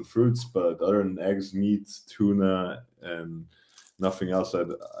salads and fruits, but other than eggs, meat, tuna, and nothing else, I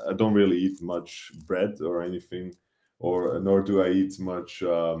don't really eat much bread or anything, nor do I eat much,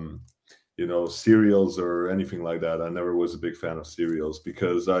 cereals or anything like that. I never was a big fan of cereals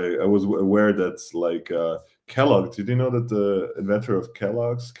because I was aware that like Kellogg. Did you know that the inventor of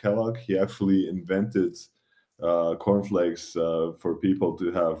Kellogg, he actually invented cornflakes for people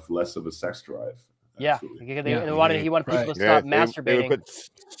to have less of a sex drive. Yeah, he wanted people to stop masturbating. They would put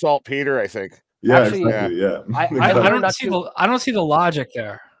saltpeter, I think. Yeah, actually, exactly. Yeah, I don't see the logic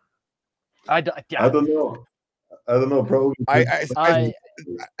there. I don't know. Probably. I think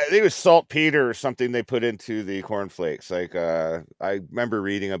it was saltpeter or something they put into the cornflakes. Like I remember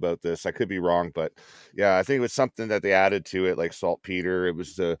reading about this. I could be wrong, but yeah, I think it was something that they added to it, like saltpeter. It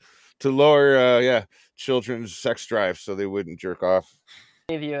was to lower children's sex drive so they wouldn't jerk off.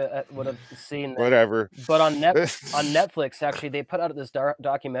 Of you would have seen that. Whatever. But on Netflix, actually, they put out this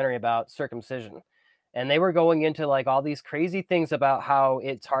documentary about circumcision, and they were going into like all these crazy things about how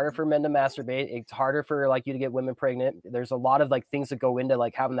it's harder for men to masturbate, it's harder for like you to get women pregnant. There's a lot of like things that go into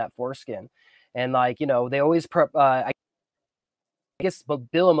like having that foreskin, and like they always I guess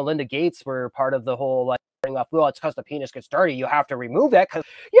Bill and Melinda Gates were part of the whole like bring up. Well, it's because the penis gets dirty, you have to remove that because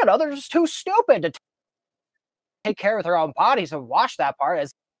they're just too stupid to take care of their own bodies and wash that part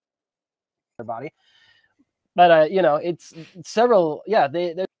as their body. But it's several. Yeah,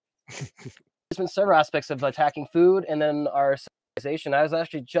 there's been several aspects of attacking food and then our civilization. I was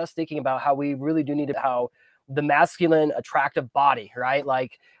actually just thinking about how we really do need how the masculine attractive body, right?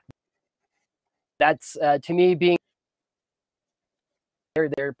 Like that's to me being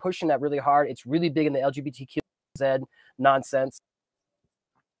they're pushing that really hard. It's really big in the LGBTQ nonsense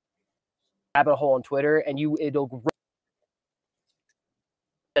rabbit hole on Twitter, and it'll grow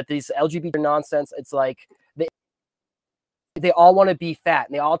that these LGBT nonsense. It's like they all want to be fat,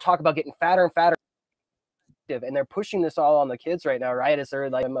 and they all talk about getting fatter and fatter, and they're pushing this all on the kids right now, right? As they're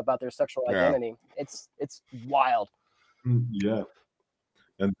like about their sexual identity. It's wild. Yeah.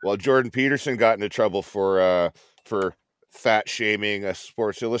 And well, Jordan Peterson got into trouble for fat shaming a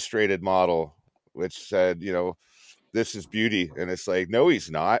Sports Illustrated model, which said, this is beauty, and it's like, no,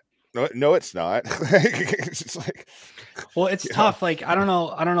 he's not. No, it's not. It's like, well, it's tough. Like, I don't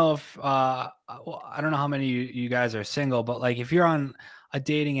know if I don't know how many you guys are single, but like if you're on a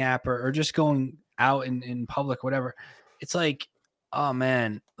dating app or just going out in public, whatever, it's like, oh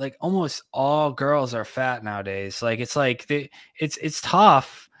man, like almost all girls are fat nowadays. Like it's like it's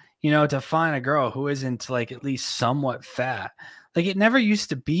tough, to find a girl who isn't like at least somewhat fat. Like it never used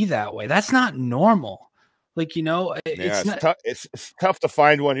to be that way. That's not normal. Like, you know, Yeah, it's not. tough. It's tough to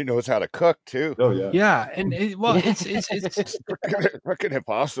find one who knows how to cook too. Oh yeah. Yeah, and it's fucking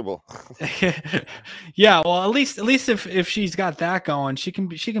impossible. yeah. Well, at least if she's got that going, she can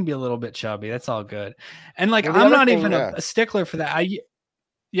be a little bit chubby. That's all good. And like, Well, the I'm other not thing- even Yeah. a stickler for that. I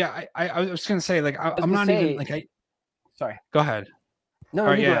was gonna say, like, I'm not even like Sorry. Go ahead. No, All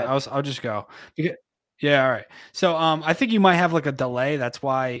right, you go yeah, ahead. I'll just go. Yeah, all right. So I think you might have like a delay. That's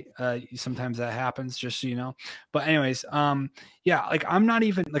why sometimes that happens, just so you know. But anyways, yeah, like I'm not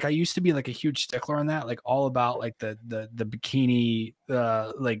even like I used to be like a huge stickler on that, like all about like the bikini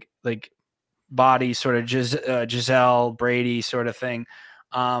like body sort of Giselle Brady sort of thing.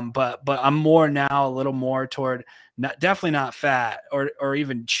 But I'm more now a little more toward definitely not fat or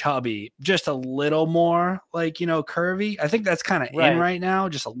even chubby, just a little more like, you know, curvy. I think that's kind of in right now,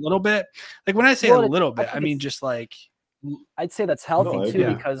 just a little bit. Like when I say a little bit, I mean just like I'd say that's healthy too,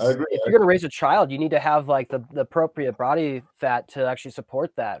 agree. because I agree. if you're going to raise a child, you need to have like the appropriate body fat to actually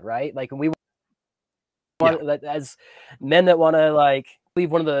support that, right? Like we want as men that want to like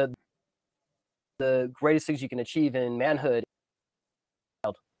believe one of the greatest things you can achieve in manhood,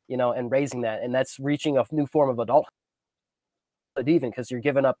 you know, and raising that, and that's reaching a new form of adulthood, even because you're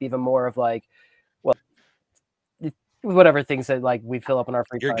giving up even more of like, well, whatever things that like we fill up in our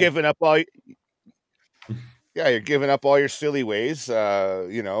free time. You're giving up all. Yeah, you're giving up all your silly ways,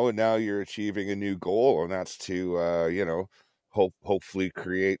 you know, and now you're achieving a new goal, and that's to, you know, hopefully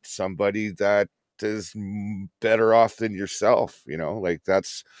create somebody that is better off than yourself. You know, like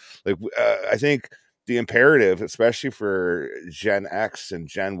that's like I think the imperative, especially for Gen X and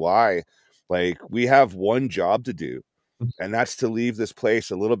Gen Y, like we have one job to do, and that's to leave this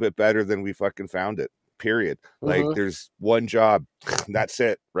place a little bit better than we fucking found it. Period. Like there's one job, that's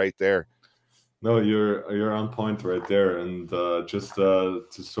it, right there. No, you're on point right there, and just to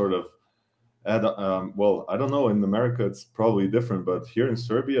sort of add, well, I don't know. In America, it's probably different, but here in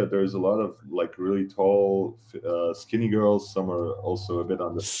Serbia, there's a lot of like really tall, skinny girls. Some are also a bit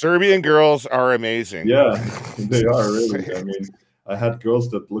on the. Serbian girls are amazing. Yeah, they are really. I mean, I had girls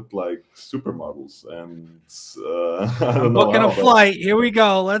that looked like supermodels, and I don't know booking how, a flight. Here we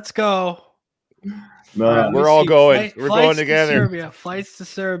go. Let's go. No, we're all going. We're going together. Serbia. Flights to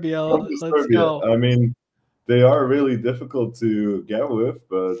Serbia. Let's Serbia. go. I mean, they are really difficult to get with,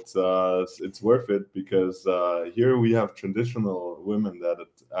 but it's worth it because here we have traditional women that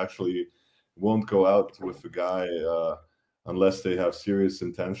actually won't go out with a guy unless they have serious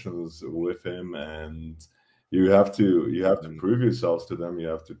intentions with him, and you have to prove yourselves to them. You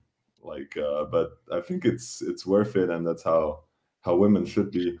have to like, but I think it's worth it, and that's how women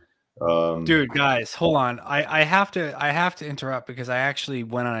should be. Dude, guys, hold on. I have to interrupt because I actually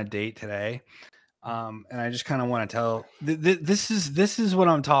went on a date today. And I just kind of want to tell this is what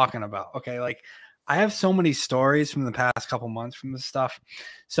I'm talking about. Okay. Like I have so many stories from the past couple months from this stuff.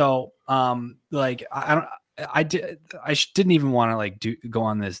 So, like I didn't even want to like go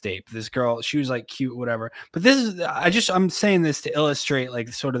on this date. This girl, she was like cute, whatever. But I'm saying this to illustrate like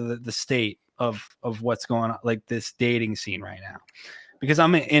sort of the state of what's going on, like this dating scene right now, because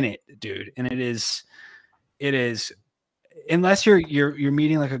I'm in it, dude. And it is, unless you're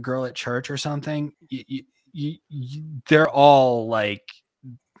meeting like a girl at church or something, they're all like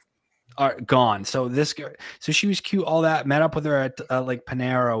are gone. So this girl, so she was cute, all that. Met up with her at like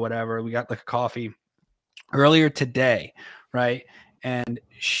Panera or whatever. We got like a coffee earlier today, right? And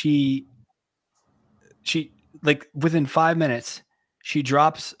she like within 5 minutes, she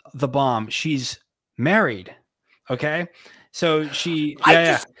drops the bomb. She's married. Okay, so she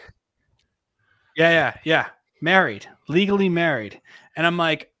yeah. Married, legally married. And I'm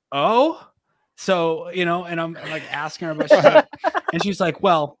like, oh, so, you know, and I'm like asking her about shit. And she's like,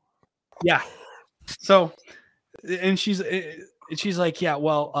 well, yeah. So, and she's like, yeah,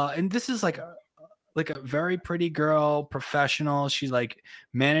 well, and this is like a very pretty girl, professional. She like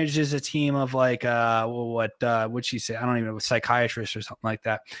manages a team of like, what'd she say? I don't even know, a psychiatrist or something like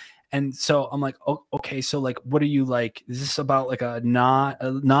that. And so I'm like, oh, okay, so like, what are you like? Is this about like a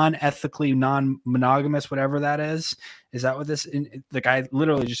non-ethically, non-monogamous, whatever that is? Is that what this? Like, I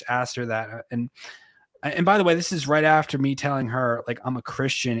literally just asked her that, and by the way, this is right after me telling her like I'm a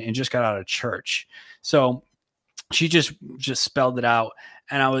Christian and just got out of church. So she just spelled it out,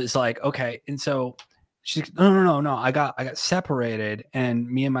 and I was like, okay. And so she's like, no, I got separated, and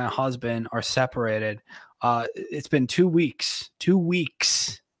me and my husband are separated. It's been 2 weeks. 2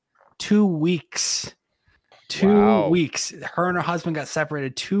 weeks. 2 weeks. 2 weeks. Her and her husband got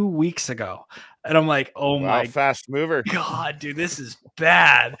separated 2 weeks ago. And I'm like, oh my fast mover. God, dude, this is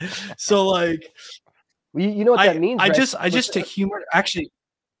bad. So like, you know what that means? I just to humor, actually,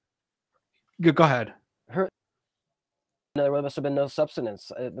 go ahead. there must have been no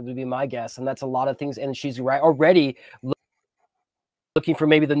substance. It would be my guess, and that's a lot of things. And she's already looking for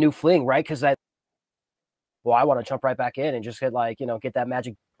maybe the new fling, right? Because I want to jump right back in and just get get that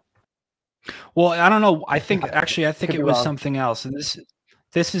magic. Well, I don't know. I think it was wrong. something else, and this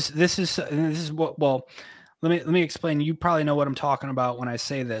is what. Well, let me explain. You probably know what I'm talking about when I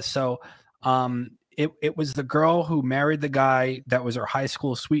say this. So, it was the girl who married the guy that was her high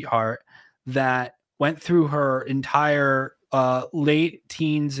school sweetheart that went through her entire late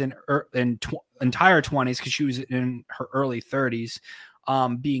teens and entire 20s, because she was in her early 30s,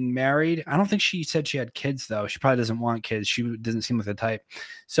 being married. I don't think she said she had kids, though. She probably doesn't want kids. She doesn't seem like the type.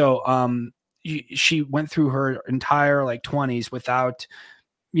 So she went through her entire 20s without,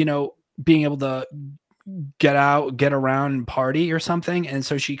 being able to get out, get around, and party or something. And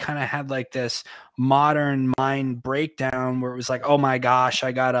so she kind of had this modern mind breakdown where it was like, oh my gosh,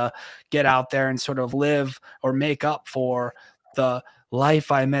 I gotta get out there and sort of live or make up for the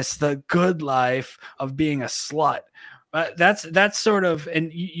life I missed, the good life of being a slut. But that's sort of,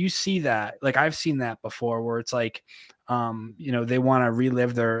 and you see that, I've seen that before, where it's they want to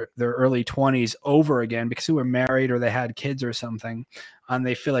relive their early 20s over again because they were married or they had kids or something, and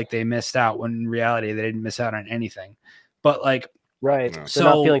they feel like they missed out, when in reality they didn't miss out on anything. But right, so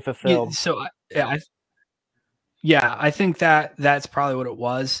they're not feeling fulfilled. I think that's probably what it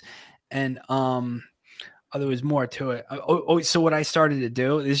was. And there was more to it. So what I started to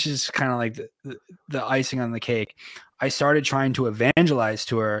do, this is kind of the icing on the cake. I started trying to evangelize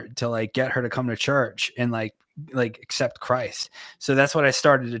to her to get her to come to church and accept Christ. So that's what I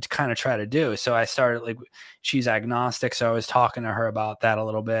started to kind of try to do. So I started she's agnostic, so I was talking to her about that a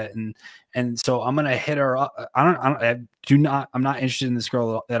little bit, and so I'm gonna hit her up. I'm not interested in this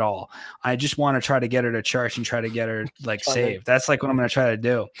girl at all. I just want to try to get her to church and try to get her saved. That's what I'm gonna try to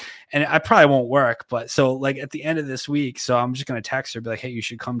do, and I probably won't work. But so at the end of this week, so I'm just gonna text her, be like, hey, you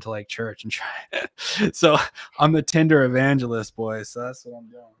should come to church and try. So I'm the Tinder evangelist, boys. So that's what I'm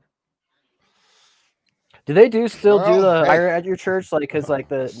doing. Do they still do the ARRR at your church? Because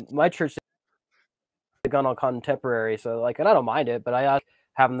my church has gone on contemporary, so and I don't mind it, but I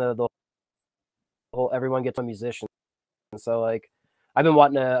having the whole everyone gets a musician, and so I've been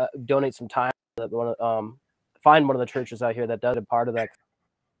wanting to donate some time to find one of the churches out here that does a part of that.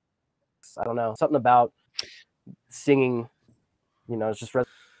 I don't know, something about singing, it's just.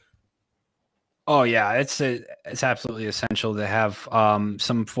 Oh yeah, it's absolutely essential to have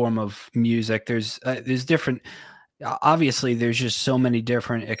some form of music. There's different. Obviously, there's just so many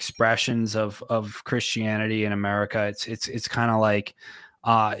different expressions of Christianity in America. It's kind of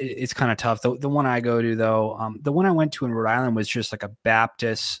it's kind of tough. The one I go to, though, the one I went to in Rhode Island was just a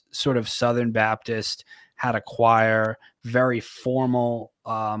Baptist, sort of Southern Baptist, had a choir, very formal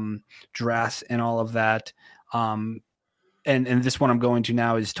dress and all of that. And this one I'm going to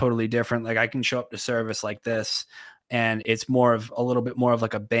now is totally different. I can show up to service like this, and it's a little bit more of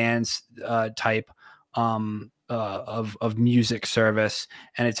a band's type of music service,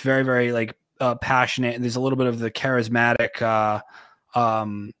 and it's very, very passionate. And there's a little bit of the charismatic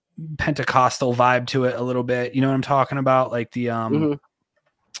Pentecostal vibe to it a little bit. You know what I'm talking about? The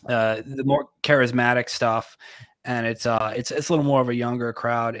more charismatic stuff. And it's a little more of a younger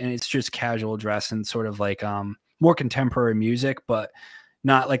crowd, and it's just casual dress and sort of more contemporary music, but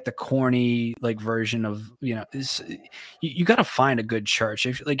not the corny version of you got to find a good church.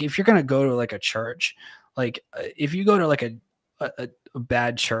 If you're gonna go to a church, if you go to a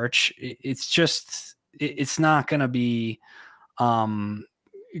bad church, it's not gonna be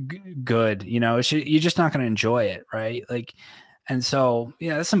good. You're just not gonna enjoy it, right? And so,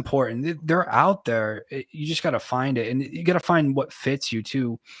 yeah, that's important. They're out there. You just got to find it, and you got to find what fits you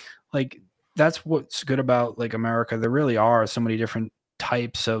too. That's what's good about America. There really are so many different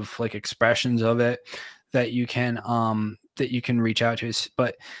types of expressions of it that you can reach out to.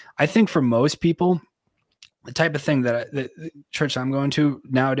 But I think for most people, the type of thing that the church I'm going to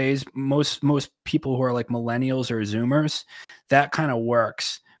nowadays, most people who are millennials or Zoomers, that kind of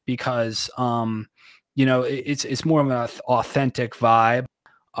works because it's more of an authentic vibe,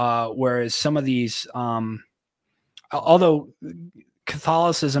 whereas some of these, although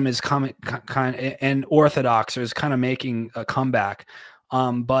Catholicism is coming and Orthodox is kind of making a comeback,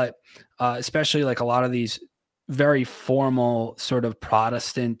 but especially a lot of these very formal sort of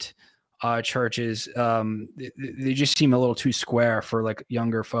Protestant churches, they just seem a little too square for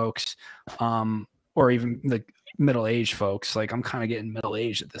younger folks, or even middle-aged folks. I'm kind of getting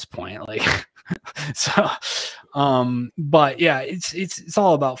middle-aged at this point, so but yeah, it's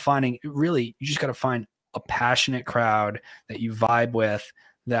all about finding, really, you just got to find a passionate crowd that you vibe with,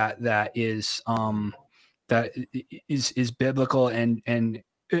 that is that is biblical and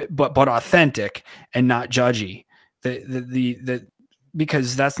but authentic and not judgy. The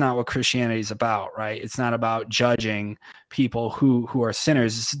because that's not what Christianity is about, right? It's not about judging people who are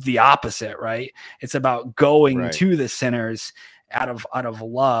sinners. It's the opposite, right? It's about going to the sinners out of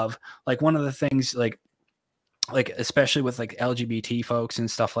love. Like one of the things, like especially with like LGBT folks and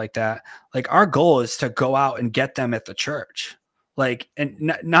stuff like that, like our goal is to go out and get them at the church, like,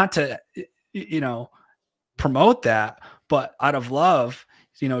 and not to, you know, promote that, but out of love,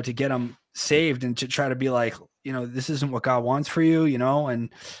 you know, to get them saved and to try to be like, you know, this isn't what God wants for you, you know,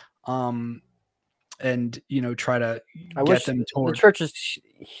 and you know, try to get them toward the church is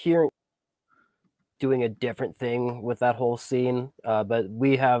here doing a different thing with that whole scene. But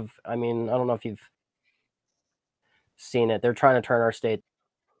we have, I mean, I don't know if you've seen it. They're trying to turn our state.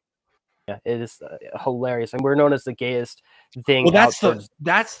 Yeah, it is hilarious, and we're known as the gayest thing. Well,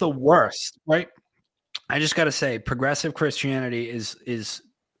 that's the worst, right? I just got to say, progressive Christianity is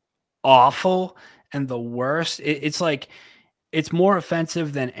awful and the worst. It's like, it's more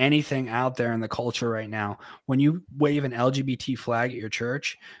offensive than anything out there in the culture right now when you wave an LGBT flag at your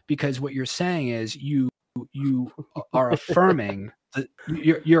church, because what you're saying is you are affirming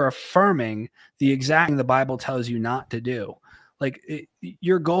you're affirming the exact thing the Bible tells you not to do. Like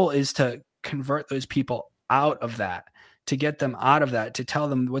your goal is to convert those people out of that, to get them out of that, to tell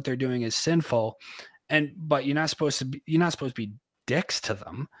them what they're doing is sinful. But you're not supposed to be dicks to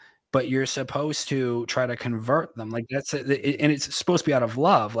them, but you're supposed to try to convert them. Like that's it. And it's supposed to be out of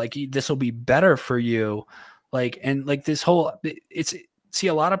love. Like this will be better for you. Like, and like this whole, see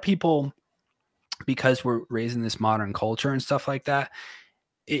a lot of people, because we're raising this modern culture and stuff like that.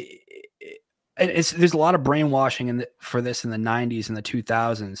 There's a lot of brainwashing for this in the 90s and the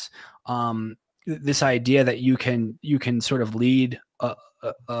 2000s. This idea that you can sort of lead a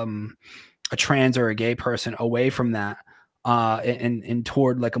trans or a gay person away from that and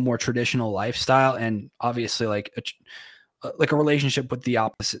toward like a more traditional lifestyle, and obviously like a relationship with the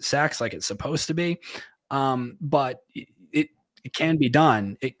opposite sex, like it's supposed to be. But it can be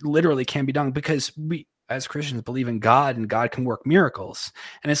done. It literally can be done, because we as Christians believe in God, and God can work miracles.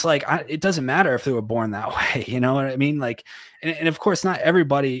 And it's like, it doesn't matter if they were born that way. You know what I mean? Like, and of course not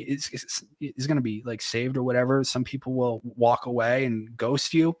everybody is going to be like saved or whatever. Some people will walk away and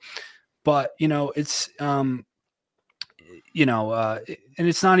ghost you, but you know, it's, you know, and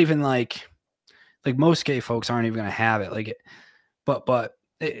it's not even like most gay folks aren't even going to have it. Like, but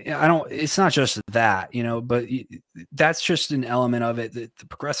it's not just that, you know, but that's just an element of it. The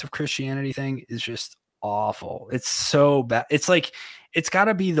progressive Christianity thing is just awful. It's so bad. It's like, it's got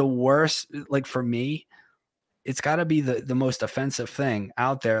to be the worst. Like for me, it's got to be the most offensive thing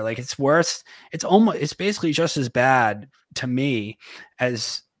out there. Like it's worse. It's basically just as bad to me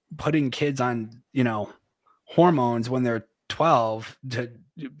as putting kids on, you know, hormones when they're 12 to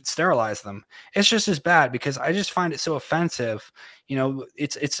sterilize them. It's just as bad, because I just find it so offensive. You know,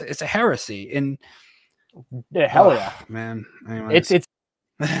 it's a heresy. And yeah, hell yeah, man. Anyways.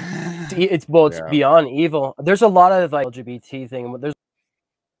 It's beyond evil. There's a lot of like LGBT thing. There's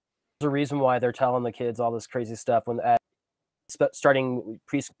a reason why they're telling the kids all this crazy stuff when starting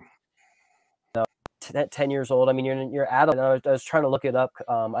preschool. 10 years old. I mean, you're adult. I was trying to look it up,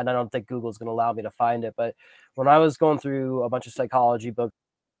 and I don't think Google's going to allow me to find it. But when I was going through a bunch of psychology books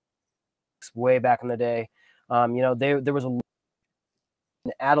way back in the day, you know, there was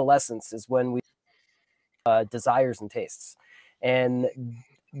adolescence is when we desires and tastes, and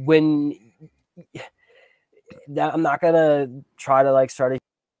when I'm not gonna try to like start a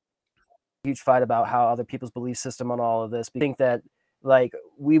huge fight about how other people's belief system on all of this. We think that like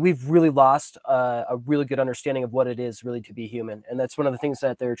we've really lost a really good understanding of what it is really to be human, and that's one of the things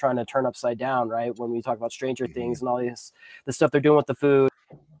that they're trying to turn upside down, right? When we talk about Stranger Things and all the stuff they're doing with the food,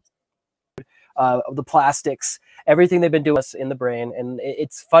 the plastics, everything they've been doing in the brain. And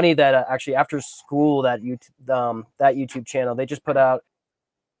it's funny that actually after school, that YouTube channel, they just put out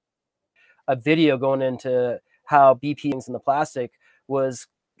a video going into how BP in the plastic was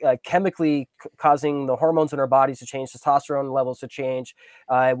chemically causing the hormones in our bodies to change, testosterone levels to change,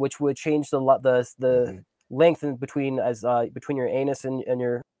 which would change the length in between between your anus and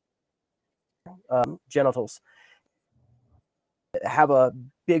your genitals. Have a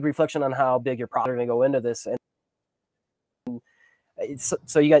big reflection on how big your products are going to go into this. And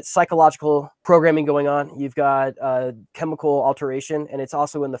so you got psychological programming going on. You've got chemical alteration, and it's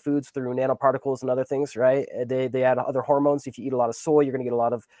also in the foods through nanoparticles and other things, right? They add other hormones. If you eat a lot of soy, you're going to get a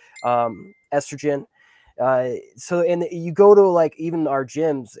lot of estrogen. So, and you go to like even our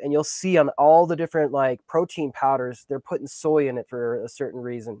gyms and you'll see on all the different like protein powders, they're putting soy in it for a certain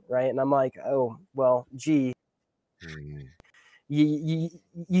reason. Right. And I'm like, oh, well, gee,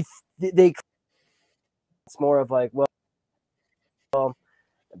 they, it's more of like, well,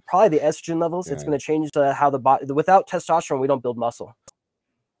 probably the estrogen levels. It's going to change how the body, without testosterone, we don't build muscle.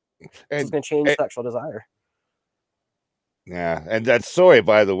 It's going to change sexual desire. Yeah, and that soy,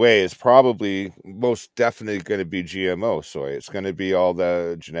 by the way, is probably most definitely going to be GMO soy. It's going to be all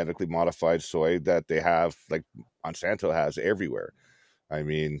the genetically modified soy that they have, like Monsanto has everywhere. I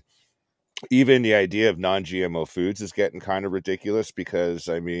mean, even the idea of non-GMO foods is getting kind of ridiculous because,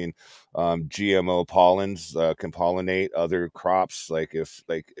 I mean, GMO pollens can pollinate other crops. Like if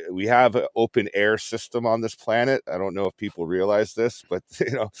we have an open air system on this planet, I don't know if people realize this, but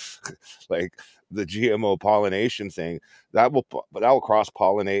you know, like the GMO pollination thing that will cross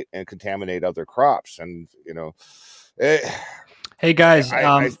pollinate and contaminate other crops, and you know, hey guys,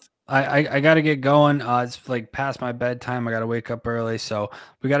 I got to get going. It's like past my bedtime. I got to wake up early. So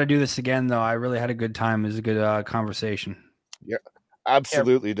we got to do this again, though. I really had a good time. It was a good conversation. Yeah,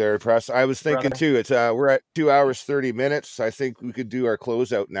 absolutely, Dare Press. I was thinking too, it's we're at 2 hours, 30 minutes. I think we could do our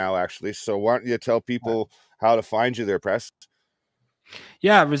closeout now, actually. So why don't you tell people how to find you there, Press?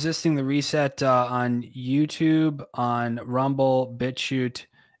 Yeah, Resisting the Reset on YouTube, on Rumble, BitChute,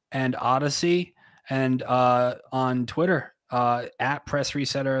 and Odyssey, and on Twitter. At Press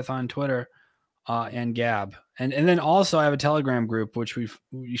Reset Earth on Twitter, and Gab, and then also I have a Telegram group which we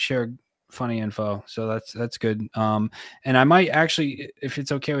share funny info, so that's good. And I might actually, if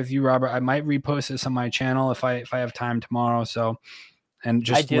it's okay with you, Robert, I might repost this on my channel if I have time tomorrow. So, and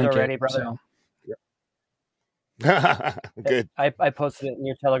just I did link already, it, brother. So. Good. I posted it in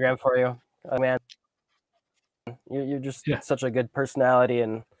your Telegram for you. Oh man, you're just such a good personality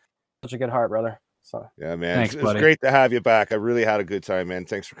and such a good heart, brother. So yeah, man, thanks, it's great to have you back. I really had a good time, man.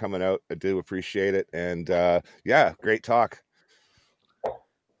 Thanks for coming out. I do appreciate it, and yeah, great talk.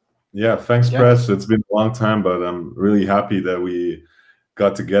 Yeah, thanks, Press. It's been a long time, but I'm really happy that we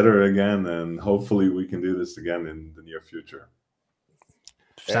got together again, and hopefully we can do this again in the near future.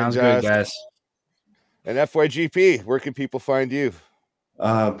 Sounds good, guys. And FYGP, where can people find you?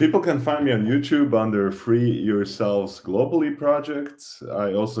 People can find me on YouTube under Free Yourselves Globally Project.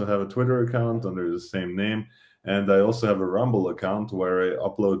 I also have a Twitter account under the same name, and I also have a Rumble account where I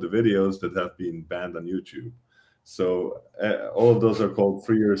upload the videos that have been banned on YouTube. So all of those are called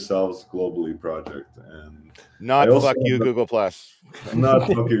Free Yourselves Globally Project, and not fuck you Google Plus. Not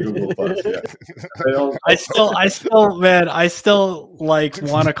fuck you Google Plus. Yeah. I still, man, I still like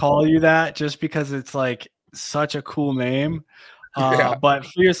want to call you that just because it's like such a cool name. But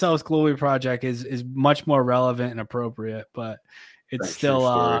Free Yourselves Globally Project is much more relevant and appropriate, but it's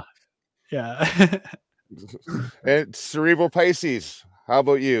still yeah. And Cerebral Pisces, how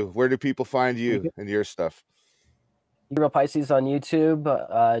about you? Where do people find you and your stuff? Cerebral Pisces on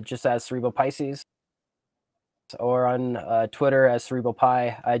YouTube, just as Cerebral Pisces, or on Twitter as Cerebral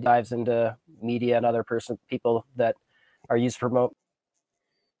Pi. I dives into media and other people that are used to promote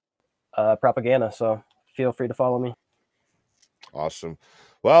propaganda. So feel free to follow me. Awesome.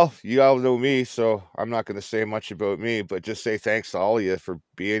 Well, you all know me, so I'm not going to say much about me, but just say thanks to all of you for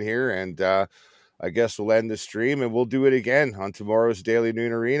being here. And I guess we'll end the stream and we'll do it again on tomorrow's Daily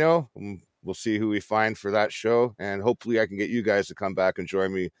Noonerino. We'll see who we find for that show. And hopefully I can get you guys to come back and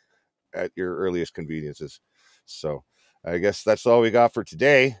join me at your earliest conveniences. So I guess that's all we got for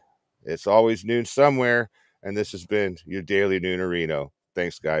today. It's always noon somewhere. And this has been your Daily Noonerino.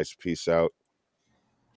 Thanks, guys. Peace out.